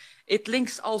hospitals. It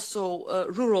links also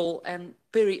rural and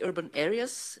peri-urban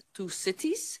areas to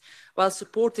cities while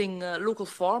supporting local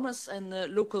farmers and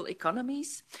local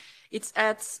economies. It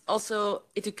adds also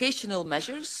educational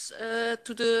measures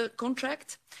to the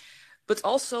contract, but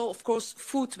also, of course,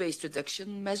 food waste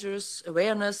reduction measures,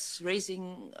 awareness,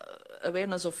 raising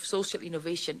awareness of social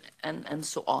innovation, and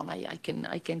so on. I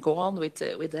can go on with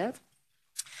that.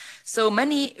 So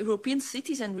many European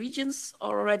cities and regions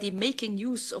are already making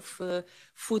use of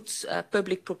food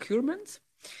public procurement.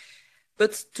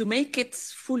 But to make it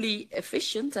fully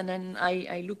efficient, and then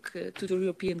I look to the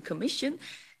European Commission,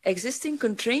 existing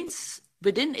constraints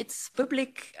within its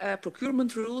public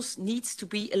procurement rules needs to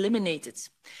be eliminated.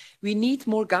 We need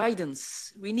more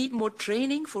guidance. We need more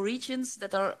training for regions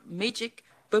that are major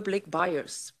public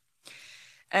buyers.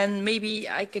 And maybe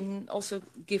I can also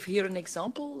give here an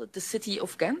example, the city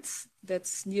of Ghent,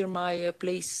 that's near my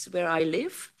place where I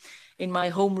live, in my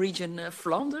home region,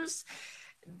 Flanders.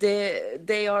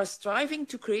 They are striving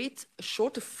to create a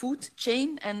shorter food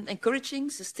chain and encouraging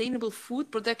sustainable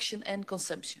food production and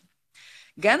consumption.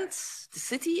 Ghent, the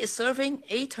city, is serving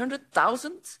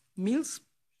 800,000 meals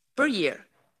per year.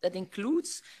 That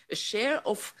includes a share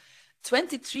of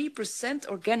 23%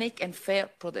 organic and fair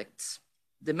products.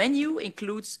 The menu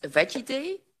includes a veggie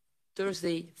day,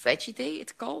 Thursday Veggie Day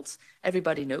it's called,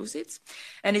 everybody knows it,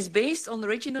 and is based on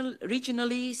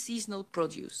regionally seasonal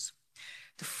produce.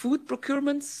 The food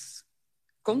procurement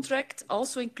contract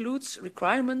also includes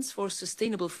requirements for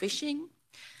sustainable fishing,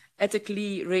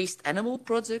 ethically raised animal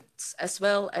products, as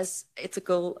well as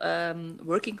ethical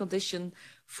working conditions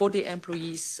for the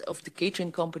employees of the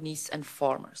catering companies and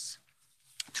farmers.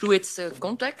 Through its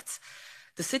contract,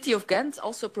 the city of Ghent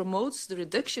also promotes the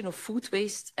reduction of food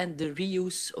waste and the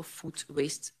reuse of food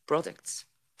waste products.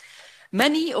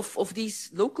 Many of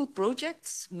these local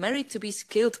projects merit to be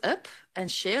scaled up and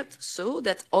shared so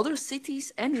that other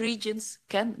cities and regions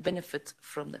can benefit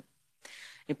from them.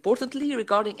 Importantly,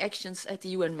 regarding actions at the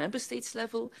UN member states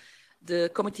level,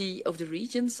 the Committee of the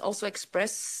Regions also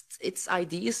expressed its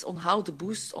ideas on how to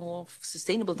boost of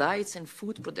sustainable diets and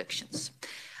food productions.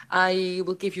 I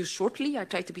will give you shortly, I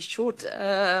try to be short,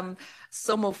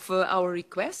 some of our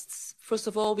requests. First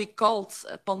of all, we called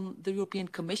upon the European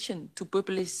Commission to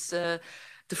publish the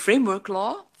framework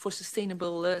law for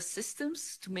sustainable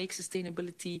systems to make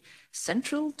sustainability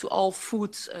central to all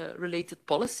food-related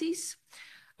policies,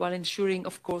 while ensuring,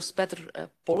 of course, better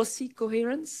policy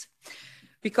coherence.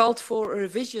 We called for a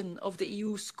revision of the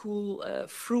EU school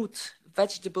fruit,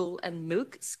 vegetable and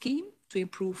milk scheme to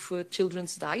improve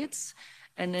children's diets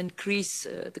and increase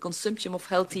the consumption of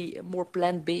healthy, more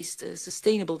plant-based,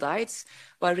 sustainable diets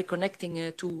while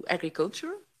reconnecting to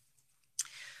agriculture.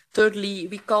 Thirdly,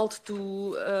 we called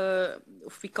the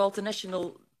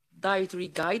national dietary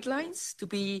guidelines to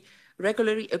be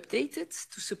regularly updated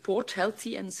to support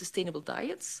healthy and sustainable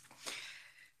diets.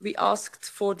 We asked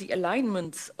for the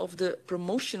alignment of the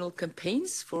promotional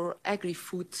campaigns for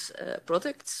agri-food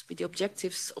products with the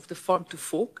objectives of the Farm to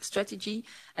Fork strategy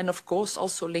and, of course,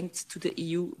 also linked to the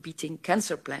EU Beating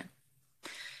Cancer Plan.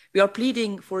 We are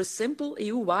pleading for a simple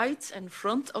EU-wide and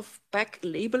front-of-pack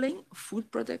labeling of food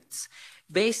products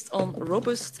based on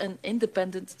robust and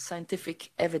independent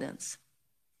scientific evidence.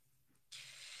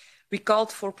 We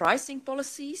called for pricing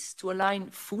policies to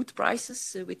align food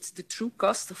prices with the true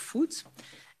cost of food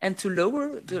and to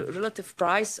lower the relative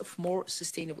price of more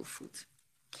sustainable food.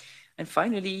 And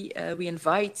finally, we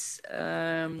invite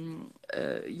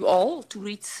you all to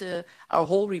read our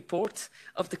whole report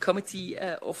of the Committee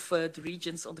of the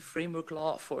Regions on the Framework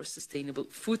Law for Sustainable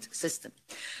Food System.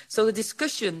 So the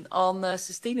discussion on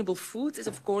sustainable food is,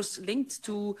 of course, linked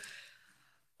to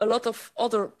a lot of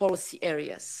other policy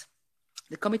areas.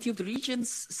 The Committee of the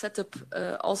Regions set up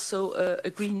also a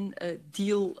Green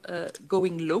Deal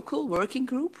Going Local working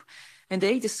group, and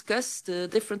they discussed the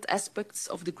different aspects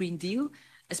of the Green Deal,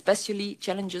 especially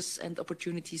challenges and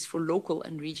opportunities for local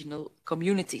and regional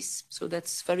communities. So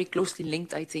that's very closely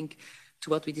linked, I think, to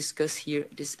what we discuss here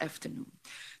this afternoon.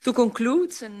 To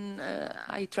conclude, and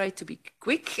I try to be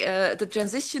quick, the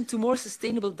transition to more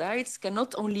sustainable diets can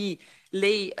not only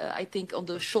lay, I think, on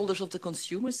the shoulders of the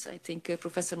consumers. I think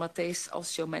Professor Matthijs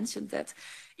also mentioned that.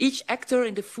 Each actor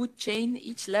in the food chain,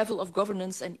 each level of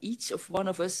governance, and each of one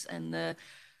of us, and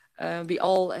we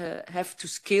all have to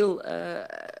scale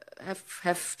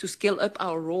up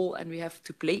our role, and we have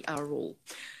to play our role.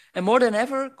 And more than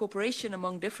ever, cooperation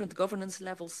among different governance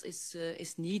levels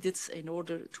is needed in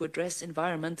order to address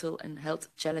environmental and health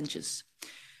challenges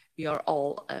we are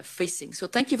all facing. So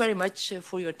thank you very much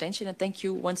for your attention, and thank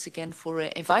you once again for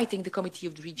inviting the Committee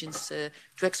of the Regions to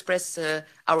express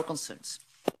our concerns.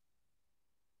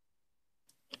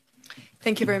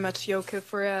 Thank you very much, Joke,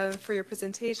 for your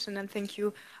presentation, and thank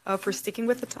you for sticking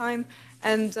with the time,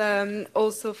 and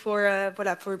also for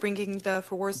bringing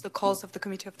forward the calls of the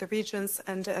Committee of the Regions.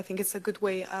 And I think it's a good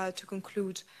way to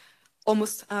conclude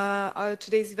almost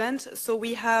today's event. So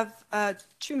we have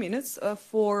 2 minutes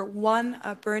for one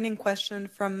burning question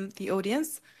from the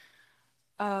audience.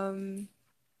 So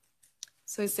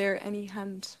is there any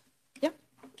hand? Yeah.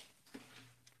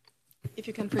 If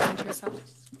you can present yourself.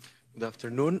 Good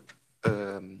afternoon.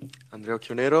 Andrea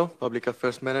Occhionero, Public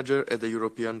Affairs Manager at the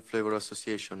European Flavor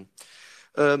Association.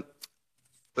 I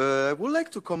would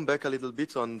like to come back a little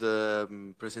bit on the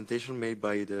presentation made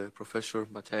by the Professor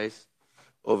Matthijs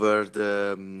over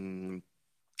the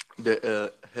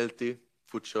healthy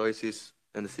food choices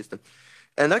and the system.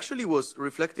 and actually was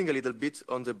reflecting a little bit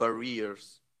on the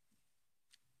barriers.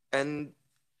 And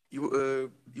he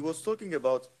was talking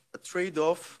about a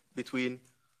trade-off between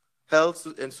health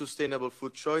and sustainable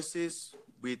food choices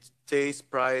with taste,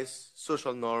 price,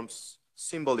 social norms,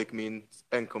 symbolic means,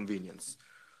 and convenience.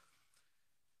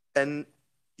 And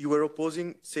you were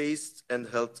opposing taste and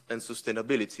health and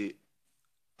sustainability.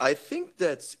 I think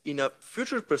that in a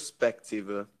future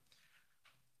perspective,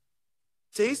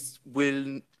 taste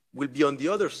will be on the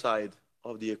other side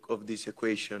of this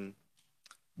equation,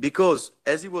 because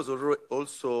as it was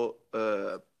also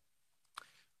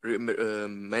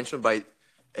mentioned by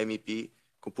MEP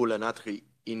Kumpula-Natri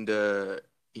in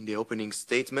the opening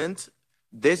statement,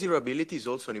 desirability is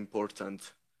also an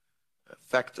important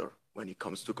factor when it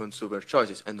comes to consumer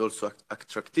choices, and also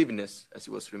attractiveness, as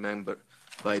it was remembered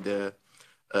by the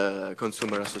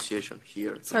Consumer Association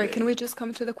here. Sorry, today. can we just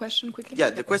come to the question quickly?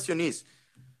 Yeah, the question is,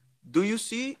 do you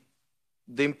see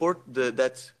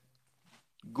that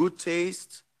good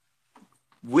taste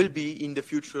will be in the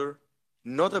future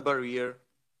not a barrier,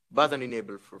 but an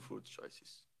enabler for food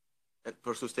choices, and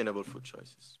for sustainable food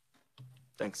choices?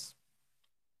 Thanks.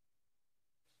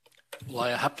 Well,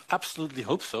 I absolutely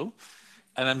hope so.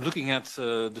 And I'm looking at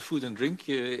the food and drink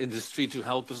industry to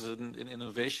help us in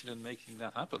innovation and making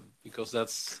that happen, because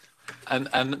that's, and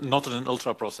not in an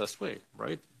ultra-processed way,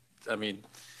 right? I mean,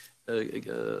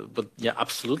 but yeah,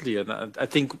 absolutely. And I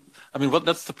think, I mean,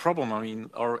 that's the problem. I mean,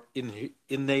 our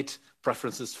innate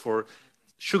preferences for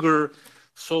sugar,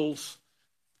 salts,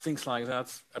 things like that.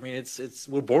 I mean,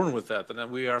 we're born with that, and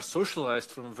then we are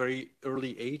socialized from a very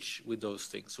early age with those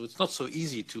things. So it's not so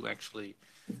easy to actually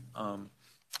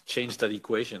change that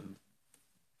equation.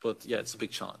 But yeah, it's a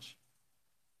big challenge.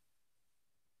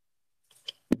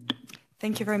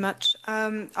 Thank you very much.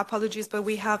 Apologies, but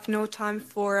we have no time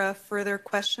for further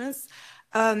questions.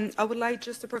 I would like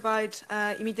just to provide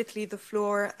immediately the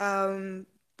floor,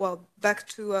 back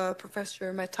to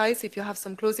Professor Matthijs, if you have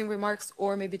some closing remarks,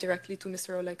 or maybe directly to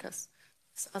Mr. Olekas,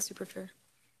 as you prefer.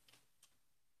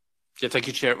 Yeah, thank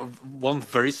you, Chair. One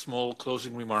very small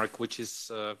closing remark, which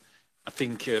is, I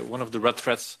think one of the red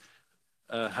threads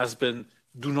has been,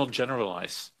 do not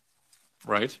generalize,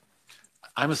 right?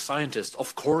 I'm a scientist.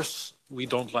 Of course, we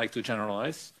don't like to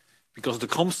generalize, because the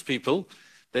comms people,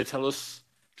 they tell us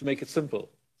to make it simple,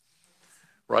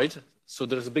 right? So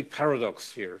there's a big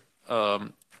paradox here,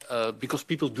 because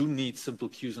people do need simple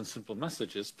cues and simple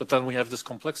messages, but then we have these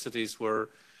complexities where,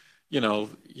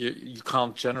 you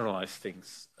can't generalize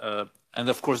things. And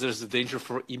of course, there's the danger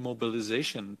for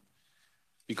immobilization,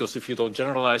 because if you don't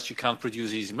generalize, you can't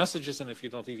produce easy messages, and if you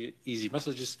don't have easy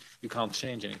messages, you can't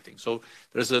change anything. So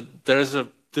there is a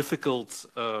difficult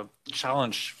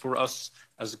challenge for us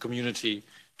as a community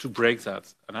to break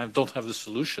that, and I don't have the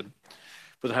solution.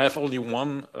 But I have only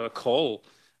one call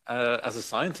as a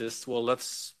scientist. Well,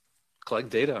 let's collect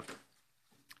data,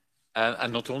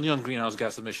 and not only on greenhouse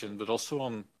gas emission, but also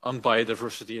on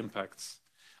biodiversity impacts.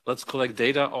 Let's collect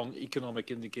data on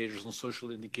economic indicators, on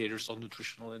social indicators, on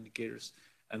nutritional indicators,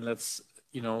 and let's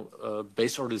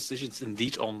base our decisions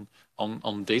indeed on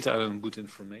data and on good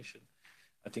information.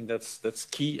 I think that's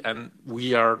key, and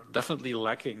we are definitely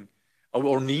lacking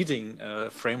or needing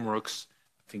frameworks,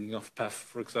 thinking of PEF,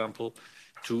 for example,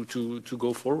 to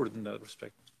go forward in that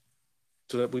respect.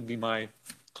 So that would be my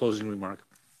closing remark.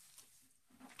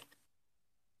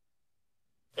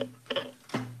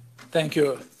 Thank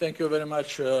you. Thank you very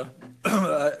much.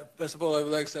 First of all, I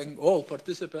would like to thank all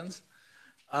participants.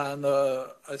 And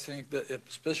I think that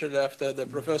especially after the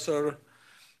professor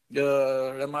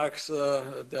remarks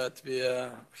that we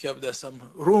have some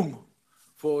room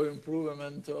for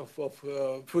improvement of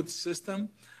food system,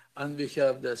 and we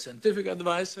have the scientific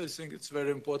advice. I think it's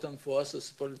very important for us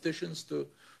as politicians to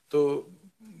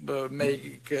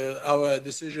make our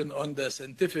decision on the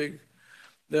scientific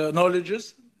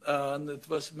knowledges. And it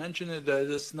was mentioned that there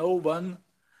is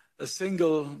a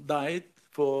single diet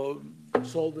for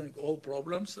solving all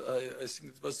problems. I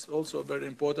think it was also very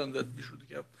important that we should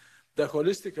have the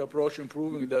holistic approach,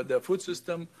 improving the food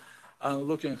system and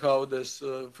looking how this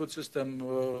food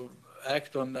system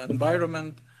act on the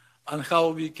environment, and how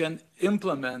we can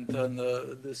implement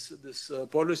this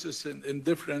policies in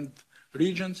different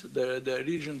regions. The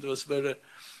region was very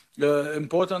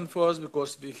important for us,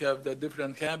 because we have the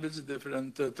different habits,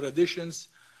 different traditions,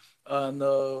 and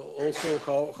also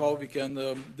how we can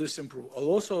improve.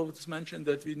 Also, it's mentioned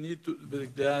that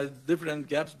there are different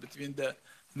gaps between the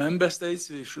member states.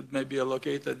 We should maybe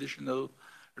allocate additional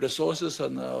resources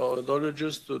and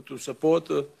knowledges to support,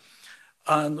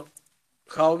 and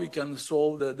how we can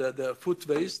solve the food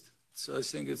waste. So I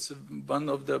think it's one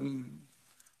of the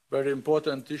very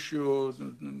important issue,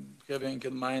 having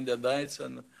in mind the diets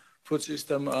and food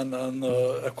system and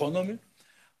economy.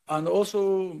 And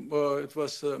also, it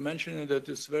was mentioned that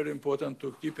it's very important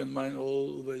to keep in mind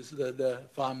always the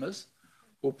farmers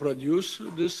who produce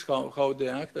this, how they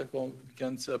act, how we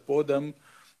can support them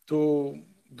to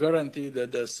guarantee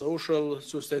that the social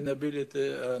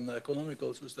sustainability and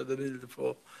economical sustainability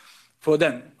for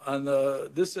them. And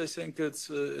this, I think, it's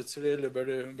really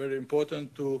very, very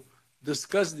important to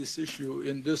discuss this issue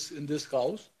in this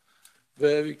house,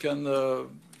 where we can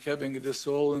having this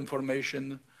whole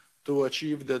information to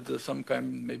achieve that some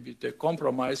kind maybe the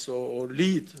compromise or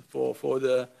lead for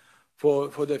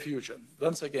the future.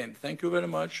 Once again, thank you very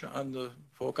much and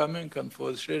for coming and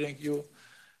for sharing your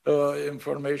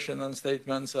information and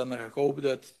statements. And I hope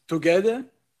that together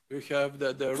we have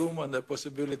the room and the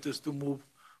possibilities to move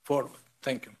forward.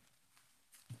 Thank you.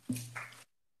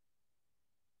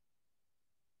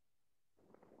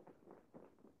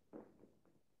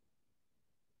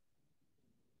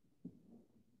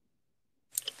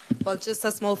 Well, just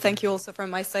a small thank you also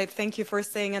from my side. Thank you for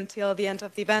staying until the end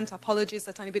of the event. Apologies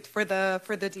a tiny bit for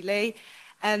the delay.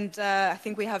 And I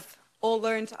think we have all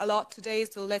learned a lot today,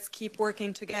 so let's keep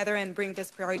working together and bring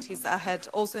these priorities ahead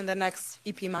also in the next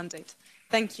EP mandate.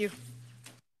 Thank you.